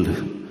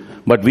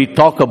revealed, but we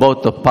talk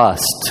about the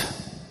past.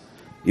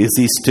 Is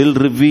He still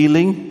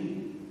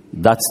revealing?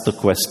 That's the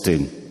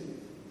question.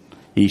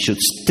 He should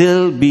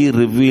still be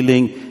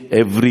revealing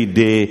every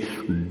day.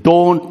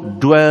 Don't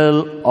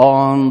dwell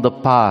on the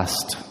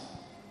past.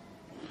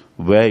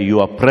 Where you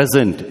are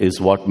present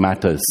is what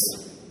matters.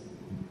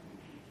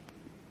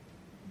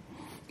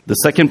 The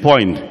second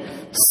point,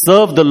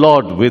 serve the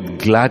Lord with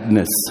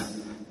gladness.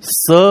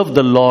 Serve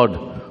the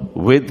Lord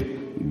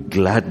with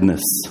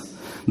gladness.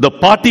 The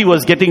party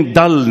was getting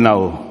dull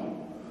now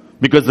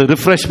because the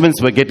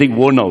refreshments were getting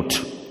worn out.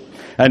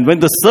 And when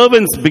the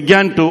servants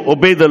began to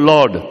obey the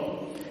Lord,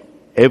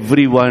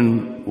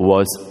 everyone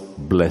was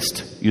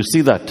blessed. You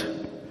see that?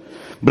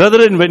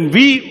 Brethren, when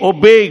we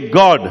obey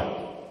God,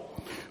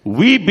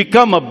 we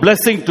become a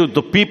blessing to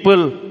the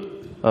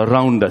people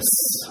around us.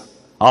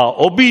 Our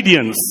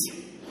obedience.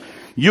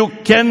 You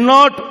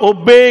cannot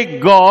obey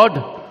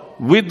God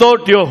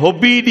without your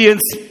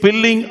obedience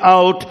spilling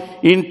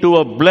out into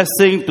a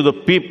blessing to the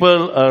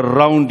people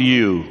around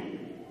you.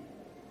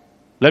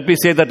 Let me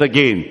say that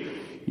again.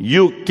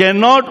 You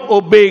cannot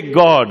obey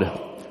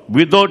God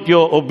without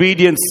your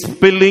obedience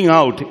spilling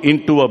out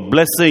into a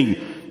blessing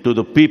to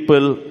the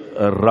people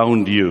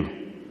around you.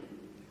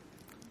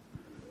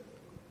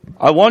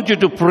 I want you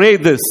to pray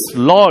this,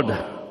 Lord,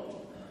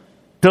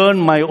 turn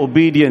my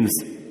obedience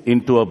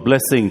into a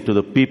blessing to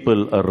the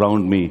people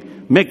around me.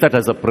 Make that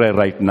as a prayer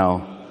right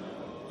now.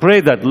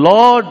 Pray that,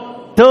 Lord,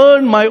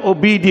 turn my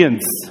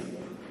obedience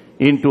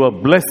into a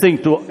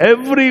blessing to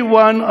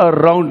everyone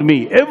around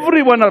me.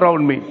 Everyone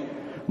around me.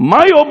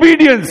 My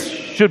obedience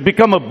should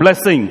become a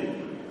blessing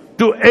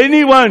to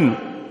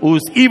anyone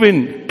who's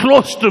even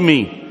close to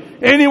me.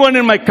 Anyone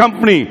in my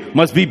company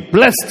must be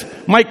blessed.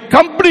 My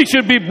company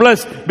should be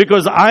blessed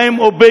because I am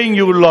obeying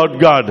you, Lord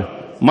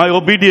God. My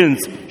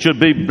obedience should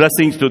be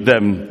blessings to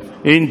them.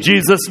 In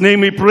Jesus'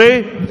 name we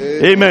pray.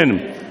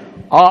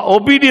 Amen. Our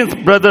obedience,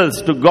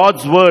 brothers, to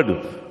God's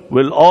word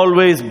will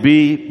always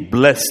be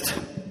blessed.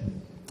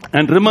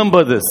 And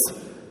remember this,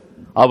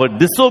 our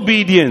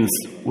disobedience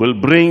will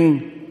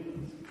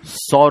bring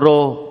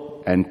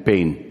sorrow and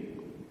pain.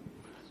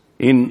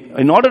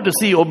 In order to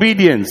see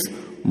obedience,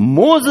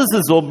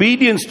 Moses'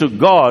 obedience to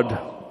God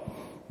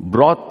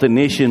brought the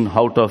nation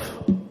out of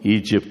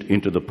Egypt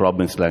into the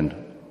promised land.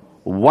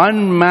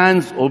 One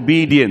man's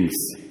obedience,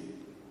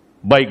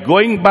 by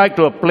going back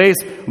to a place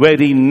where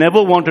he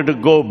never wanted to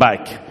go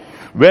back,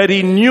 where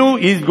he knew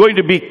he's going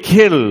to be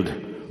killed,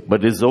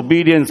 but his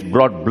obedience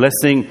brought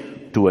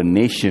blessing to a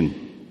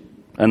nation.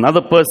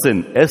 Another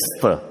person,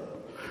 Esther,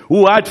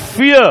 who had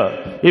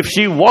fear if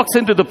she walks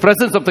into the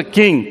presence of the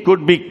king,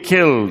 could be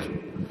killed.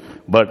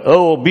 But her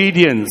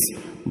obedience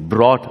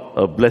brought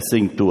a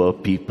blessing to her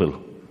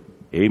people.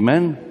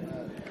 Amen.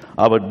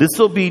 Our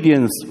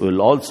disobedience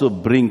will also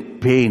bring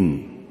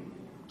pain,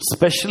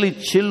 especially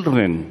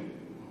children.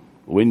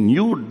 When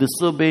you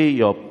disobey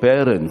your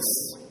parents,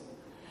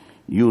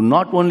 you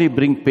not only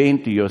bring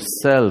pain to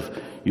yourself,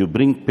 you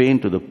bring pain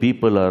to the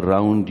people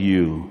around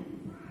you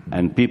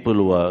and people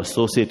who are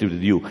associated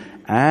with you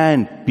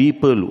and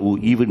people who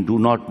even do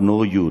not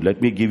know you.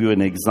 Let me give you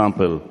an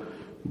example.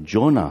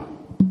 Jonah,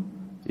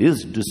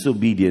 his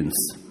disobedience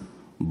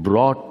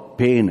brought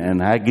pain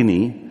and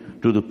agony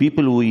to the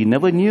people who he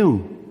never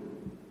knew.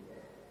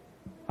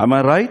 Am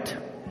I right?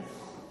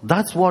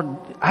 That's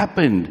what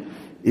happened.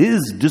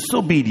 Is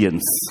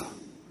disobedience.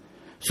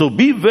 So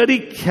be very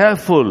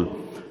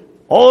careful.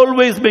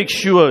 Always make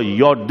sure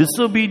your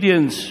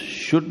disobedience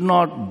should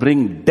not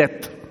bring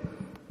death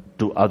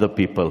to other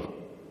people.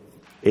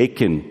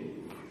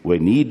 Achan,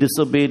 when he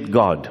disobeyed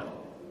God,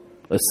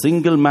 a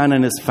single man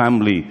and his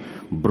family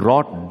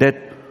brought death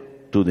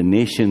to the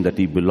nation that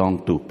he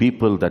belonged to,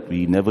 people that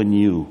we never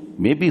knew.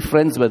 Maybe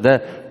friends were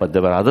there, but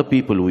there were other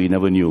people who we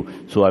never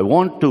knew. So I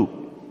want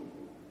to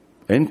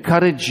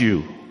encourage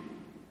you,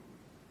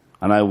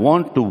 and I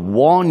want to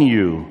warn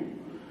you,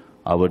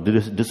 our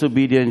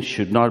disobedience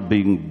should not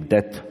bring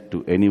death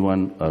to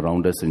anyone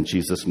around us in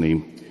Jesus'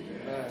 name.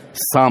 Amen.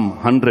 Psalm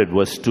 100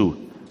 verse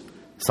 2.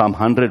 Psalm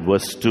 100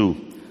 verse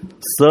 2.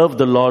 Serve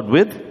the Lord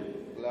with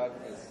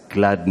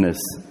gladness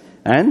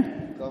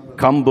and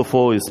come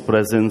before His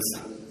presence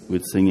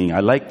with singing.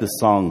 I like this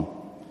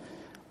song.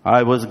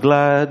 I was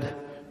glad,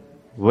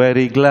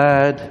 very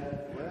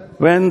glad,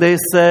 when they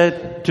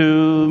said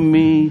to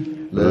me,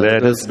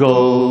 let us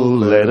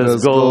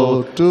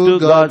go to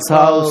God's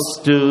house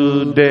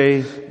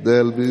today.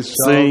 There'll be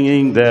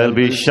Singing, there'll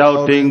be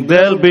shouting,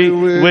 there'll be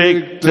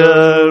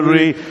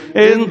victory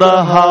in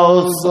the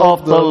house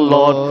of the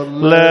Lord.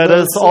 Let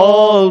us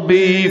all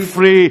be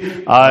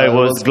free. I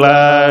was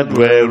glad,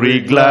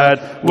 very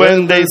glad,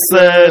 when they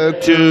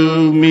said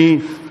to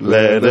me,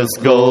 let us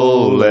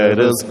go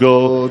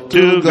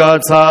to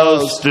God's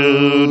house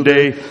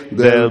today.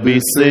 There'll be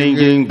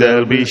singing,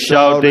 there'll be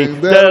shouting,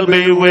 there'll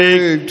be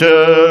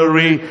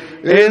victory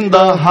in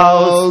the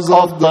house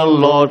of the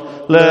Lord.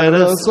 Let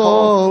us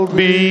all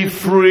be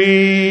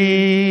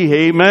free.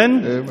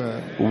 Amen.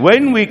 Amen.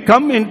 When we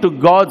come into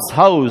God's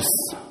house,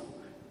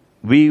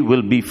 we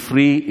will be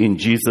free in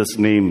Jesus'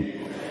 name.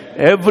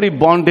 Every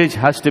bondage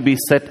has to be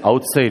set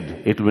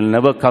outside. It will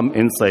never come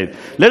inside.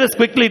 Let us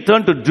quickly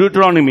turn to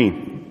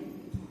Deuteronomy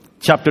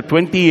chapter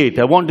 28.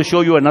 I want to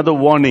show you another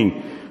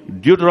warning.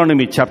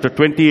 Deuteronomy chapter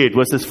 28,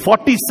 verses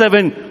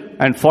 47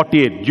 and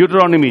 48.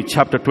 Deuteronomy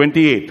chapter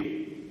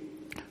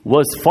 28,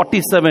 verse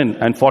 47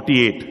 and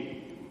 48.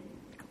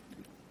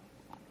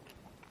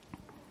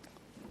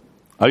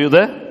 Are you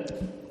there?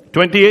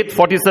 28,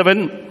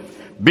 47.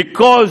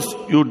 Because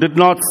you did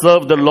not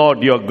serve the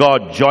Lord your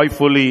God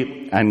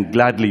joyfully and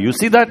gladly. You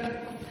see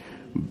that?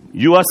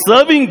 You are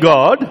serving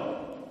God,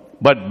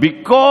 but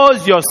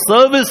because your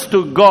service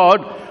to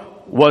God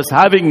was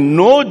having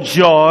no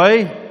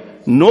joy,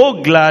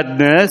 no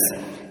gladness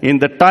in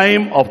the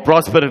time of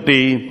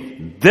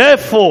prosperity,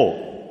 therefore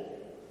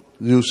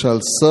you shall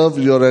serve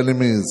your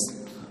enemies,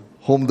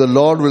 whom the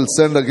Lord will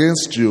send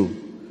against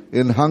you,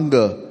 in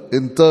hunger,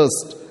 in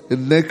thirst,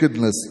 in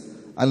nakedness,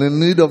 and in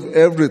need of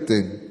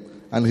everything.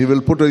 And he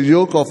will put a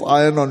yoke of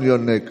iron on your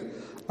neck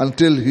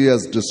until he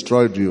has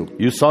destroyed you.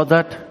 You saw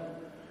that?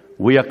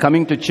 We are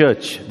coming to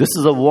church. This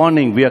is a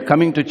warning. We are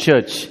coming to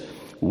church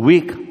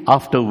week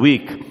after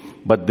week.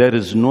 But there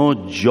is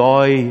no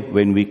joy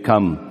when we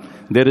come.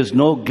 There is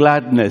no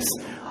gladness.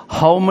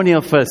 How many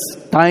of us,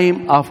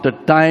 time after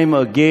time,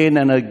 again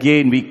and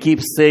again, we keep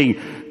saying,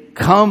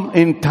 come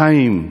in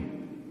time.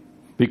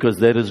 Because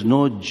there is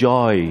no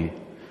joy.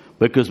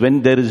 Because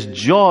when there is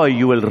joy,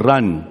 you will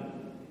run.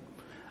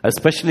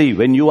 Especially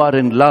when you are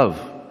in love.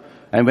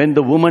 And when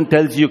the woman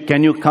tells you,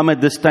 can you come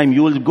at this time?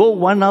 You will go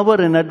 1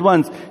 hour in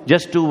advance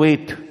just to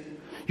wait.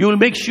 You will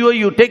make sure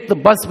you take the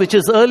bus which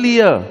is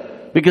earlier.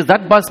 Because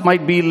that bus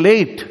might be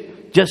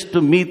late just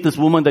to meet this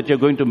woman that you're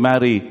going to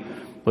marry.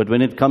 But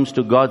when it comes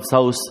to God's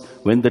house,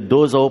 when the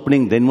doors are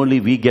opening, then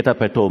only we get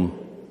up at home.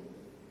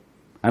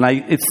 And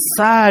it's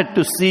sad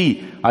to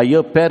see. I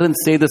hear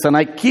parents say this, and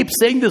I keep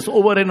saying this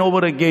over and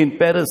over again.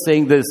 Parents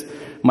saying this,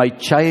 my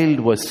child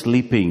was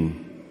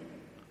sleeping,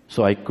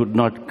 so I could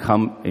not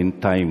come in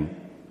time.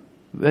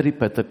 Very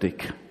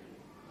pathetic.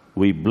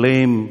 We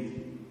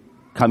blame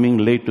coming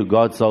late to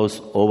God's house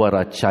over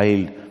our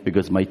child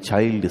because my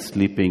child is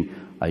sleeping.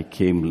 I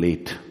came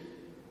late.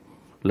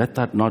 Let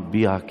that not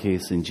be our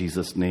case in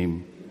Jesus'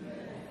 name.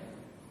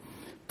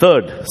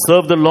 Third,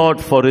 serve the Lord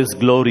for His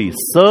glory.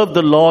 Serve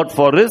the Lord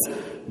for His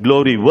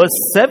glory.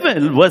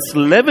 Verse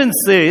 11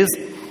 says,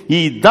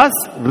 He thus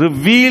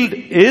revealed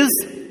His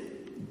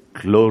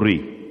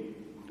glory.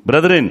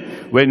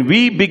 Brethren, when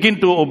we begin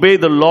to obey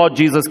the Lord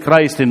Jesus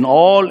Christ in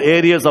all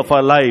areas of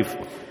our life,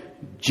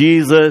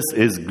 Jesus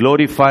is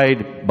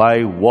glorified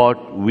by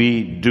what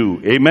we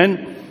do.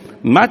 Amen.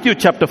 Matthew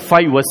chapter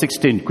 5 verse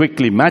 16.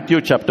 Quickly, Matthew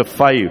chapter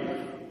 5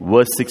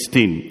 verse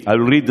 16. I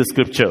will read the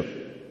scripture.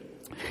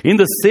 In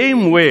the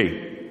same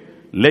way,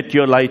 let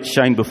your light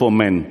shine before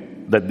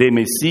men, that they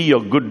may see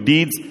your good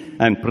deeds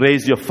and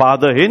praise your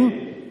Father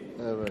in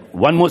heaven.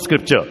 One more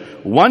scripture.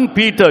 1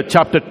 Peter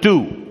chapter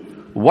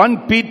 2.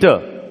 1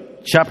 Peter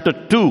chapter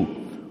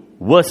 2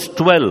 verse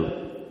 12.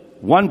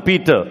 1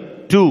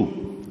 Peter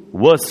 2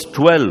 verse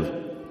 12.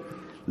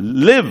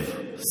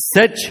 Live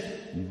such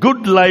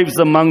good lives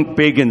among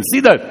pagans.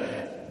 See that?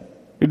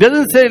 It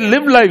doesn't say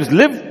live lives.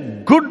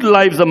 Live good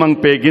lives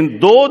among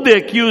pagans. Though they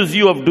accuse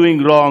you of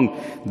doing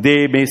wrong,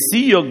 they may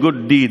see your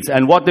good deeds.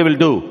 And what they will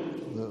do?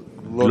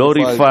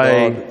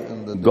 Glorify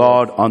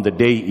God on the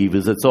day He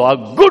visits. So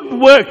our good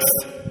works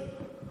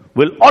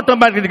will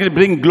automatically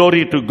bring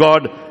glory to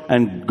God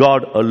and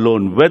God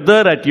alone.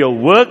 Whether at your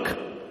work,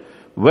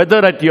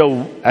 whether at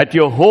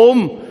your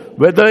home,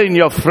 whether in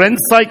your friend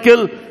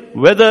cycle,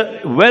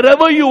 whether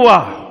wherever you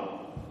are,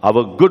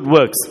 our good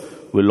works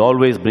will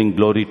always bring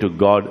glory to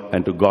God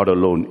and to God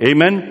alone.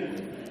 Amen.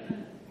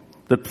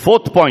 The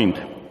fourth point,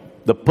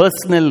 the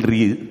personal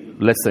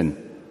lesson.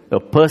 The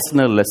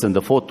personal lesson,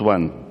 the fourth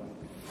one.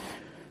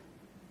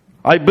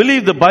 I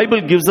believe the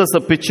Bible gives us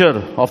a picture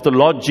of the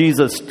Lord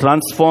Jesus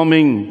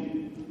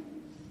transforming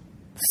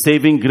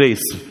saving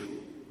grace.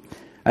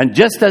 And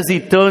just as He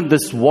turned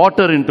this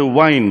water into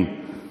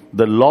wine,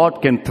 the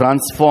Lord can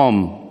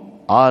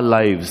transform our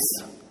lives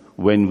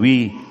when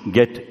we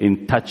get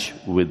in touch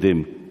with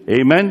Him.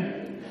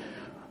 Amen.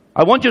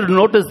 I want you to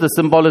notice the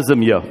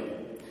symbolism here.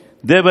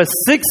 There were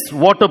 6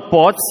 water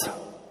pots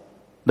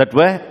that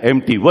were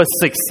empty. Verse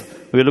 6.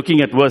 We're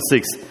looking at verse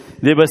 6.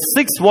 There were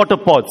 6 water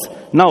pots.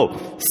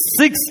 Now,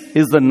 6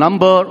 is the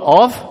number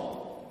of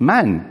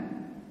man.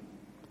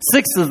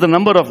 6 is the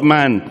number of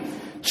man.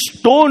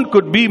 Stone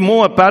could be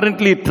more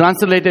apparently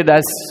translated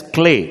as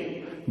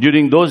clay.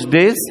 During those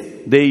days,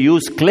 they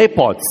used clay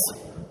pots.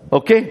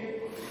 Okay?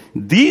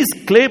 These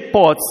clay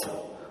pots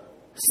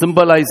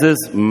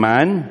symbolizes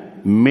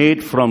man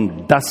made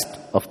from dust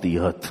of the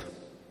earth.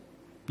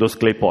 Those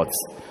clay pots.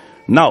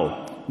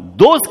 Now,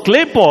 those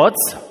clay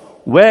pots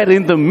were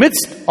in the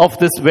midst of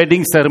this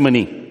wedding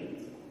ceremony.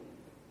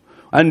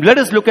 And let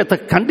us look at the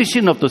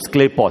condition of those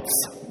clay pots.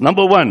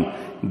 Number 1,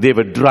 they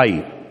were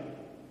dry.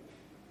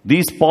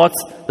 These pots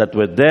that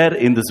were there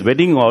in this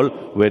wedding hall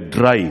were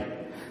dry.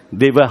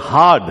 They were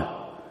hard.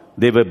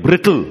 They were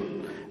brittle.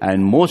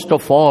 And most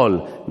of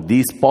all,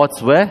 these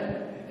pots were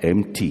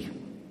empty.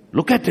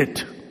 Look at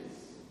it.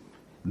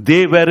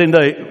 They were in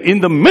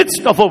the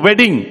midst of a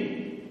wedding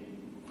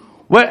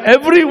where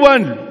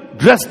everyone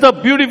dressed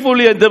up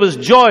beautifully and there was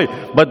joy,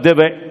 but there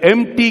were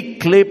empty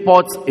clay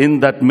pots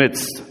in that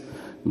midst.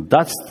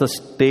 That's the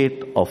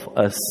state of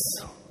us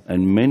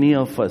and many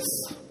of us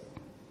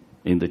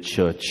in the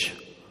church.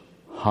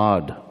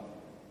 Hard,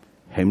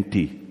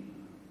 empty,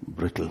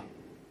 brittle.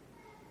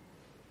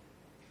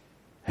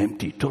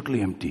 Empty,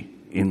 totally empty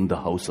in the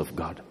house of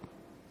God.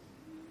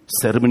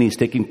 Ceremony is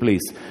taking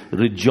place.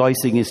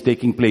 Rejoicing is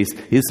taking place.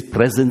 His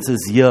presence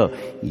is here.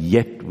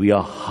 Yet we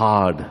are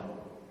hard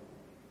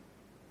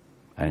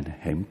and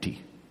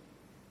empty.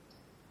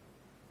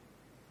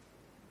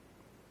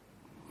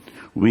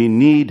 We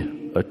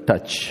need a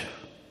touch.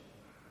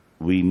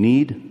 We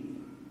need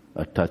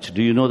a touch.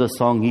 Do you know the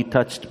song, He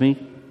Touched Me?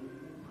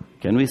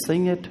 Can we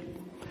sing it?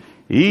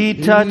 He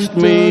touched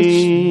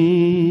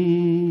me.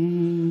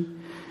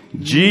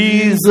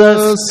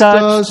 Jesus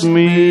touched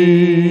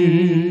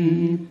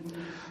me.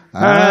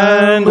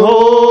 And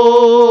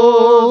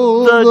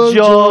oh, the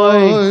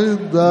joy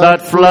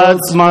that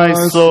floods my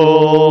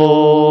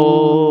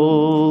soul.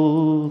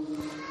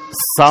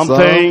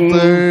 Something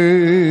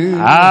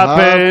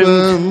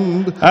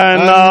happened,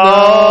 and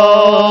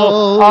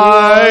now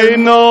I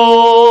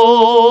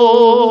know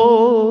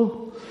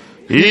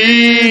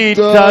He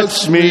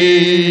touched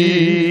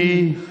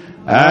me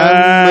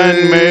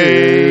and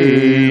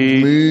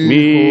made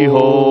me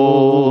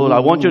whole. I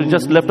want you to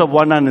just lift up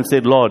one hand and say,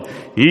 Lord,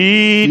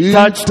 He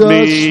touched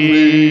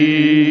me.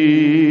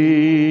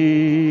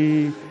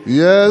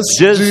 Yes,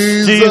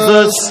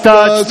 Jesus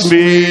touched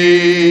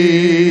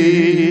me.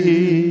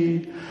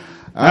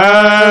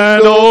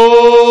 And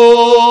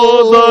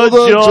oh, the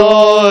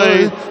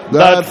joy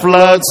that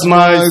floods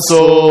my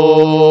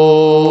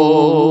soul.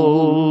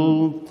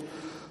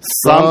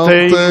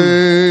 Something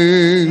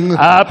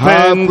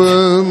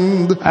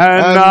happened,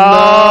 and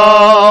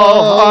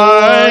now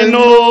I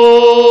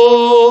know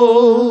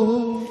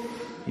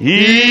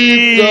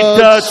He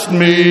touched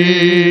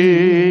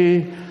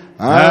me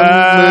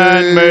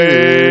and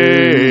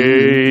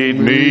made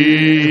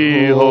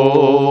me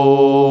whole.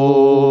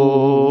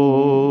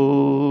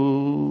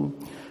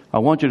 I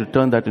want you to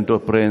turn that into a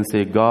prayer and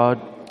say,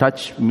 God,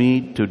 touch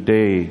me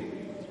today.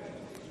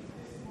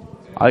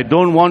 I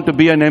don't want to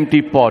be an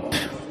empty pot.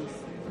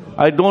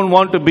 I don't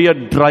want to be a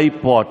dry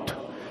pot.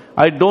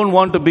 I don't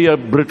want to be a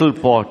brittle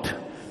pot.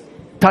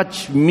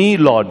 Touch me,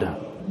 Lord,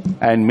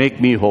 and make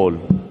me whole.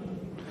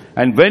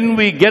 And when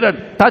we get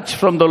a touch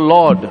from the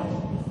Lord,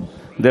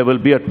 there will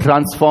be a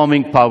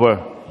transforming power.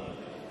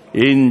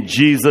 In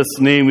Jesus'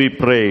 name we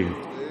pray.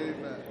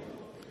 Amen.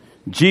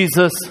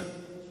 Jesus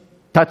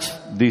touched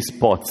these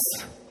pots.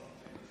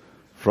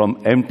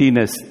 From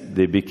emptiness,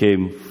 they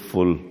became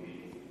full.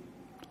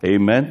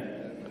 Amen.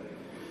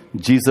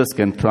 Jesus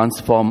can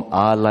transform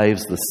our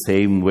lives the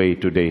same way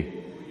today.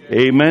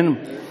 Amen.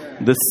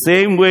 The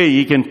same way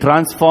He can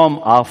transform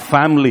our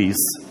families.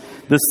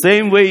 The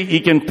same way He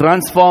can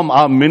transform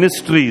our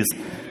ministries.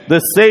 The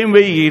same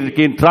way He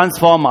can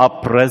transform our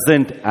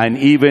present and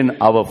even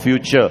our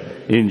future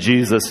in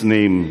Jesus'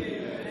 name.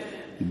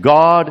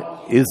 God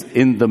is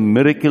in the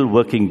miracle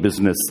working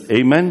business.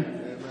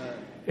 Amen.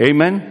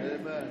 Amen.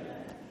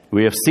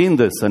 We have seen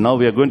this, and now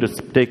we are going to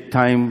take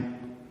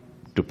time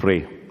to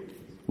pray.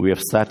 We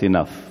have sat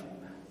enough.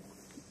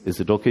 Is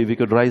it okay if we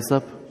could rise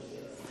up?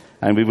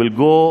 And we will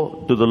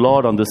go to the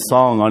Lord on this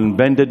song, on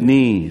bended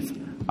knees,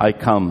 I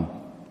come.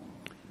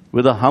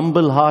 With a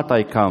humble heart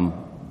I come,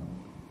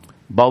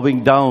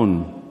 bowing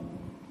down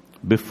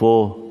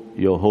before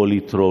your holy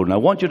throne. I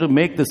want you to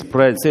make this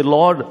prayer. Say,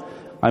 Lord,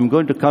 I'm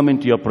going to come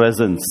into your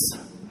presence.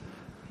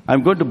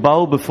 I'm going to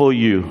bow before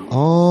you.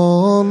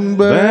 On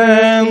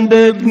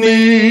bended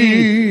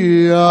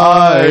knee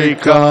I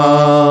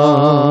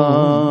come.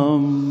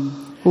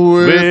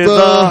 With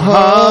a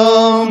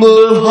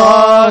humble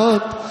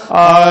heart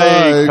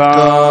I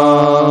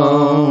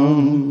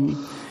come,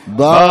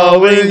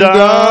 bowing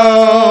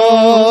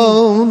down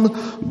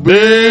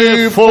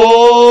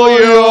before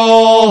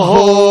your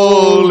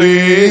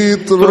holy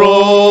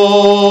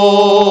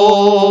throne,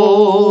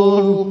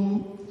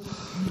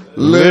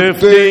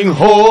 lifting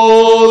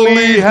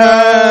holy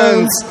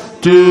hands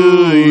to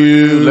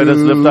you. Let us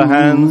lift our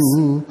hands.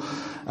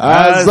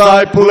 as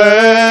I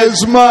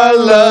pledge my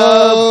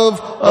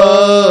love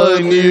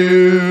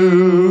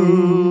anew.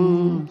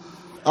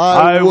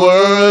 I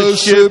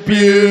worship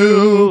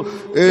you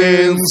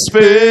in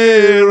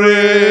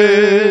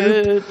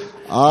spirit.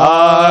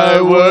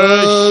 I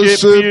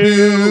worship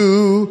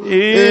you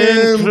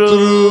in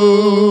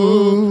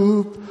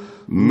truth.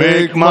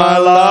 Make my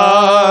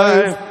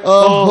life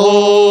a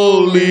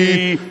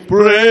holy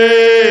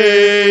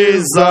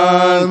praise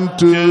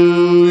unto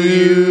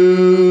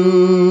you.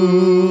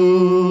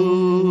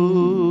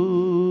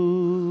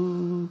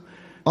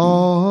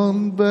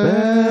 On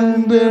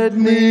bended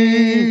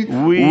knee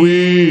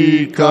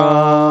we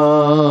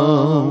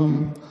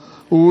come,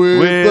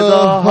 with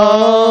a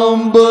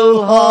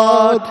humble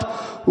heart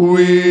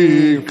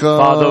we come.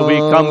 Father, we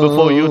come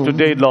before you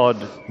today, Lord.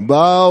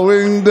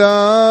 Bowing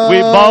down, we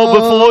bow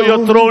before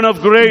your throne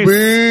of grace.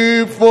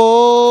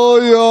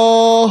 Before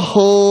your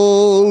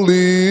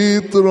holy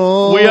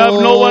throne. We have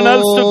no one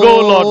else to go,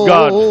 Lord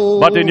God,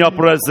 but in your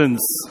presence.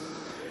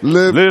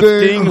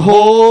 Lifting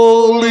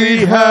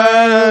holy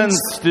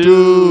hands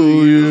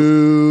to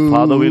you.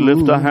 Father, we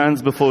lift our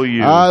hands before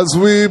you. As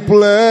we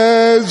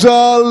pledge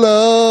our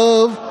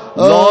love,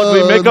 Lord,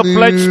 we make a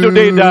pledge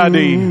today,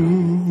 Daddy.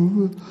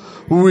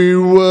 We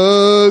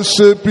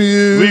worship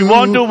you. We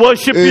want to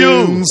worship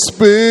you in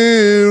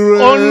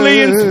spirit.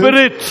 Only in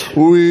spirit.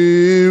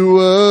 We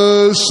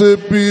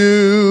worship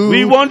you.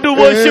 We want to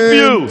worship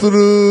you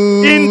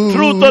in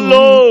truth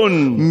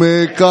alone.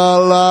 Make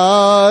our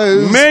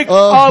lives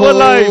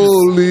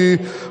holy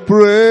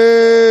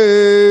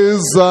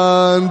praise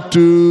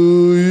unto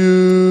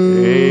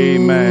you.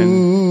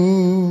 Amen.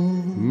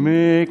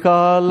 Make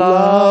our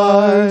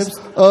lives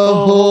a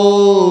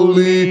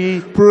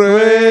holy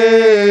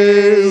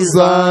praise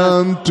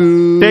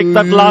unto Take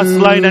that last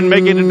line and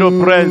make it into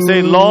a prayer and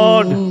say,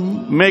 Lord,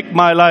 make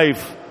my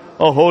life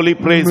a holy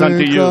praise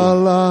unto you.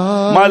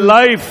 My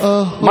life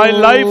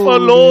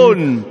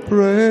alone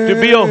to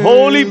be a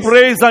holy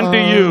praise unto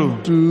you.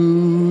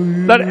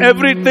 That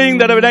everything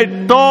that when I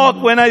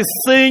talk, when I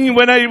sing,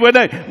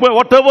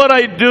 whatever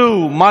I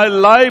do, my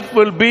life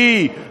will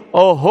be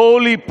a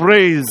holy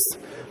praise.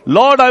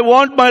 Lord, I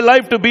want my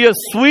life to be a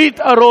sweet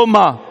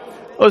aroma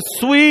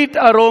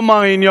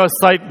in your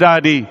sight,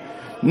 Daddy.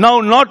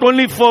 Now, not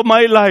only for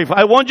my life,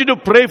 I want you to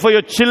pray for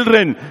your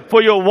children,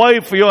 for your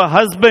wife, for your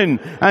husband,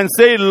 and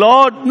say,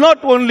 Lord,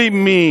 not only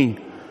me,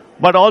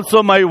 but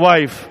also my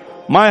wife,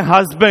 my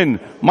husband,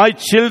 my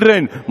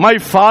children, my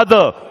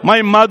father,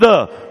 my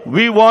mother.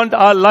 We want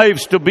our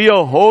lives to be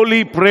a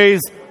holy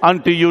praise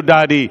unto you,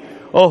 Daddy.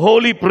 A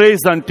holy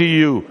praise unto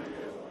you.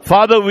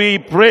 Father, we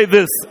pray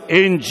this.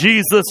 In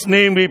Jesus'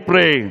 name we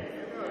pray.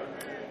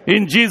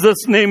 In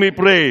Jesus' name we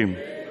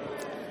pray.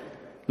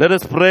 Let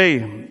us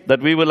pray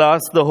that we will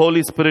ask the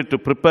Holy Spirit to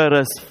prepare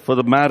us for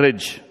the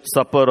marriage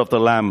supper of the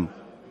Lamb.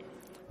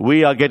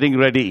 We are getting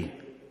ready.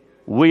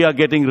 We are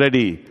getting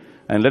ready.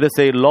 And let us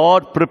say,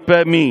 Lord,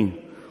 prepare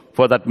me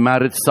for that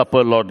marriage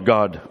supper, Lord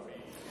God.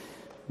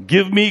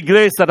 Give me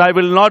grace that I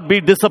will not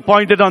be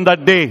disappointed on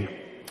that day.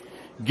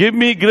 Give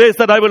me grace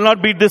that I will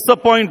not be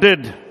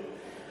disappointed.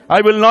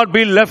 I will not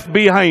be left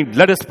behind.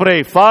 Let us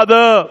pray.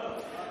 Father,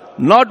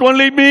 not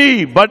only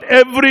me, but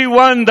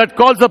everyone that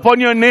calls upon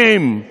your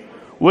name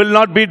will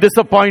not be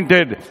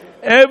disappointed.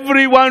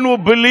 Everyone who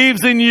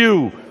believes in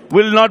you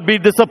will not be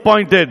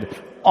disappointed.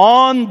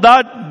 On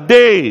that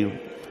day,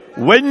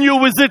 when you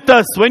visit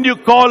us, when you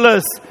call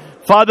us,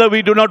 Father,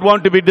 we do not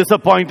want to be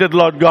disappointed,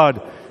 Lord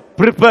God.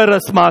 Prepare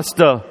us,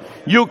 Master.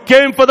 You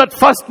came for that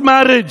first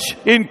marriage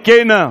in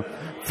Cana.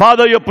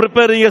 Father, you're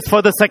preparing us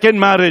for the second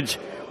marriage.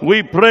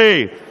 We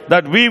pray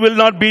that we will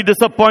not be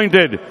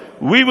disappointed.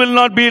 We will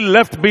not be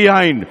left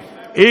behind.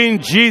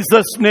 In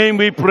Jesus' name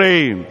we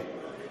pray.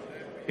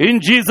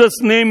 In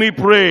Jesus' name we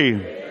pray.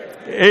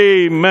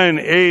 Amen.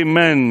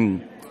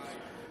 Amen.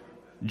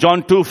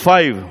 John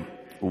 2:5.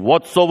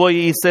 Whatsoever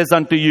he says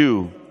unto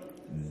you,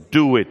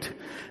 do it.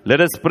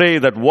 Let us pray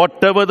that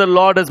whatever the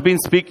Lord has been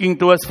speaking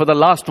to us for the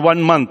last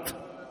 1 month,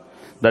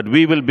 that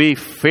we will be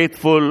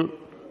faithful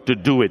to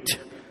do it.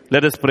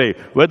 Let us pray.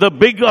 Whether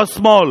big or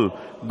small,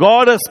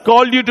 God has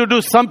called you to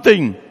do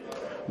something.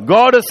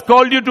 God has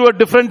called you to a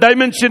different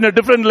dimension, a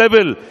different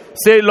level.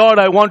 Say, Lord,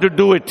 I want to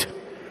do it.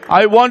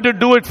 I want to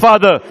do it,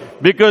 Father,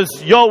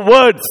 because your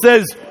word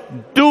says,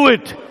 do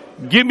it.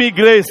 Give me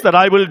grace that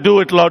I will do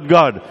it, Lord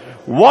God.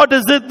 What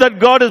is it that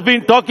God has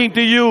been talking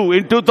to you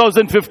in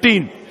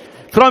 2015?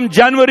 From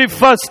January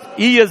 1st,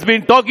 He has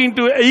been talking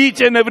to each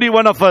and every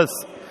one of us.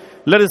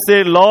 Let us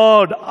say,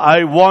 Lord,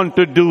 I want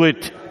to do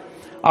it.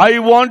 I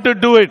want to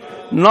do it.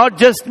 Not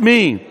just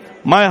me,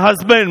 my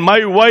husband,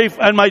 my wife,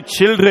 and my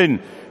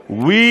children.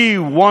 We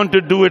want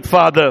to do it,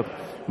 Father.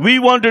 We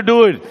want to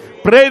do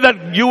it. Pray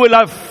that you will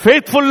have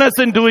faithfulness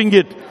in doing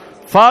it.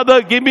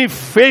 Father, give me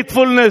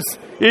faithfulness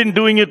in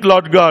doing it,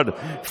 Lord God.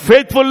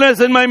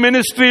 Faithfulness in my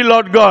ministry,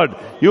 Lord God.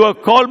 You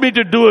have called me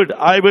to do it.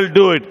 I will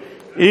do it.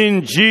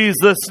 In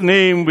Jesus'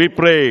 name we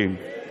pray.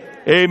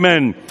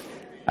 Amen.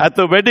 At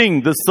the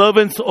wedding, the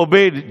servants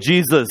obeyed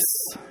Jesus.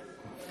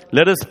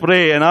 Let us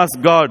pray and ask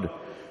God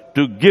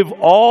to give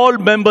all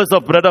members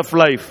of Bread of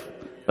Life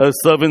a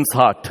servant's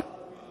heart,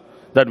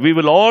 that we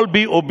will all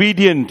be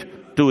obedient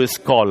to His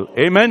call.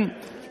 Amen.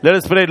 Let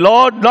us pray.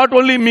 Lord, not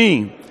only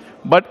me,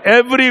 but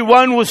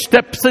everyone who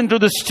steps into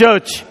this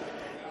church,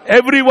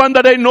 everyone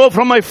that I know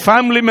from my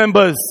family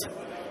members,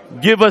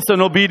 give us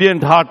an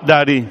obedient heart,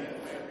 Daddy.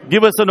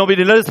 Give us an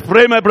obedient. Let us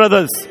pray, my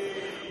brothers.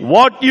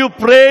 What you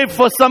pray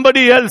for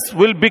somebody else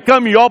will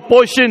become your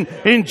portion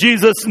in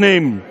Jesus'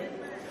 name.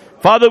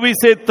 Father, we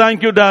say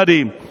thank you,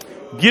 Daddy.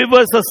 Give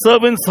us a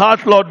servant's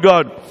heart, Lord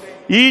God.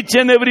 Each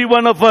and every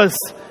one of us,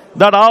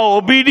 that our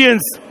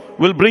obedience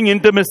will bring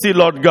intimacy,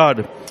 Lord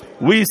God.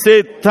 We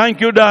say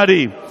thank you,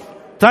 Daddy.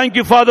 Thank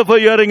you, Father, for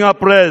hearing our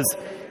prayers.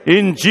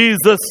 In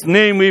Jesus'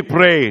 name we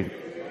pray.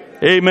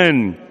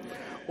 Amen.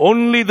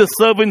 Only the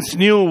servants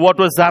knew what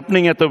was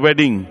happening at the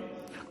wedding.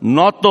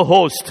 Not the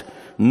host,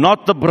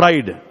 not the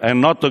bride,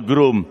 and not the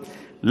groom.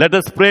 Let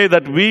us pray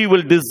that we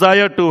will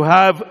desire to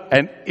have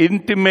an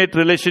intimate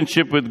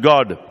relationship with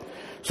God,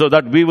 so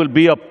that we will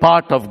be a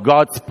part of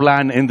God's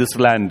plan in this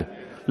land.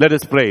 Let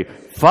us pray.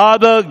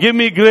 Father, give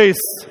me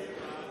grace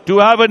to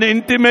have an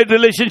intimate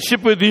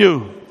relationship with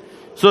you,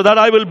 so that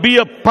I will be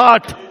a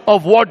part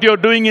of what you're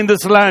doing in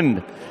this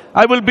land.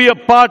 I will be a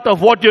part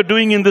of what you're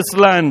doing in this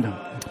land.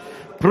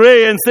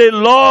 Pray and say,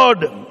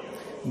 Lord,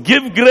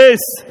 give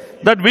grace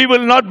that we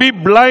will not be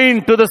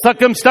blind to the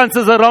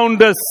circumstances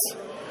around us.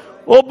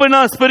 Open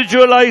our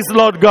spiritual eyes,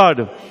 Lord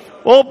God.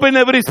 Open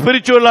every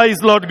spiritual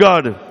eyes, Lord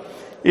God.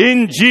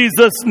 In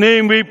Jesus'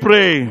 name we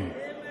pray.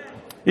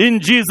 In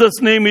Jesus'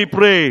 name we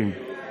pray.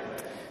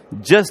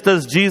 Just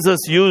as Jesus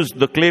used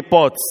the clay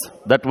pots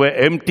that were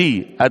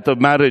empty at the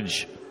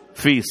marriage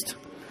feast,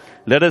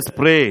 let us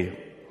pray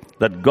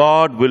that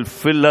God will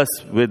fill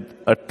us with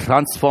a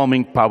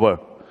transforming power.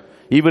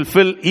 He will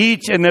fill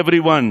each and every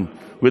one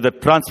with a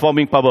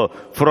transforming power,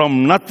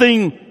 from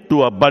nothing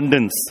to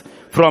abundance,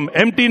 from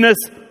emptiness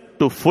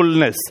to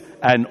fullness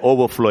and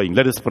overflowing.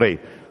 Let us pray.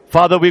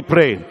 Father, we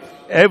pray,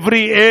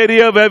 every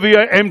area where we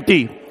are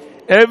empty,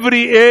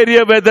 every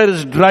area where there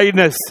is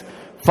dryness,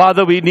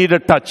 Father, we need a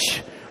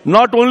touch.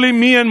 Not only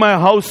me and my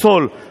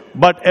household,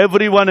 but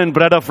everyone in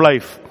Bread of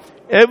Life.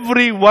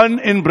 Everyone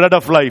in Bread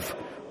of Life.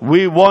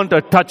 We want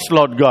a touch,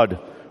 Lord God.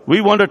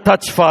 We want a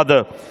touch,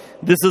 Father.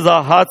 This is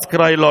our heart's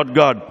cry, Lord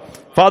God.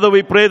 Father,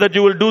 we pray that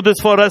you will do this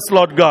for us,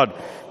 Lord God.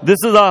 This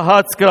is our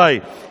heart's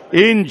cry.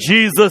 In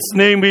Jesus'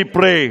 name we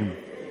pray.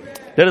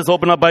 Let us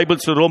open our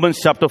Bibles to Romans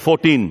chapter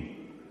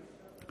 14.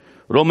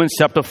 Romans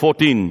chapter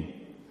 14.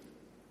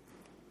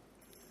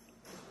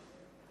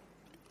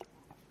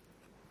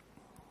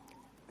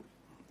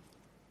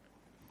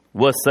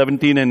 Verse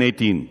 17 and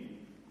 18.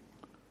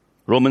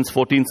 Romans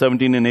 14,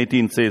 17 and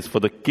 18 says, For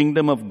the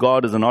kingdom of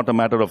God is not a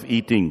matter of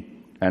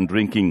eating and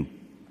drinking,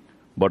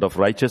 but of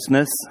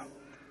righteousness,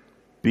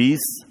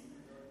 peace,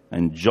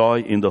 and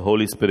joy in the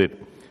Holy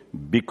Spirit.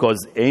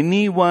 Because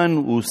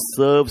anyone who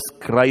serves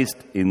Christ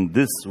in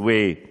this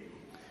way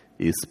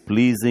is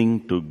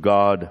pleasing to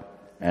God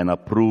and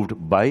approved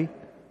by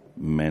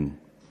men.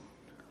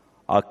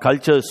 Our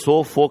culture is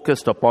so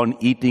focused upon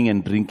eating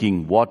and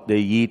drinking, what they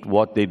eat,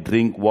 what they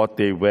drink, what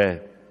they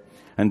wear.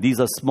 And these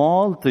are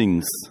small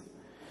things.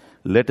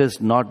 Let us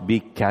not be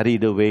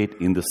carried away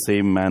in the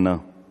same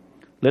manner.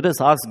 Let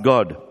us ask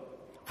God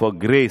for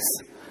grace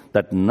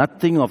that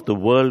nothing of the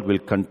world will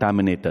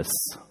contaminate us.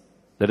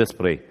 Let us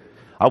pray.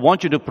 I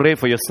want you to pray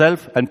for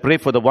yourself and pray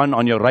for the one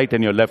on your right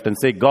and your left and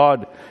say,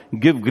 God,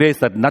 give grace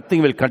that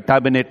nothing will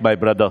contaminate my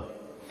brother.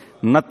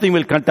 Nothing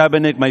will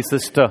contaminate my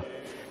sister.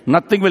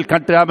 Nothing will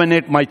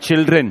contaminate my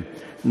children.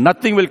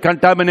 Nothing will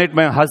contaminate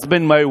my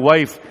husband, my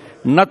wife.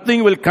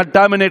 Nothing will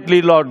contaminate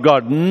me, Lord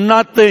God.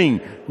 Nothing.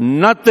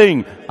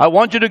 Nothing. I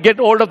want you to get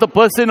hold of the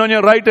person on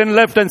your right and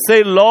left and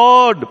say,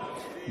 Lord,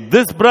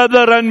 this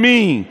brother and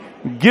me,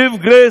 give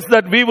grace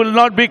that we will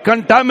not be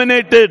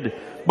contaminated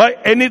by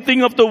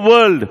anything of the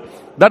world,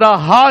 that our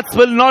hearts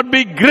will not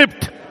be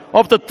gripped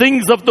of the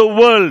things of the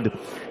world.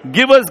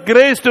 Give us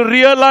grace to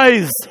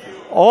realize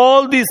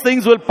all these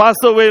things will pass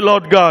away,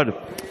 Lord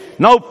God.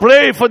 Now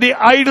pray for the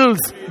idols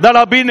that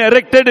are being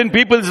erected in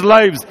people's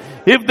lives.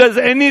 If there's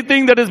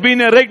anything that has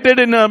been erected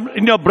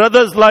in your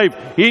brother's life,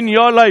 in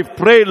your life,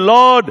 pray,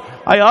 Lord,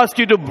 I ask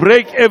you to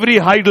break every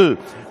idol.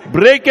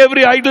 Break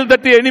every idol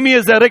that the enemy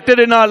has erected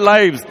in our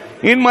lives,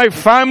 in my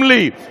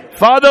family.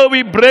 Father,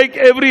 we break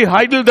every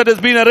idol that has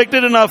been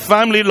erected in our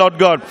family, Lord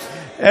God.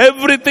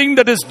 Everything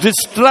that is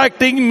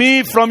distracting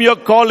me from your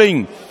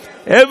calling.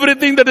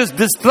 Everything that is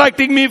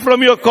distracting me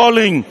from your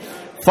calling.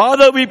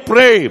 Father, we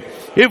pray,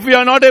 if we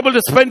are not able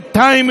to spend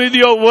time with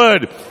your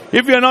word,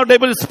 if we are not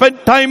able to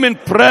spend time in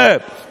prayer,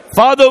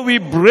 Father, we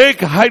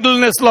break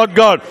idleness, Lord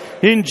God,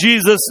 in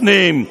Jesus'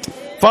 name.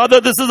 Father,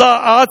 this is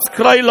our heart's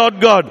cry,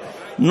 Lord God,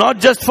 not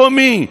just for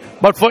me,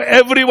 but for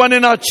everyone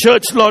in our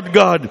church, Lord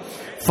God.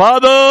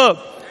 Father,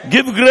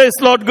 give grace,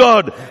 Lord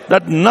God,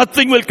 that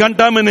nothing will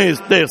contaminate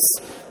this.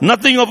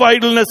 Nothing of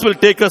idleness will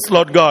take us,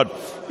 Lord God.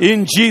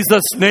 In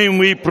Jesus' name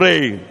we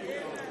pray.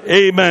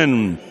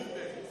 Amen.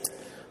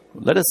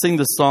 Let us sing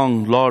the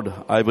song, Lord,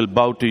 I will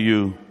bow to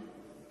you.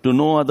 To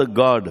no other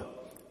God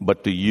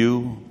but to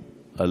you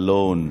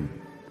alone.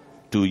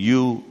 To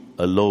you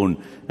alone.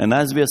 And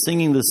as we are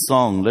singing this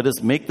song, let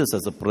us make this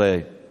as a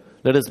prayer.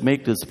 Let us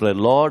make this prayer.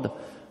 Lord,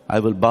 I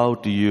will bow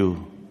to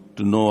you,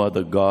 to no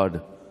other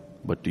God,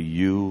 but to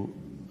you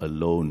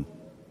alone.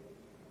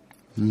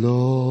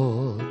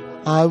 Lord,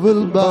 I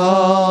will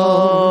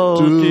bow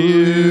to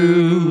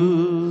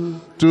you,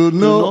 to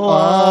no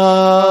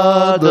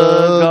other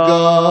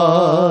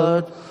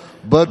God,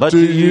 but to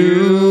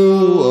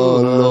you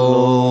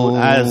alone.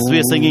 As we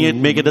are singing it,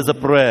 make it as a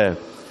prayer.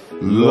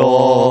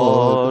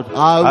 Lord,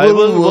 I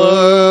will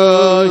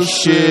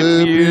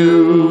worship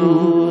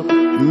you.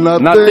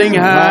 Nothing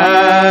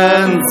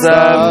hands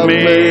have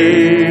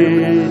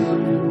made,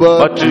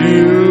 but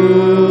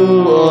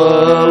you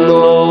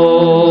alone.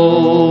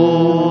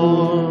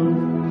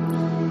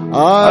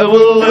 I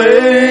will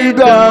lay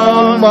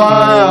down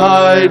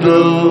my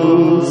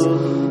idols,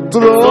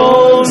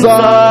 thrones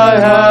I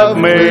have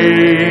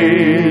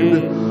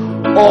made,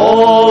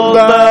 all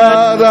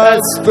that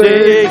has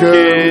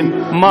taken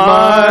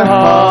my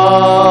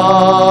heart.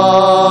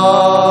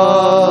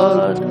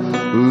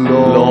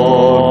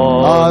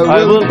 Lord,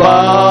 I will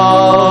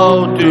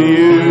bow to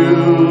you,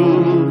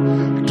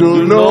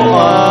 to no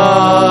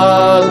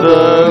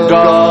other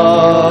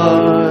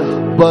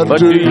God, but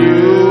to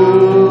you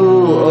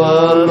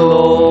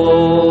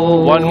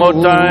alone. One more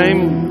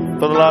time,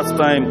 for the last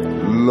time.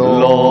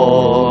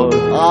 Lord,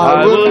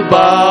 I will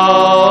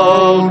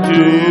bow to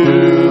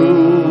you,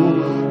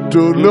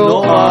 to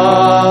no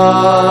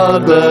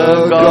other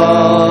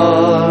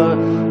God,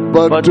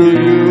 but to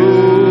you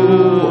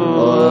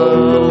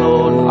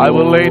alone. I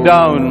will lay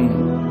down.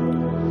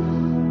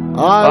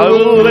 I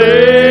will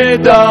lay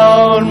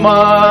down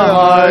my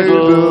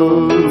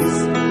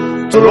idols,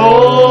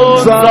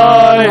 thrones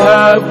I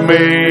have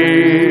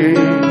made,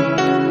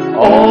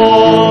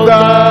 all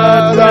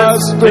that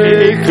has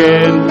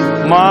taken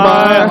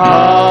my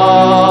heart.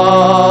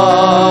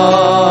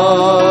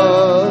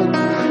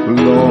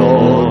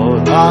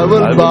 Lord, I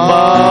will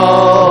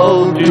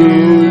bow to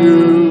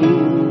you,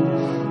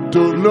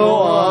 to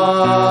no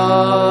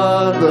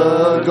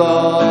other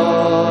God,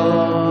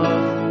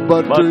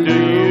 but to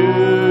you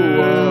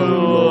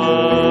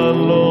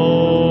alone.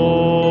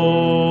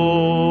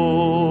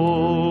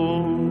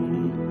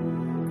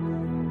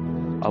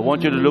 I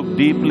want you to look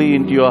deeply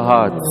into your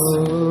hearts.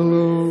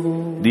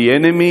 The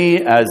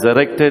enemy has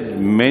erected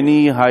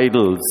many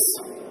idols.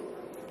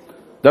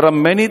 There are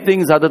many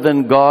things other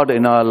than God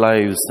in our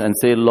lives, and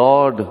say,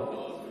 Lord,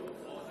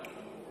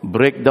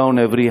 break down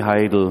every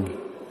idol.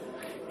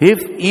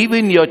 If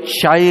even your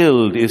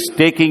child is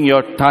taking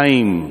your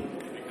time,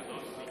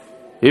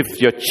 if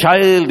your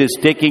child is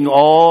taking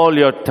all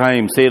your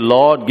time, say,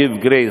 Lord,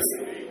 give grace.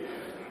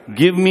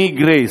 Give me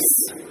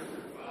grace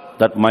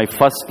that my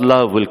first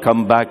love will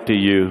come back to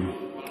you.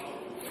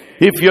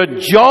 If your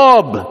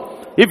job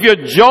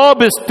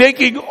is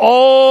taking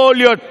all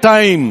your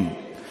time,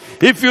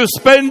 if you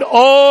spend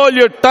all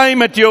your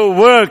time at your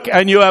work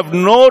and you have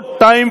no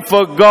time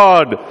for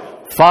God,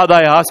 Father,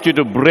 I ask you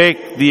to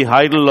break the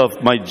idol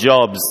of my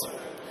jobs.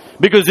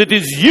 Because it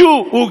is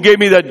you who gave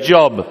me that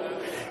job.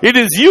 It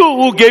is you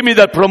who gave me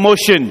that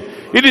promotion.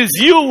 It is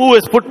you who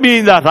has put me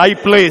in that high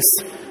place.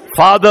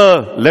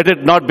 Father, let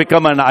it not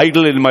become an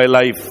idol in my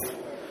life.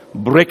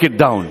 Break it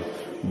down.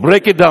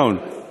 Break it down.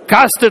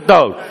 Cast it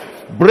out.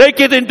 Break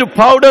it into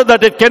powder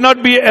that it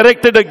cannot be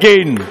erected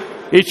again.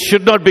 It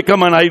should not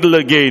become an idol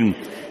again.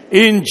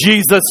 In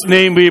Jesus'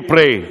 name we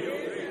pray.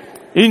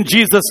 In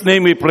Jesus'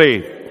 name we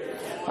pray.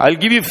 I'll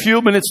give you a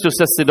few minutes to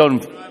just sit down.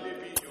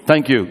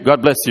 Thank you.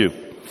 God bless you.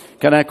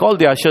 Can I call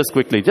the ushers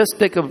quickly? Just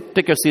take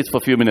your seats for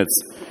a few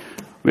minutes.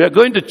 We are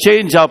going to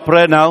change our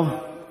prayer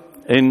now,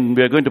 and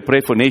we are going to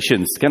pray for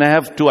nations. Can I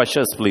have 2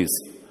 ushers, please?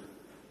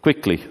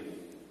 Quickly.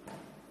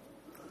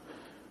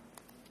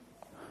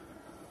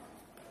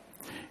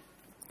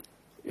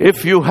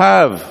 If you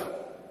have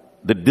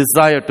the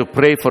desire to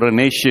pray for a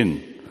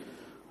nation,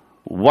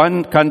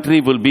 one country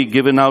will be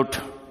given out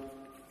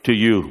to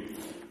you.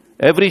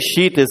 Every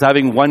sheet is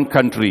having one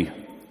country.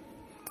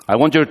 I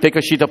want you to take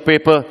a sheet of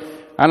paper,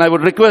 and I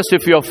would request,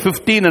 if you're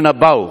 15 and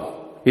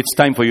above, it's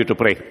time for you to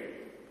pray.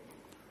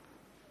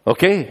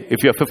 Okay?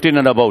 If you're 15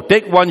 and above,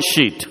 take one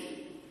sheet.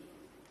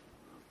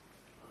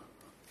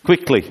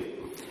 Quickly.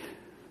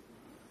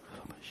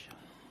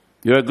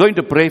 You are going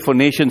to pray for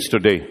nations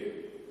today.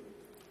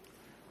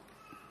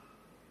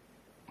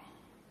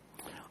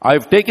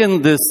 I've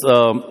taken this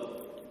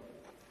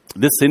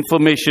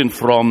information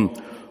from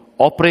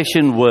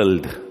Operation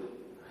World.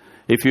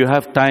 If you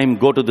have time,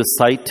 go to the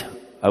site.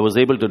 I was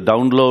able to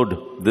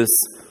download this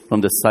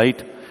from the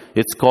site.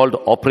 It's called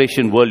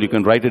Operation World. You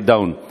can write it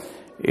down.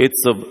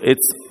 It's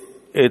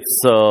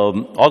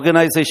an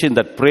organization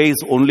that prays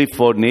only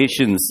for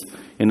nations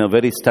in a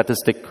very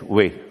statistic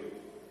way.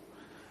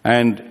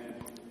 And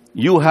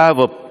you have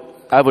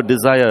a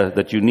desire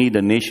that you need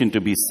a nation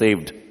to be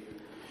saved.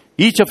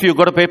 Each of you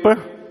got a paper?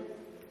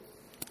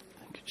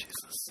 Thank you,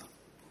 Jesus.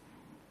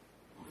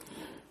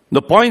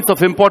 The points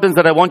of importance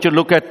that I want you to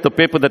look at, the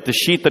paper, the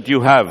sheet that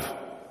you have.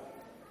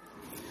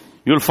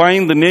 You'll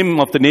find the name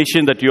of the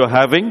nation that you're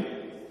having.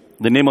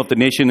 The name of the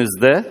nation is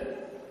there.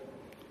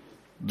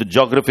 The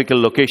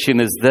geographical location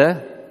is there,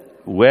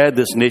 where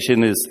this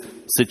nation is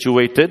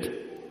situated.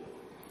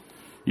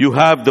 You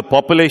have the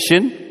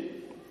population.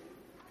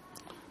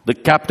 The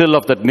capital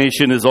of that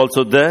nation is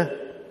also there.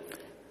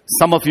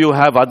 Some of you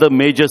have other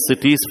major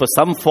cities. For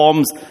some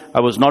forms, I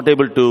was not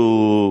able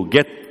to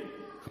get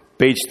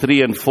page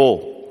 3 and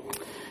 4.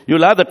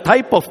 You'll have the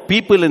type of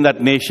people in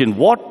that nation.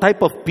 What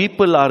type of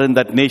people are in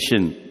that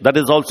nation? That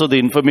is also the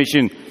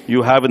information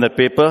you have in that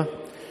paper.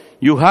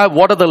 You have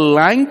what are the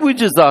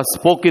languages that are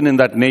spoken in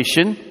that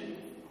nation,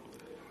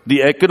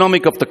 the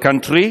economic of the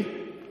country,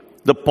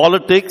 the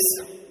politics,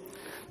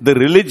 the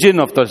religion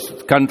of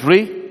the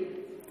country,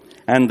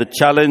 and the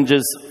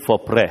challenges for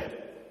prayer.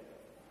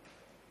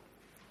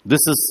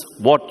 This is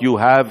what you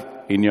have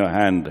in your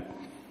hand.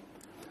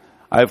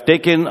 I've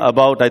taken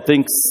about,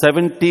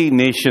 70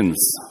 nations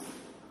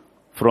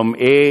from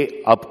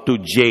A up to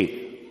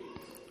J.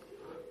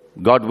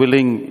 God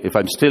willing, if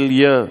I'm still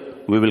here,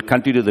 we will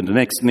continue the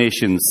next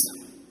nations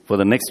for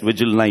the next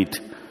vigil night.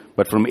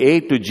 But from A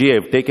to J,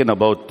 I've taken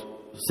about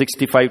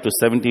 65 to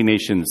 70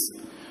 nations.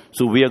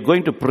 So we are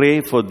going to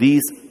pray for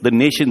the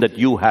nation that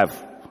you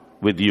have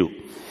with you.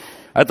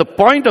 At the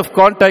point of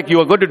contact, you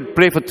are going to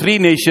pray for 3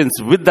 nations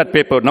with that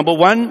paper. Number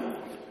 1,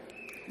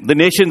 the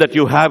nation that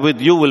you have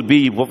with you will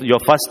be your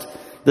first.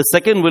 The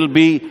second will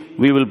be,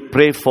 we will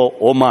pray for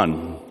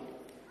Oman.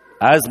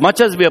 As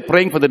much as we are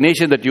praying for the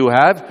nation that you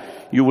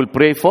have, you will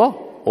pray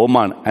for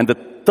Oman. And the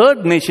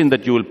third nation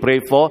that you will pray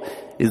for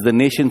is the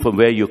nation from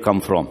where you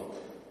come from.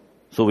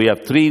 So we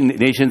have 3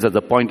 nations as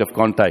the point of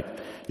contact.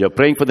 You're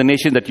praying for the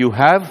nation that you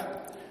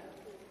have,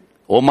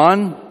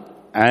 Oman,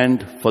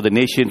 and for the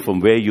nation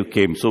from where you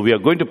came. So we are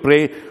going to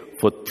pray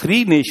for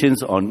 3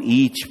 nations on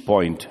each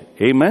point.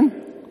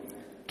 Amen?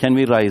 Can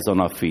we rise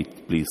on our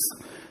feet, please?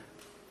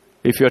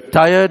 If you're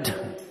tired,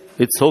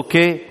 it's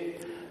okay.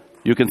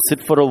 You can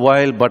sit for a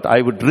while, but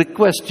I would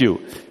request you,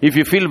 if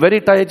you feel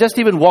very tired, just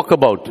even walk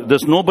about.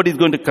 There's nobody's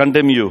going to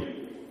condemn you.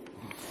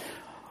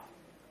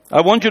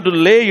 I want you to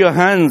lay your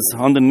hands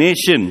on the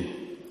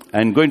nation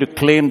and going to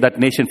claim that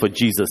nation for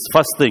Jesus.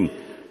 First thing,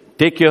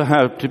 take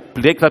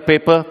that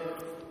paper,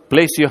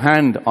 place your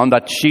hand on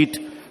that sheet,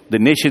 the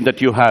nation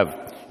that you have.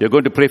 You're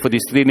going to pray for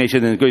these 3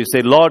 nations and you're going to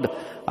say, Lord,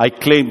 I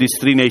claim these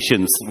 3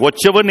 nations.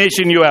 Whichever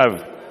nation you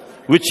have,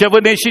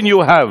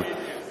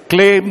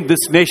 claim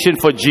this nation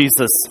for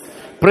Jesus.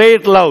 Pray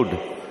it loud.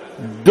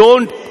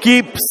 Don't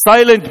keep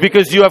silent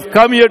because you have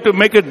come here to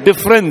make a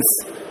difference.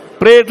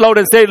 Pray it loud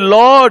and say,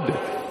 Lord,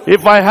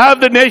 if I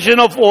have the nation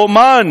of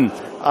Oman,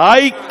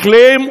 I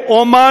claim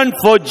Oman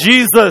for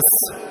Jesus.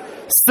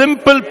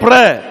 Simple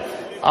prayer.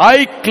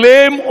 I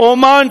claim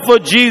Oman for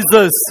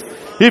Jesus.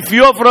 If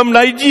you are from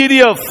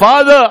Nigeria,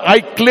 Father,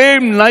 I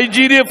claim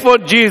Nigeria for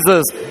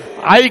Jesus.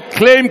 I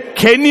claim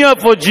Kenya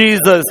for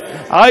Jesus.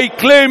 I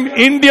claim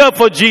India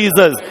for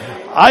Jesus.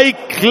 I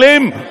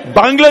claim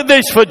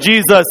Bangladesh for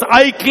Jesus.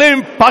 I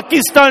claim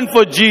Pakistan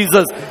for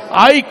Jesus.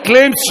 I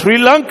claim Sri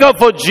Lanka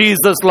for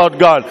Jesus, Lord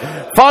God.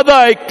 Father,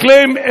 I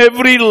claim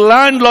every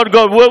land, Lord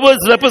God, whoever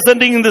is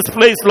representing in this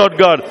place, Lord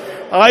God.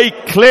 I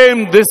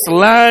claim this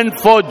land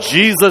for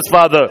Jesus,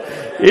 Father.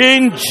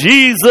 In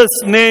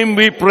Jesus' name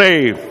we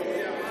pray.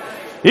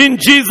 In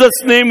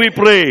Jesus' name we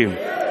pray.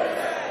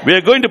 We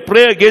are going to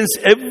pray against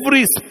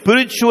every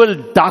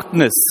spiritual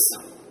darkness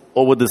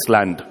over this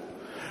land.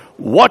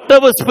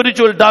 Whatever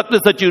spiritual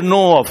darkness that you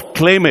know of,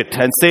 claim it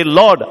and say,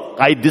 Lord,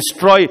 I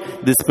destroy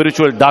the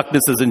spiritual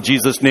darknesses in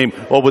Jesus' name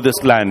over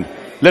this land.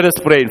 Let us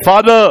pray.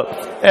 Father,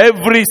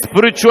 every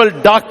spiritual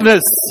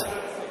darkness,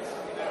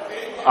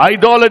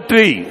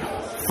 idolatry,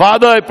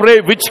 Father, I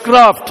pray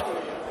witchcraft,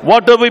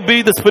 whatever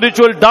be the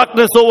spiritual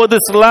darkness over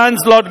this land,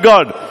 Lord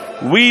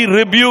God, we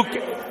rebuke,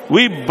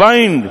 we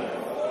bind,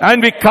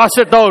 and we cast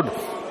it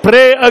out.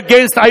 Pray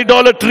against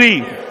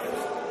idolatry.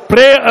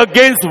 Pray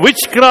against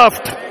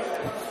witchcraft.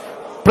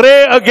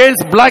 Pray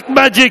against black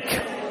magic.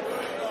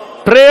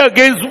 Pray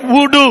against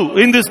voodoo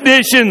in these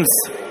nations.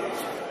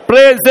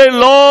 Pray, say,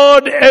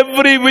 Lord,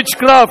 every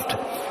witchcraft,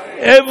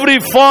 every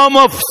form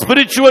of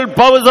spiritual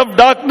powers of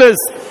darkness,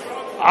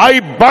 I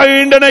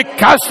bind and I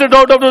cast it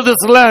out of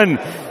this land.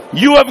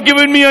 You have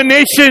given me a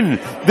nation.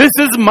 This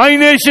is my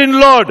nation,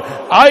 Lord.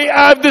 I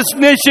have this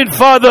nation,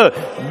 Father.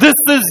 This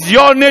is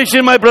your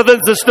nation, my brothers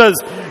and sisters.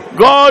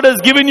 God has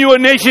given you a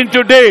nation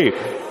today.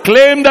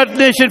 Claim that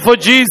nation for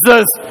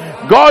Jesus.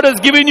 God has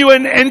given you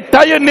an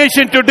entire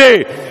nation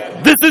today.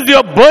 This is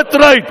your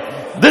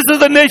birthright. This is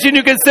the nation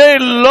you can say,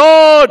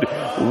 Lord,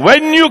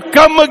 when you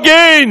come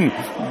again,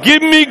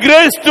 give me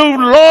grace to,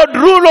 Lord,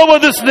 rule over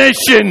this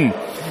nation.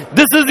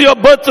 This is your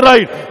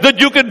birthright, that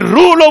you can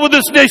rule over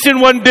this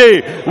nation one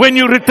day when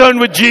you return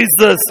with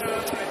Jesus.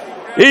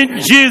 In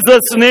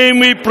Jesus' name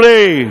we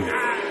pray.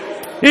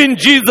 In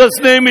Jesus'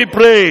 name we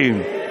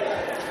pray.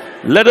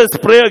 Let us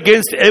pray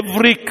against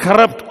every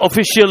corrupt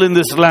official in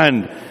this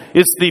land.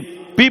 It's the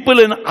people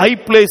in high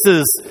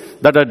places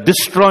that are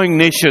destroying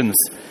nations.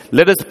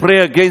 Let us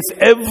pray against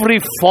every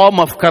form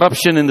of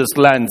corruption in this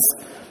land.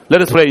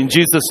 Let us pray in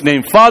Jesus'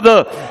 name.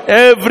 Father,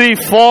 every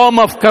form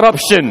of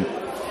corruption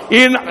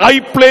in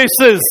high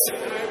places,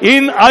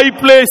 in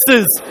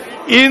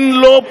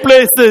low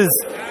places,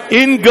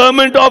 in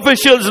government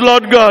officials,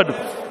 Lord God.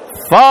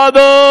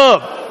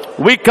 Father,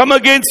 we come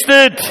against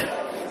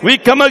it. We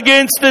come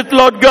against it,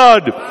 Lord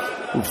God.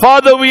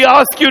 Father, we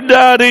ask you,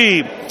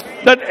 Daddy,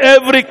 that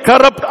every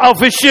corrupt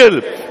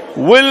official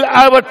will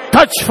have a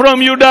touch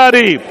from you,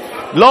 Daddy.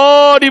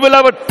 Lord, he will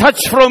have a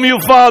touch from you,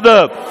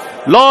 Father.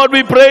 Lord,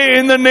 we pray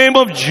in the name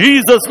of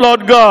Jesus,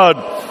 Lord God,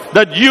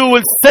 that you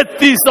will set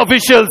these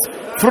officials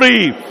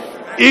free.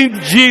 In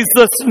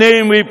Jesus'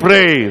 name we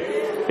pray.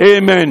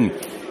 Amen.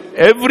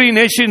 Every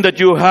nation that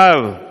you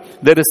have,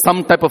 there is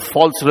some type of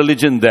false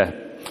religion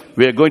there.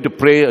 We are going to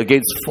pray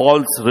against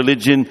false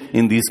religion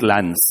in these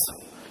lands.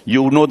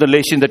 You know the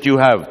nation that you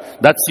have.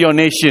 That's your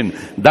nation.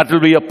 That will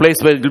be a place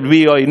where it will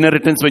be your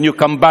inheritance when you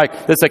come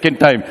back the second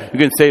time. You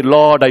can say,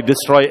 Lord, I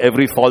destroy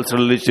every false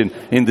religion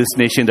in this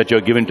nation that you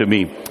have given to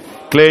me.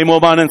 Claim,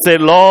 Oman, and say,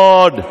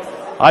 Lord,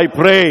 I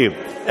pray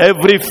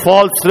every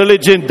false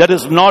religion that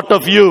is not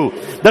of you,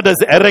 that has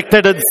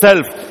erected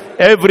itself,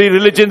 every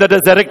religion that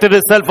has erected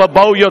itself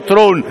above your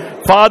throne,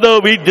 Father,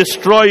 we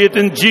destroy it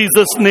in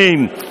Jesus'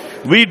 name.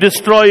 We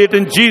destroy it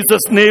in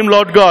Jesus' name,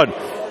 Lord God.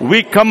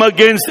 We come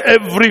against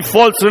every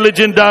false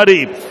religion,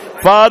 Daddy.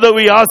 Father,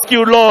 we ask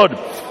you, Lord,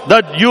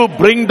 that you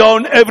bring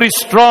down every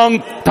strong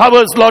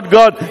towers, Lord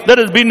God, that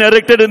has been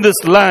erected in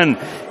this land.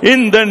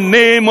 In the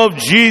name of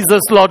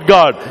Jesus, Lord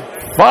God.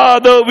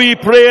 Father, we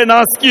pray and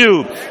ask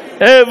you,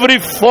 every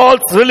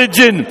false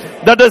religion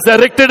that has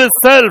erected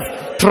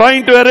itself,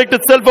 trying to erect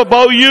itself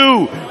above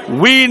you,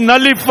 we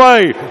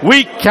nullify,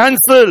 we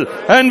cancel,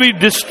 and we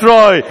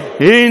destroy.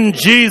 In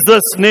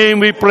Jesus' name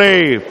we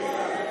pray.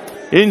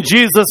 In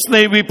Jesus'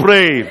 name we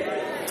pray.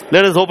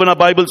 Let us open our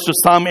Bibles to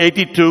Psalm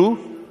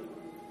 82.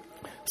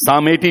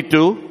 Psalm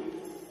 82.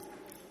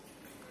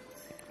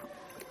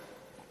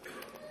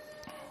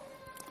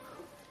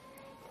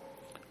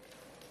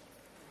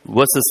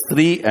 Verses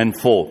 3 and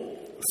 4.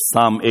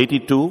 Psalm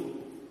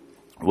 82,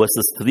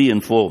 verses 3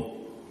 and 4.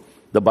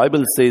 The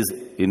Bible says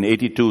in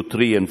 82,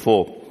 3 and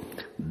 4,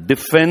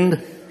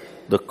 defend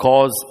the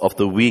cause of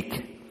the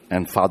weak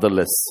and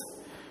fatherless.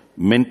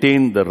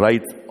 Maintain the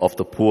right of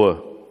the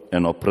poor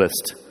and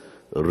oppressed.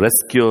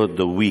 Rescue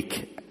the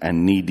weak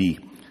and needy.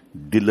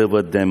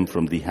 Deliver them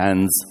from the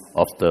hands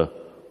of the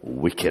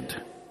wicked.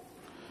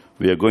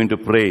 We are going to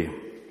pray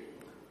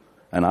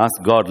and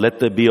ask God, let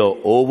there be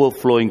an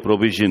overflowing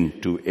provision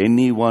to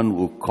anyone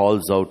who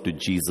calls out to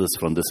Jesus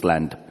from this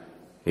land.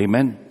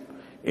 Amen.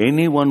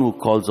 Anyone who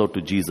calls out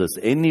to Jesus,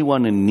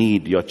 anyone in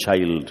need, your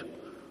child,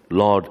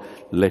 Lord,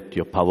 let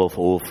your power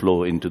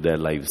overflow into their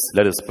lives.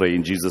 Let us pray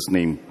in Jesus'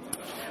 name.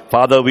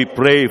 Father, we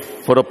pray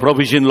for a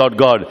provision, Lord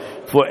God,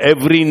 for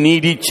every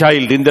needy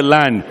child in the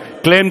land.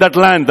 Claim that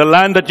land, the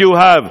land that you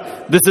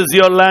have. This is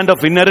your land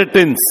of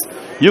inheritance.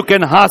 You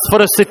can ask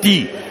for a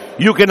city.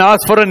 You can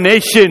ask for a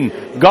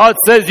nation. God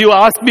says, you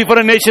ask me for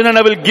a nation and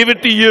I will give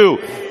it to you.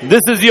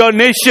 This is your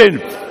nation.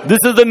 This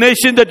is the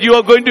nation that you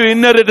are going to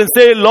inherit. And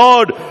say,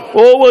 Lord,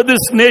 over this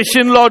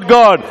nation, Lord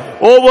God,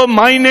 over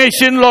my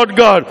nation, Lord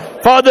God.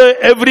 Father,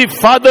 every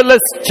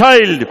fatherless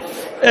child,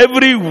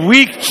 every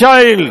weak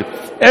child,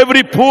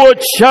 every poor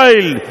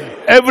child,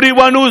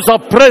 everyone who is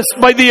oppressed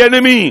by the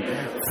enemy,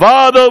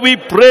 Father, we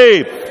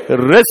pray,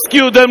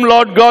 rescue them,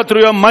 Lord God,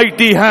 through your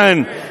mighty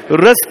hand.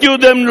 Rescue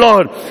them,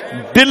 Lord.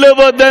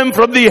 Deliver them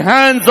from the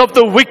hands of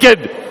the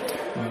wicked.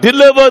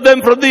 Deliver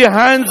them from the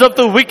hands of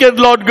the wicked,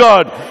 Lord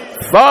God.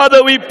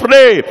 Father, we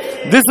pray,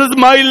 this is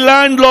my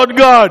land, Lord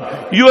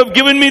God. You have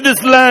given me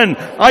this land.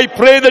 I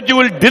pray that you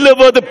will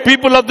deliver the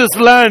people of this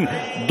land,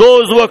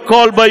 those who are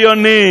called by your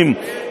name.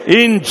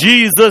 In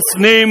Jesus'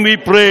 name we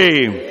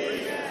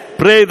pray.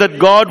 Pray that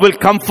God will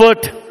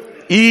comfort,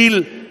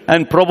 heal,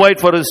 and provide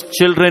for his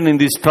children in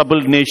these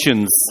troubled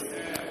nations.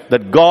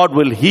 That God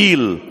will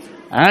heal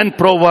and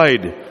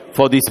provide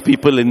for these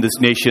people in these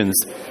nations.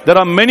 There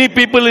are many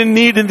people in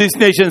need in these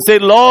nations. Say,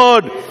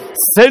 Lord,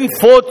 send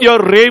forth your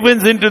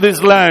ravens into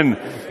this land,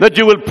 that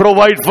you will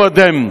provide for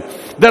them.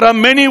 There are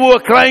many who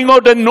are crying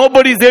out and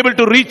nobody is able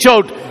to reach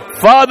out.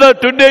 Father,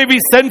 today we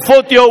send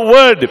forth your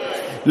word.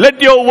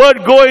 Let your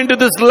word go into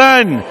this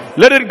land.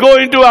 Let it go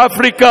into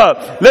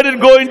Africa. Let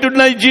it go into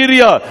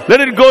Nigeria. Let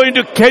it go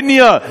into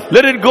Kenya.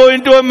 Let it go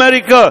into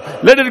America.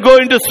 Let it go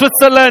into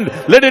Switzerland.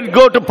 Let it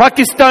go to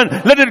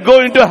Pakistan. Let it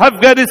go into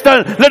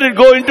Afghanistan. Let it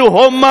go into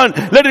Oman.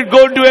 Let it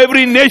go into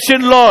every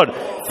nation, Lord.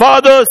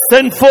 Father,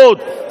 send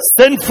forth,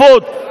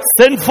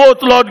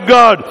 Lord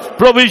God,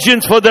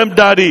 provisions for them,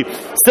 Daddy.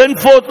 Send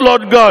forth,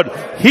 Lord God.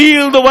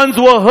 Heal the ones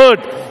who are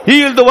hurt.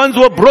 Heal the ones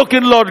who are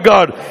broken, Lord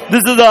God.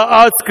 This is our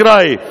heart's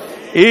cry.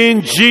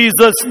 In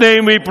Jesus'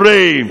 name we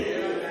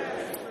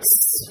pray.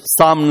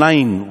 Psalm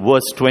 9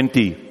 verse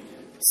 20.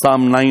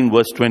 Psalm 9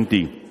 verse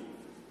 20.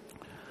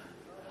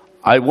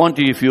 I want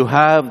you, if you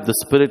have the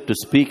Spirit to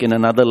speak in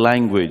another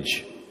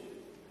language,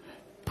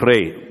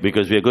 pray,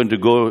 because we are going to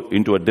go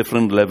into a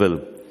different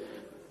level.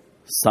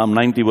 Psalm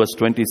 90 verse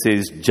 20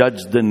 says,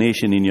 judge the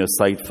nation in your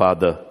sight,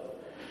 Father,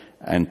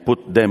 and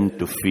put them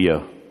to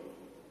fear.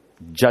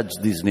 Judge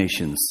these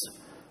nations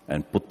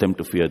and put them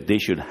to fear. They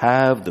should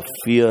have the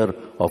fear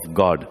of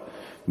God.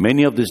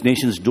 Many of these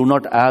nations do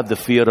not have the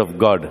fear of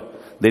God.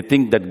 They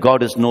think that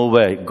God is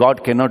nowhere.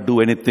 God cannot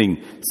do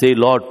anything. Say,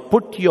 Lord,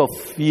 put your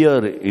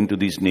fear into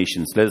these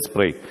nations. Let us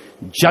pray.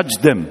 Judge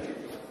them.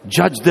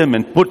 Judge them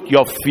and put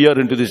your fear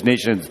into these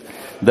nations.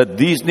 That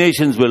these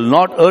nations will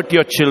not hurt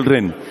your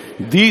children.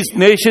 These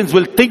nations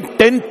will think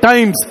 10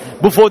 times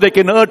before they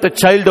can hurt a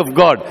child of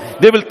God.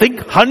 They will think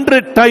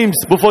 100 times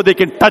before they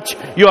can touch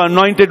your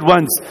anointed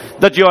ones.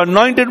 That your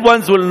anointed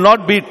ones will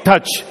not be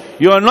touched.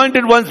 Your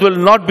anointed ones will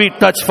not be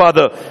touched,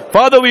 Father.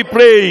 Father, we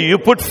pray you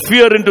put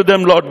fear into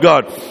them, Lord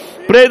God.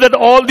 Pray that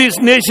all these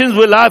nations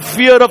will have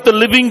fear of the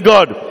living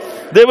God.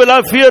 They will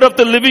have fear of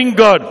the living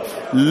God.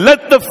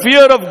 Let the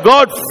fear of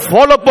God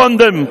fall upon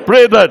them.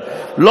 Pray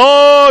that.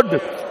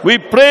 Lord, we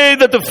pray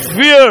that the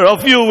fear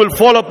of you will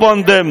fall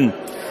upon them.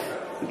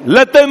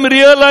 Let them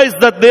realize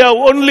that they are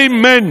only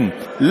men.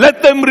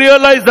 Let them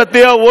realize that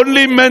they are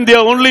only men. They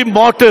are only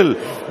mortal.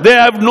 They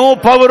have no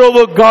power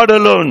over God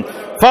alone.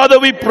 Father,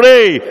 we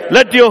pray,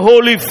 let your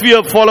holy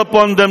fear fall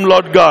upon them,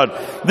 Lord God.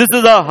 This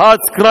is our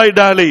heart's cry,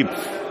 Daddy.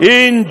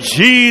 In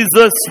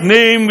Jesus'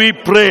 name we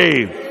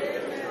pray.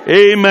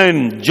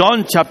 Amen.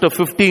 John chapter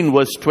 15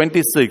 verse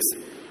 26.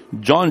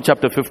 John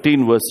chapter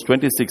 15 verse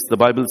 26. The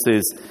Bible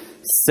says,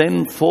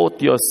 send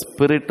forth your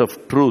spirit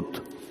of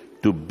truth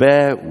to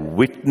bear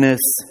witness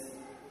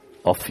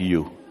of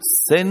you.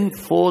 Send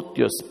forth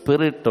your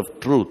spirit of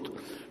truth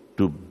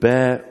to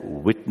bear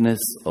witness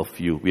of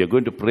you. We are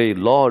going to pray,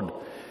 Lord,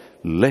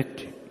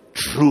 let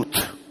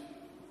truth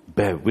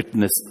bear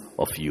witness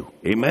of you.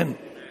 Amen.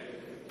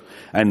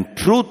 And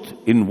truth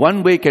in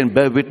one way can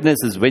bear witness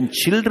is when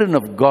children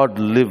of God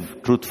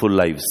live truthful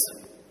lives.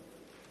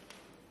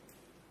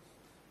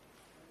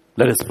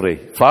 Let us pray.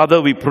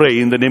 Father, we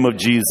pray in the name of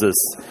Jesus.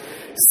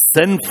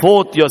 Send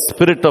forth your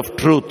spirit of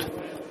truth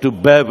to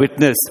bear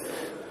witness.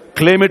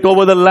 Claim it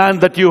over the land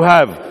that you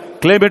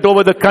have. Claim it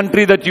over the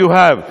country that you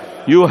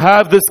have. You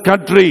have this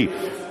country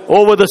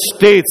over the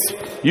states.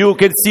 You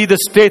can see the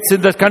states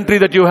in the country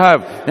that you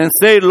have and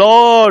say,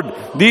 Lord,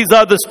 these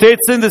are the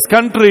states in this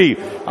country.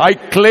 I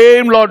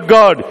claim, Lord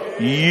God,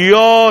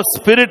 your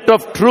spirit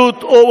of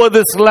truth over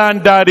this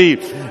land, Daddy.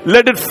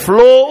 Let it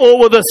flow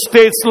over the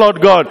states,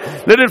 Lord God.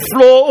 Let it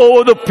flow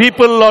over the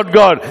people, Lord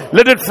God.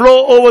 Let it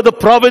flow over the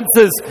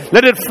provinces.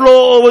 Let it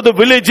flow over the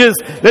villages.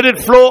 Let it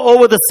flow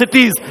over the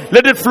cities.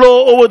 Let it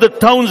flow over the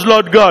towns,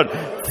 Lord God.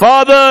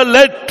 Father,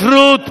 let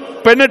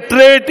truth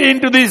penetrate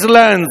into these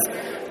lands.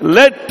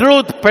 Let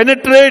truth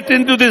penetrate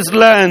into these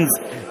lands.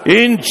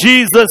 In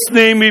Jesus'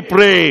 name we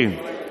pray.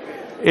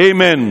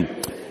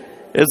 Amen.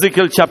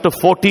 Ezekiel chapter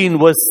 14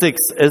 verse 6.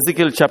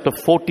 Ezekiel chapter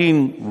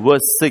 14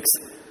 verse 6.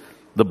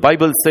 The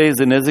Bible says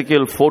in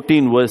Ezekiel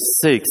 14 verse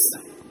 6,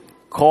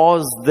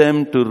 cause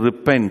them to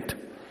repent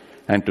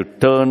and to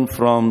turn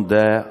from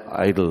their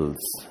idols.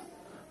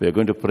 We are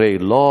going to pray,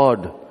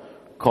 Lord,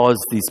 cause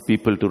these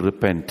people to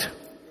repent.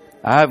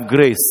 Have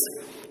grace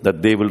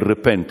that they will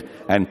repent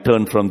and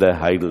turn from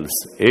their idols.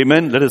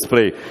 Amen. Let us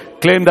pray.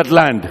 Claim that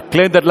land.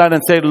 Claim that land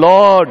and say,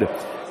 Lord,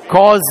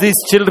 cause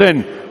these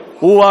children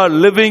who are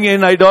living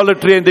in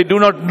idolatry and they do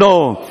not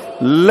know,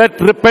 let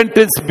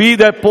repentance be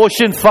their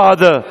portion,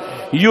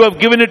 Father. You have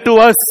given it to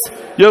us.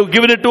 You have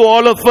given it to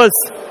all of us.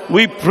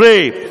 We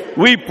pray.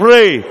 We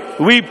pray.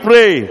 We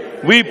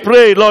pray. We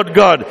pray, Lord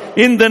God,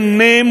 in the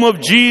name of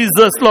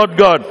Jesus, Lord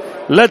God.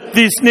 Let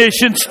these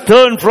nations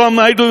turn from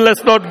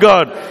idleness, Lord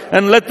God,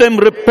 and let them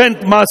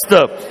repent,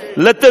 Master.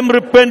 Let them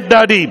repent,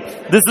 Daddy.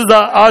 This is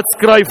our heart's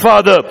cry,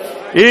 Father.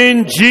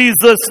 In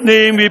Jesus'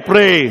 name we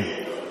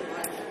pray.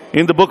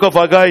 In the book of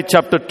Haggai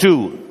chapter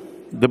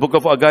 2, the book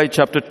of Haggai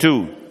chapter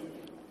 2,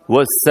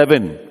 verse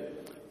 7.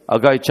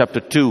 Haggai chapter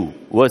 2,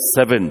 verse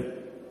 7.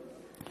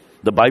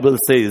 The Bible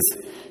says,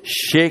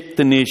 shake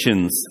the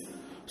nations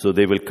so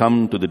they will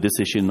come to the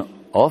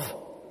decision of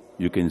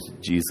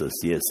Jesus.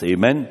 Yes,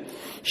 amen.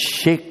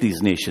 Shake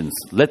these nations.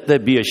 Let there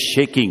be a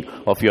shaking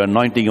of your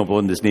anointing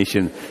upon this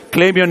nation.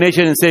 Claim your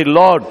nation and say,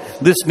 Lord,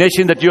 this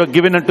nation that you have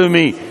given unto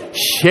me,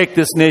 shake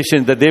this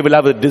nation that they will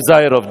have a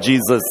desire of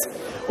Jesus.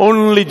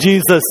 Only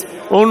Jesus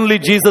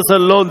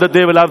alone that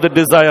they will have the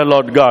desire,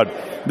 Lord God.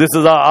 This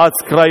is our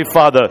heart's cry,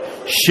 Father.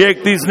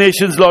 Shake these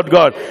nations, Lord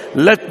God.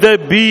 Let there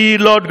be,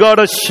 Lord God,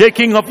 a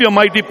shaking of your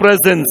mighty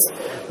presence.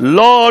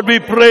 Lord, we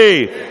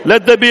pray,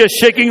 let there be a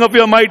shaking of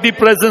your mighty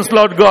presence,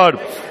 Lord God.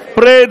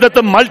 Pray that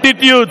the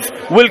multitudes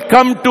will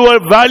come to a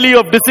valley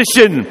of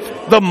decision.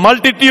 The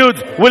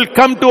multitudes will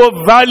come to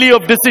a valley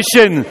of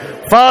decision.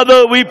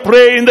 Father, we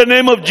pray in the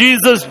name of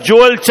Jesus,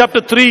 Joel chapter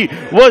 3,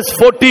 verse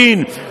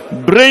 14.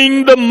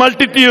 Bring the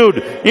multitude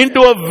into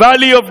a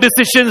valley of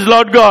decisions,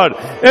 Lord God.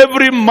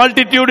 Every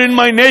multitude in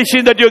my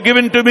nation that you've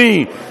given to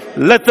me,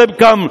 let them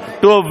come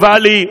to a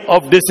valley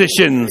of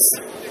decisions.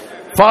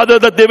 Father,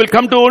 that they will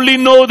come to only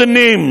know the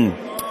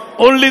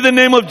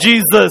name of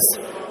Jesus.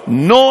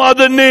 No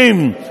other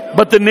name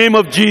but the name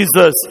of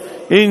Jesus.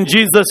 In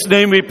Jesus'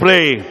 name we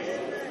pray.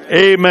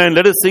 Amen.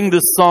 Let us sing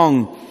this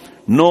song.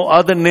 No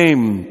other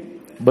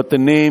name but the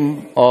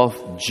name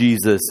of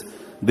Jesus.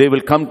 They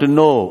will come to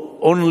know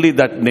only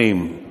that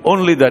name.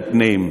 Only that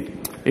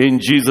name. In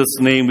Jesus'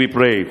 name we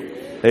pray.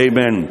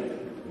 Amen.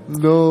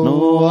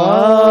 No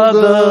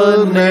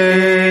other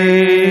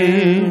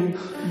name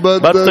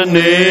but the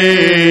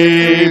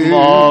name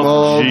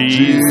of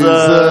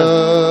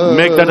Jesus.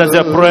 Make that as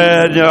your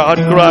prayer and your heart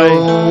cry.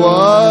 No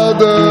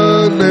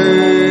other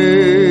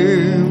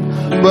name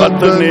but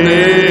the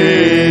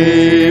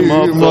name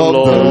of the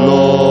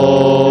Lord.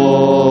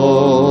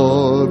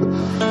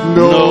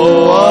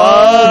 No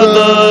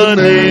other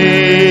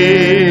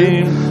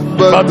name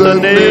but the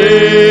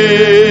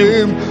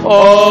name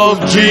of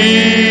Jesus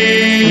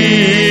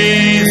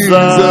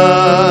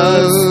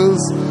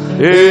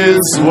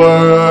is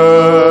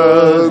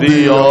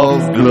worthy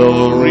of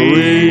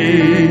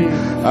glory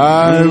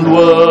and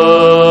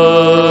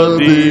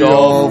worthy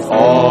of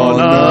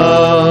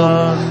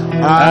honor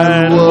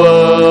and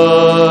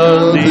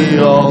worthy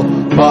of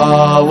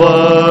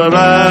power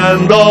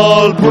and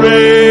all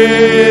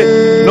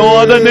praise. No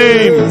other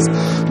names,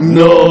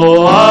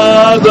 no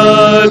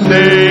other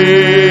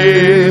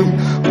name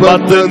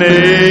but the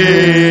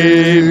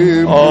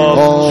name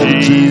of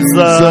Jesus.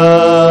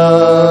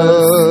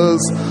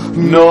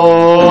 No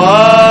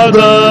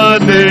other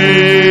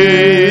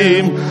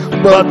name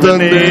but the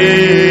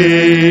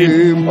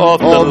name of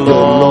the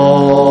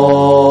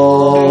Lord.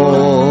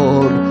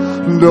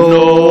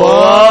 No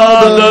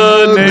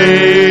other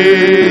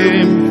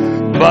name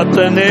but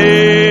the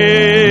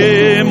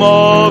name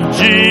of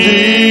Jesus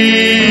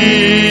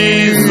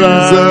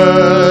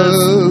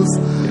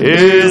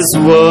is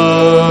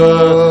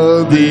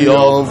worthy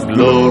of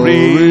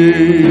glory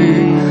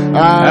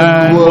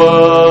and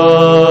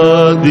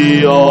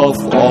worthy of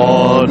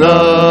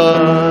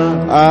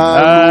honor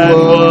and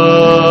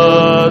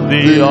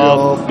worthy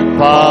of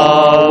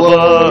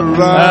power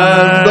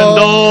and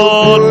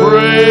all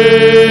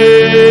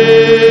praise.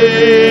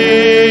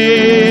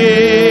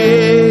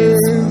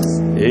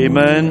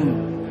 Amen.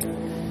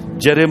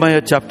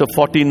 Jeremiah chapter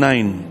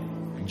 49.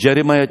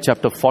 Jeremiah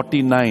chapter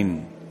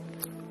 49,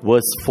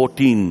 verse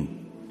 14.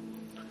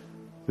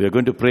 We are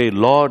going to pray,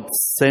 Lord,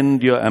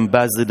 send your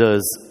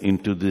ambassadors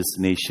into these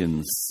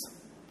nations.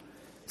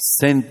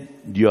 Send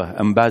your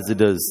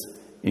ambassadors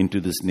into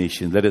this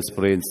nation. Let us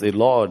pray and say,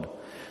 Lord,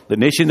 the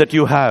nation that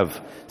you have,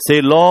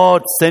 say,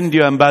 Lord, send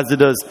your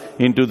ambassadors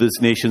into these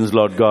nations,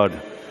 Lord God.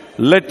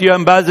 Let your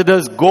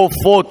ambassadors go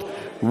forth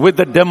with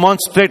the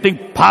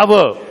demonstrating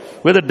power,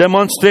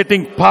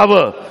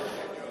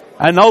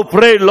 And now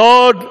pray,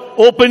 Lord,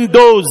 open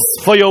doors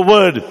for your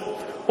word.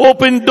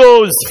 Open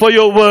doors for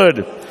your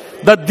word.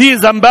 That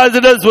these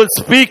ambassadors will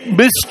speak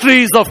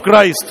mysteries of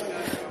Christ.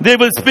 They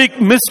will speak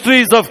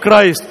mysteries of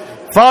Christ.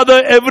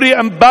 Father, every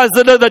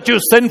ambassador that you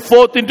send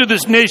forth into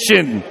this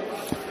nation,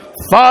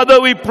 Father,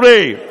 we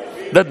pray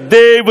that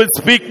they will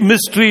speak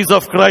mysteries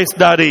of Christ,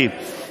 Daddy.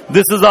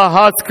 This is our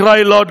heart's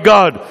cry, Lord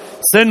God.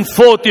 Send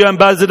forth your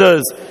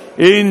ambassadors.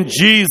 In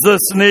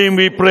Jesus' name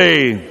we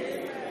pray.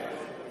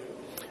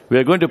 We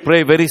are going to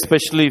pray very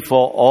specially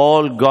for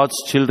all God's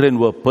children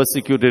who are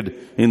persecuted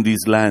in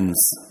these lands.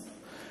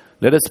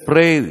 Let us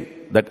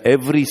pray that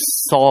every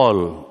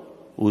Saul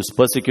who is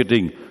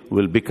persecuting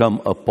will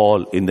become a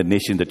Paul in the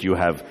nation that you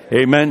have.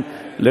 Amen.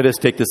 Let us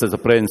take this as a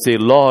prayer and say,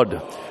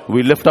 Lord,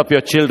 we lift up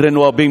your children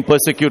who are being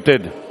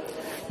persecuted.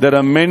 There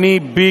are many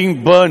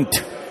being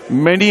burnt.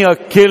 Many are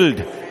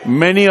killed.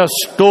 Many are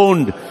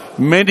stoned.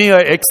 Many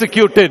are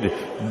executed.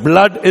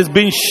 Blood is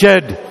being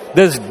shed.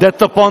 There's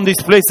death upon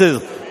these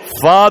places.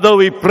 Father,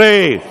 we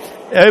pray,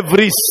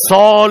 every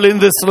Saul in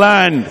this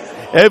land,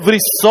 every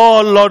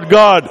Saul, Lord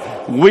God,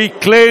 we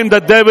claim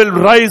that there will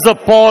rise a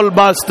Paul,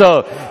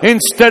 Master,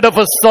 instead of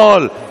a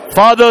Saul.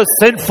 Father,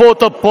 send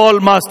forth a Paul,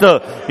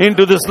 Master,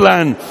 into this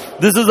land.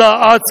 This is our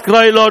heart's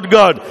cry, Lord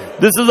God.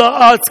 This is our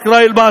heart's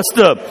cry,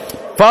 Master.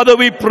 Father,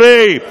 we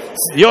pray,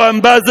 your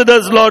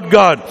ambassadors, Lord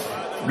God.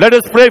 Let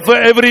us pray for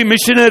every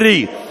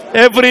missionary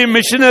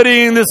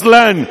in this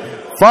land.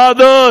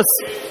 Fathers,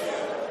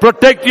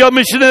 protect your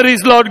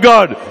missionaries, Lord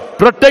God.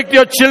 Protect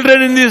your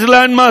children in this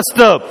land,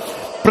 Master.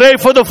 Pray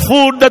for the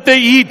food that they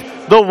eat,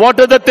 the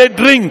water that they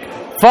drink.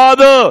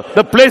 Father,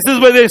 the places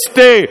where they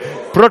stay.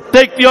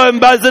 Protect your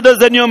ambassadors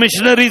and your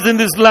missionaries in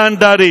this land,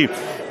 Daddy.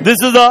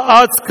 This is our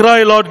heart's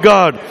cry, Lord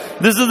God.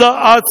 This is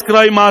our heart's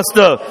cry,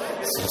 Master.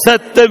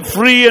 Set them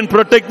free and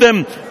protect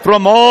them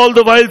from all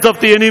the wiles of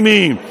the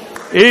enemy.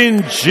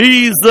 In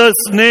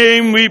Jesus'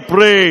 name we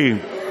pray.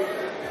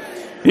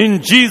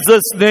 In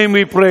Jesus' name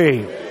we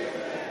pray.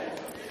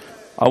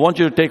 I want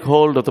you to take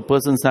hold of the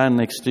person's hand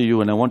next to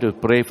you, and I want you to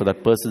pray for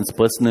that person's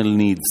personal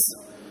needs.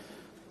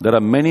 There are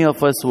many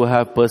of us who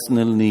have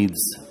personal needs.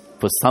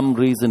 For some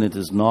reason it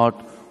is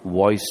not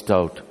voiced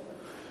out.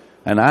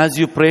 And as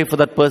you pray for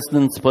that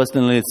person's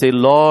personal needs, say,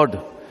 Lord,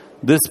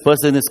 this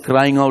person is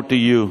crying out to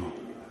you.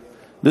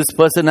 This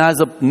person has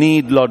a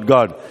need, Lord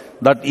God,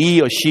 that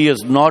he or she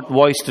has not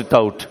voiced it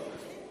out.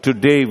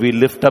 Today we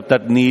lift up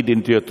that need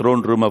into your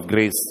throne room of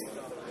grace.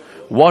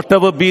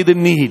 Whatever be the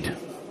need,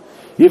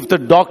 if the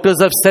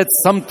doctors have said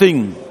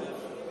something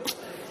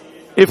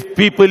If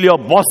people, your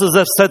bosses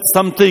have said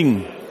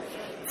something,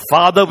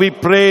 Father, we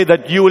pray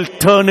that you will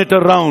turn it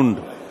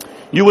around.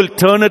 You will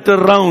turn it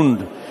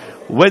around.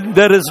 When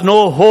there is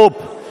no hope,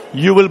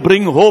 you will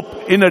bring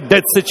hope in a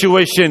dead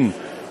situation.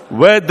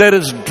 Where there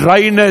is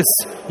dryness,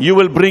 you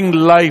will bring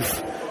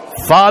life.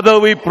 Father,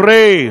 we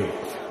pray.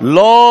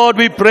 Lord,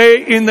 we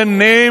pray in the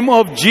name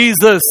of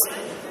Jesus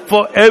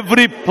for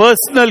every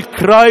personal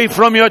cry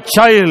from your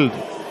child.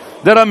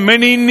 There are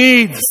many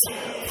needs.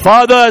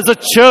 Father, as a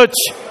church,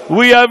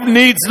 we have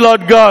needs,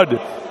 Lord God.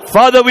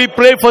 Father, we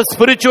pray for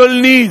spiritual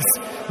needs,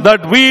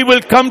 that we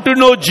will come to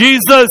know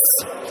Jesus.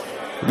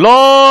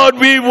 Lord,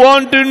 we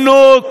want to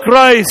know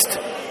Christ.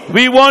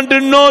 We want to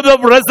know the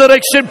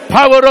resurrection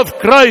power of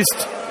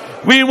Christ.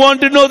 We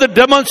want to know the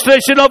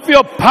demonstration of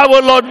your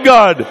power, Lord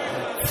God.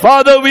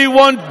 Father, we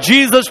want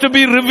Jesus to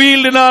be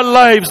revealed in our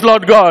lives,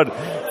 Lord God.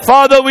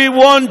 Father, we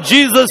want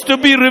Jesus to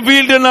be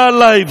revealed in our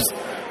lives.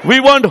 We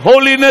want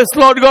holiness,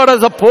 Lord God,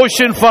 as a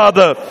portion,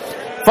 Father.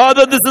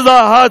 Father, this is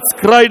our heart's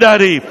cry,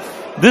 Daddy.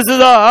 This is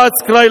our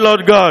heart's cry,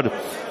 Lord God.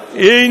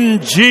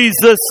 In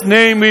Jesus'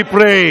 name we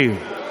pray.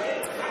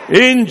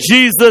 In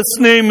Jesus'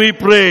 name we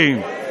pray.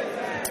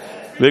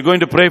 We're going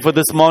to pray for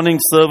this morning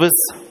service.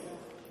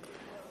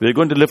 We're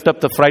going to lift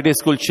up the Friday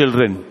school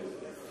children.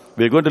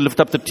 We're going to lift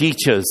up the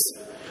teachers.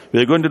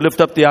 We're going to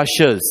lift up the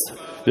ushers.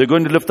 We're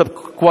going to lift up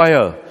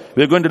choir.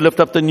 We're going to lift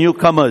up the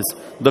newcomers,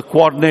 the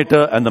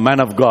coordinator and the man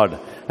of God.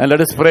 And let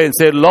us pray and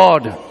say,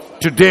 Lord,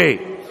 today,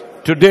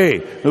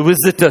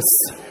 visit us.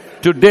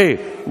 Today,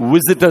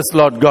 visit us,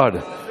 Lord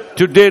God.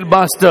 Today,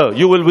 Master,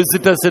 you will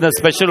visit us in a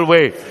special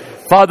way.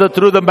 Father,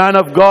 through the man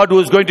of God who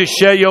is going to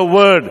share your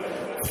word.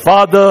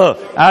 Father,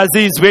 as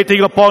he is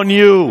waiting upon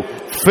you,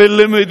 fill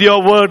him with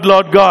your word,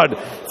 Lord God.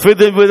 Fill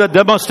him with the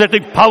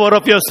demonstrating power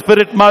of your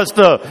Spirit,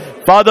 Master.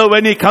 Father,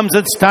 when he comes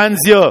and stands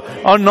here,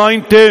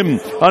 anoint him,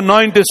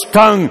 anoint his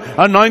tongue,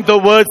 anoint the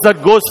words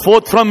that goes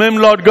forth from him,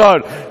 Lord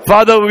God.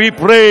 Father, we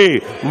pray,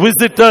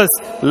 visit us.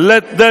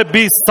 Let there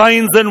be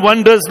signs and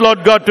wonders,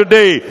 Lord God,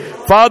 today.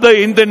 Father,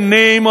 in the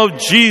name of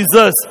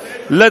Jesus,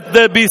 let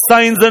there be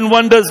signs and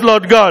wonders,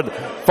 Lord God.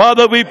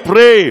 Father, we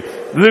pray,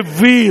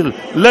 reveal.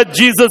 Let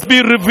Jesus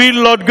be revealed,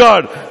 Lord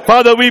God.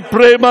 Father, we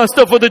pray,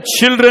 Master, for the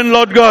children,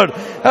 Lord God,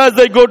 as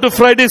they go to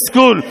Friday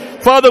school.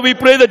 Father, we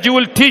pray that you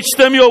will teach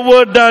them your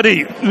word,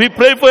 Daddy. We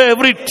pray for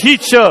every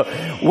teacher.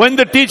 When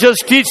the teachers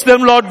teach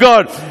them, Lord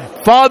God,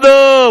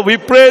 Father, we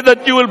pray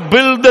that you will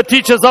build the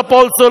teachers up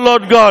also,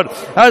 Lord God,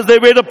 as they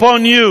wait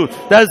upon you,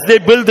 as they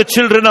build the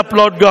children up,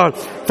 Lord God.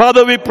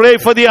 Father, we pray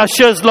for the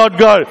ushers, Lord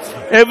God.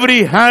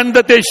 Every hand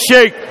that they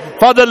shake,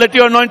 Father, let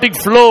your anointing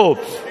flow.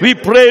 We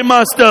pray,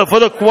 Master, for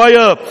the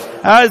choir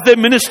as they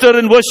minister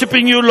in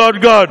worshiping you,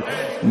 Lord God.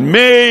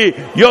 May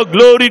your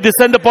glory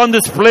descend upon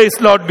this place,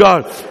 Lord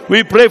God.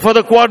 We pray for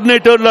the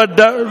coordinator, Lord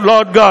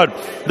God,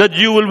 that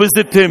you will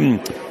visit him.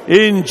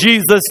 In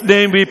Jesus'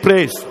 name we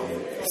pray.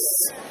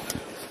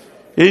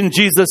 In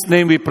Jesus'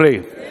 name we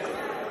pray.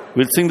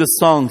 We'll sing the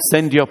song,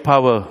 Send Your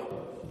Power,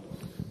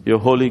 Your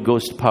Holy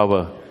Ghost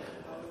Power.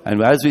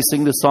 And as we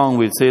sing the song,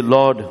 we'll say,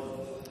 Lord,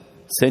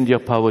 send your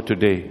power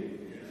today.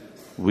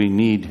 We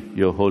need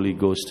your Holy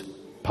Ghost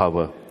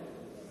power.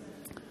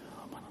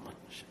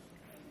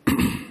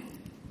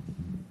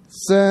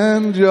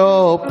 Send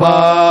your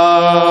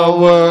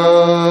power,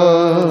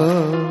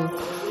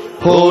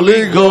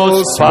 Holy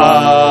Ghost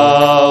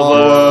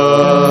power.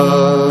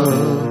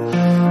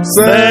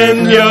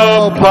 Send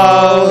your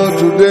power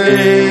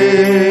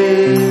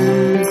today,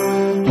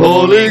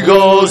 Holy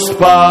Ghost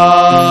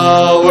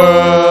power.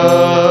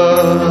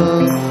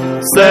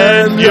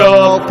 Send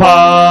your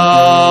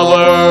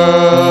power,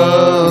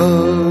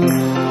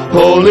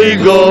 Holy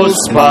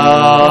Ghost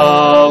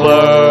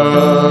power.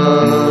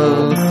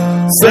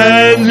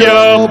 Send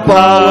your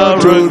power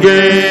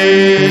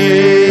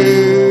again,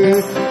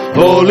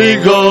 Holy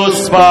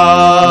Ghost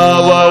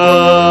power.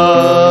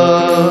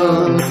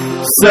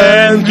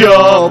 Send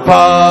your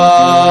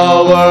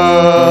power,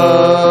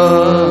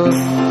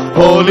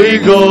 Holy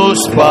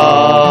Ghost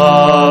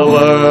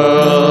power.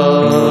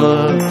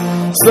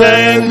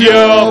 Send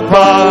your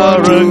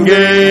power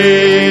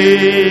again,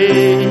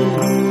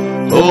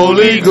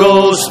 Holy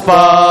Ghost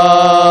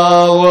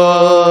power.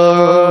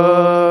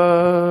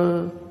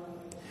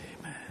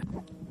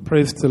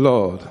 Praise the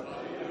Lord.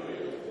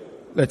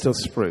 Let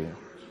us pray.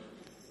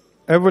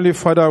 Heavenly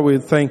Father, we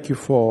thank you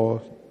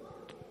for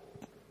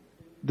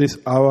this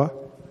hour.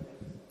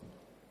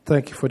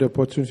 Thank you for the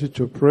opportunity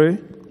to pray.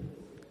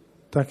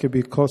 Thank you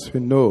because we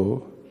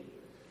know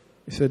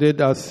you said, they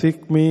that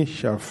seek me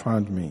shall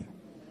find me.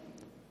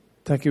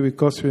 Thank you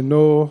because we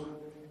know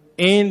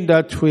in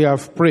that we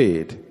have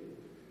prayed,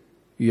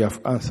 you have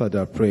answered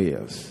our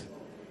prayers.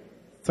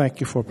 Thank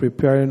you for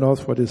preparing us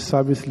for the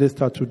service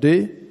later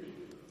today.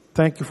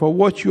 Thank you for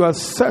what you are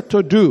set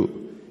to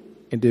do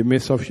in the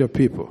midst of your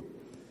people.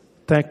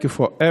 Thank you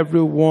for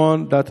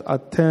everyone that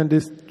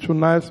attended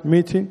tonight's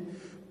meeting,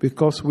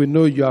 because we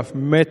know you have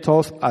met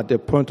us at the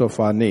point of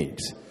our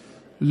needs.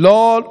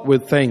 Lord, we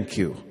thank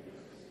you.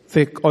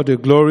 Take all the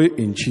glory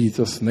in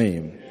Jesus'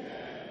 name.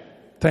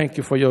 Thank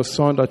you for your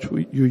son that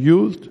you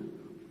used.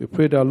 We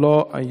pray that,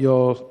 Lord, and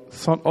your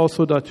son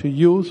also that you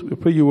use, we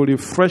pray you will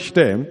refresh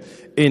them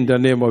in the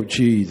name of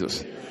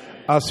Jesus.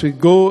 As we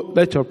go,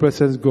 let your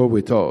presence go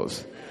with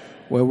us.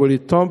 When we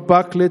return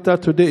back later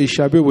today, it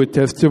shall be with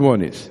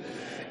testimonies.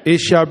 It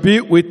shall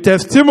be with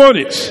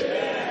testimonies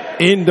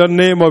in the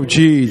name of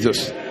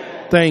Jesus.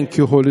 Thank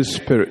you, Holy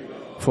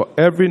Spirit. For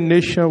every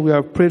nation we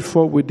have prayed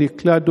for, we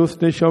declare those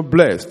nations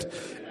blessed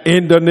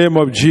in the name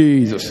of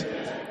Jesus.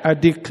 I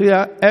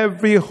declare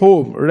every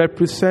home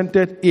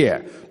represented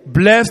here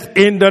blessed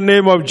in the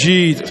name of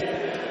Jesus.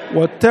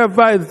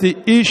 Whatever is the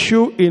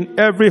issue in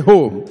every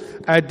home,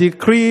 I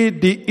decree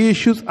the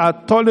issues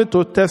are turned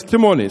into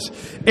testimonies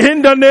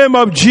in the name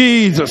of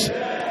Jesus.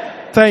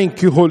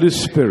 Thank you, Holy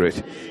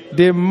Spirit.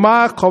 The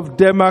mark of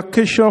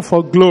demarcation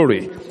for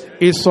glory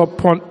is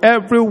upon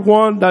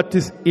everyone that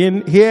is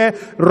in here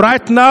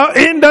right now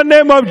in the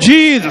name of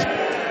Jesus.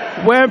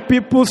 When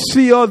people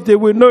see us, they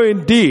will know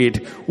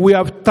indeed we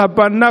have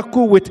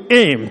tabernacle with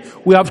Him.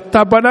 We have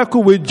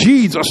tabernacle with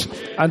Jesus.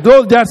 And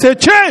those there's a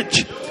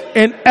change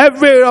in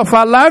every area of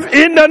our life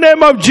in the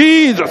name of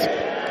Jesus.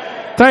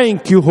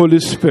 Thank you, Holy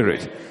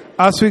Spirit.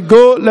 As we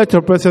go, let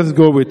your presence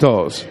go with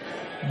us.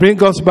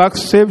 Bring us back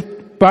safe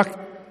back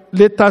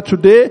later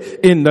today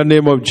in the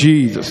name of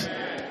Jesus.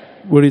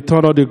 We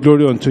return all the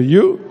glory unto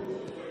you.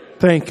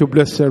 Thank you,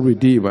 blessed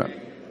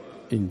Redeemer.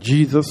 In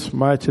Jesus'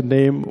 mighty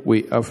name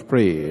we have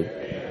prayed.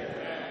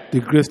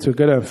 The grace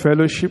together and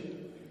fellowship,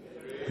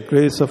 the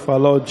grace of our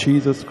Lord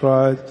Jesus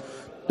Christ,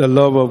 the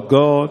love of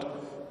God,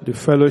 the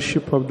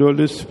fellowship of the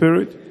Holy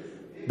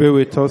Spirit, be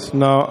with us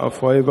now and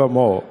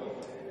forevermore.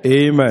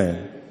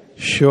 Amen.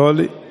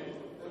 Surely,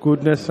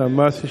 goodness and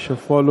mercy shall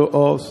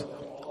follow us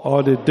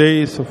all the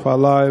days of our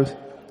lives,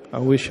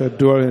 and we shall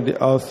dwell in the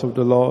house of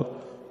the Lord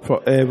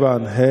forever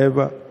and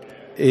ever.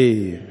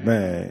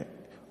 Amen.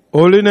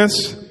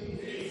 Holiness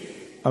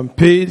and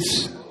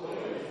peace,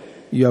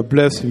 you are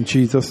blessed in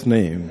Jesus'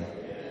 name.